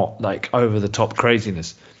 but not like over the top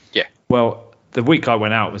craziness. Yeah. Well, the week I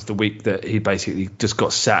went out was the week that he basically just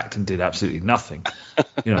got sacked and did absolutely nothing.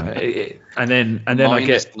 And then I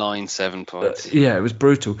get 7 points. Yeah, it was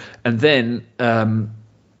brutal. And then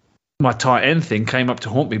my tight end thing came up to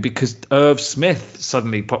haunt me, because Irv Smith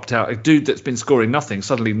suddenly popped out. A dude that's been scoring nothing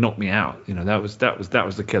suddenly knocked me out. That was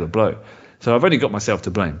the killer blow. So I've only got myself to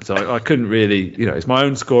blame. So I couldn't really, it's my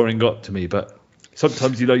own scoring got to me, but.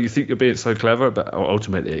 Sometimes, you think you're being so clever, but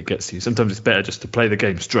ultimately it gets to you. Sometimes it's better just to play the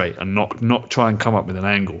game straight and not try and come up with an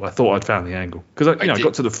angle. I thought I'd found the angle because I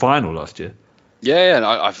got to the final last year. Yeah, and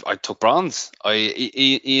I took bronze.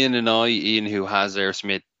 Ian, who has Irv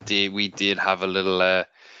Smith, we did have a little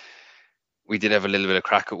bit of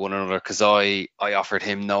crack at one another, because I offered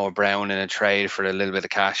him Noah Brown in a trade for a little bit of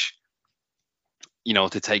cash,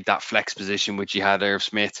 to take that flex position which he had Irv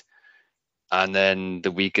Smith. And then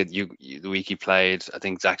the week he played, I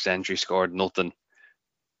think Zach Gentry scored nothing,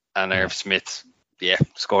 and Irv Smith,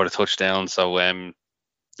 scored a touchdown. So we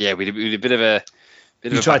did a bit of a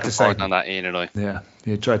back and forth on that, Ian and I. Yeah,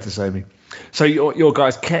 you tried to save me. So your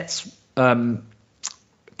guys, Ketz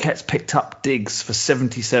picked up Diggs for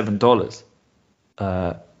 $77.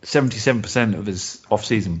 77% of his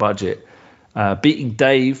off-season budget, beating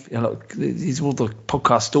Dave. These are all the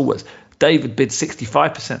podcast stalwarts. David bid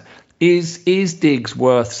 65%. Is Diggs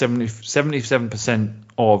worth 77%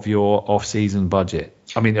 of your off-season budget?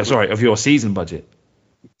 I mean, sorry, of your season budget.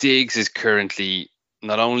 Diggs is currently,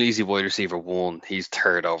 not only is he wide receiver 1, he's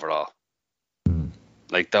 3rd overall.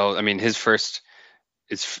 Like, though, I mean, his first,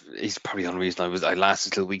 he's probably the only reason I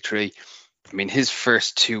lasted till week 3. I mean, his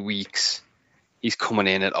first 2 weeks, he's coming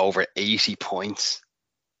in at over 80 points.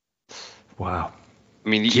 Wow. I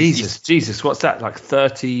mean, Jesus, what's that? Like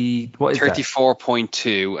 30? What is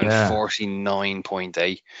 34.2 and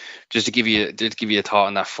 49.8. Just to give you a thought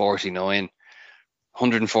on that 49,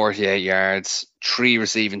 148 yards, 3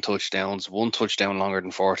 receiving touchdowns, 1 touchdown longer than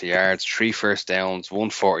 40 yards, 3 first downs, 1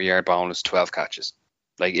 40-yard bonus, 12 catches.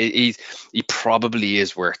 Like, he probably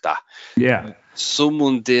is worth that. Yeah.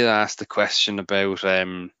 Someone did ask the question about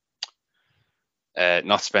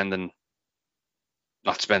not spending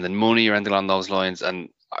money or anything along those lines, and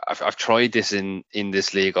I've tried this in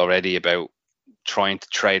this league already about trying to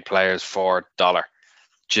trade players for $1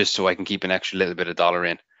 just so I can keep an extra little bit of dollar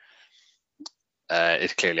in.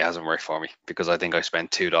 It clearly hasn't worked for me because I think I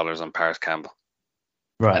spent $2 on Paris Campbell,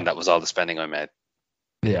 right, and that was all the spending I made.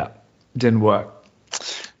 Yeah, didn't work.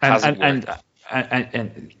 And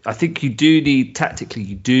I think you do need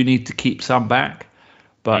to keep some back,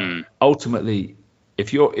 but ultimately,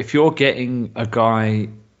 if you're getting a guy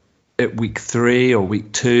at week 3 or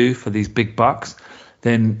week 2 for these big bucks,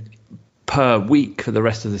 then per week for the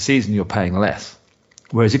rest of the season you're paying less.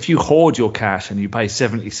 Whereas if you hoard your cash and you pay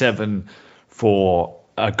 77 for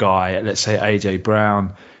a guy, let's say AJ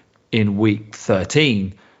Brown, in week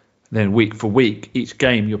 13, then week for week, each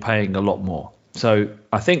game you're paying a lot more. So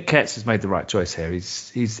I think Ketz has made the right choice here.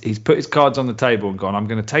 He's put his cards on the table and gone, I'm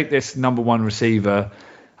going to take this number 1 receiver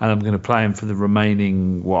and I'm going to play him for the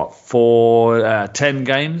remaining 10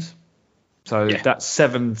 games. So that's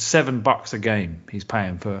 $7 a game he's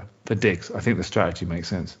paying for Diggs. I think the strategy makes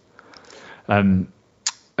sense. Aaron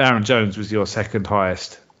Jones was your second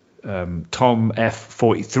highest. Tom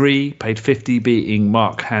F43 paid 50, beating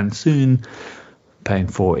Mark Hansoon, paying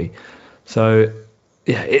 40. So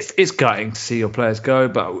yeah, it's gutting to see your players go,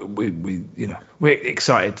 but we're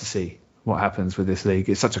excited to see what happens with this league.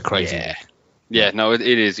 It's such a crazy league. Yeah, no, it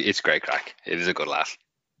is. It's great crack. It is a good laugh.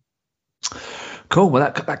 Cool.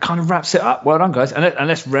 Well, that kind of wraps it up. Well done, guys.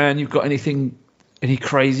 Unless Ran, you've got any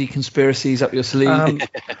crazy conspiracies up your sleeve?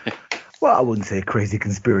 Well, I wouldn't say a crazy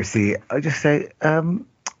conspiracy. I'd just say,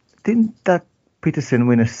 didn't that Peterson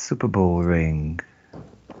win a Super Bowl ring?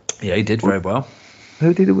 Yeah, he did very well.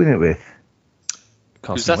 Who did he win it with?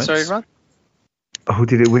 Who's that, sorry, Ron? Who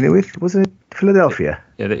did it win it with? Was it Philadelphia?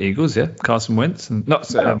 Yeah, the Eagles, yeah. Carson Wentz. And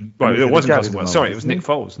it wasn't Carson Wentz. Sorry, it was Nick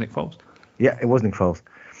Foles. Yeah, it was Nick Foles.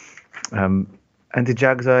 And the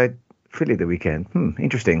Jags are Philly the weekend.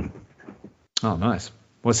 Interesting. Oh, nice.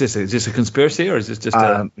 What's this? Is this a conspiracy or is this just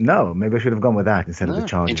No, maybe I should have gone with that instead of the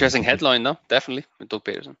Chargers. Interesting headline, though. Definitely, with Doug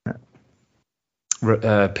Peterson.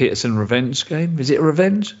 Peterson revenge game? Is it a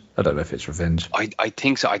revenge? I don't know if it's revenge. I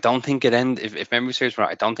think so. I don't think it ended. If memory serves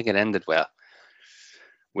right, I don't think it ended well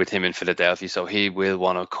with him in Philadelphia. So he will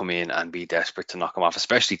want to come in and be desperate to knock him off,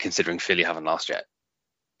 especially considering Philly haven't lost yet.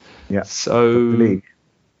 Yeah. So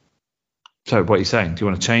what are you saying? Do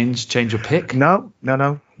you want to change your pick? No.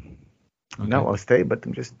 Okay. No, I'll stay, but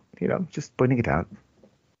I'm just pointing it out.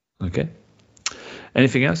 Okay.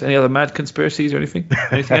 Anything else? Any other mad conspiracies or anything?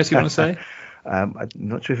 Anything else you want to say? I'm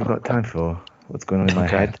not sure if we've got time for what's going on in my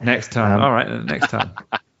head. Next time. All right, next time.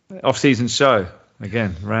 Off-season show.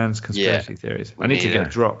 Again, Ran's conspiracy theories. I need to get a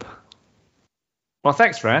drop. Well,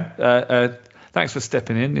 thanks, Ran. Thanks for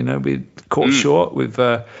stepping in. We caught short.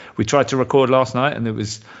 We tried to record last night, and it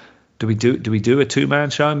was. Do we do a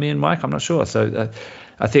 2-man show, me and Mike? I'm not sure. So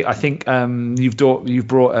I think you've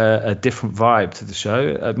brought a different vibe to the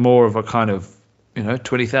show, more of a kind of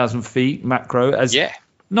 20,000 feet macro.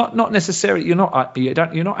 Not necessarily. You're not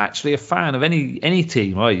actually a fan of any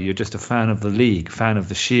team, are you? You're just a fan of the league, fan of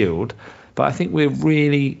the Shield. But I think we're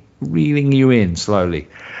really reeling you in slowly.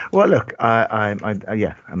 Well, look, I'm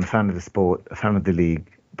a fan of the sport, a fan of the league,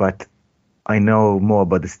 but I know more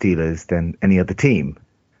about the Steelers than any other team.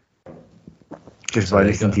 Just by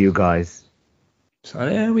listening to you guys. So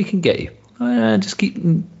yeah, we can get you. Just keep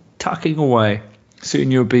tucking away.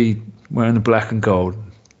 Soon you'll be wearing the black and gold,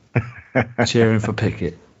 cheering for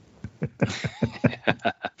Pickett.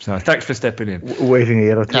 So thanks for stepping in. Waving a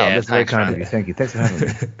yellow towel. That's very kind of you. Thank you. Thanks for having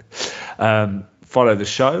me. Follow the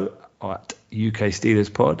show at UK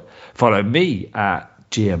Steelers Pod. Follow me at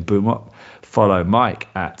GM Boomop. Follow Mike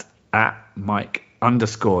at Mike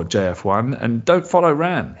 @Steely_JF1, and don't follow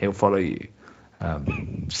Ran. He'll follow you.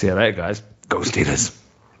 See you later, guys. Go Steelers.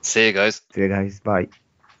 See you guys. See you guys. Bye.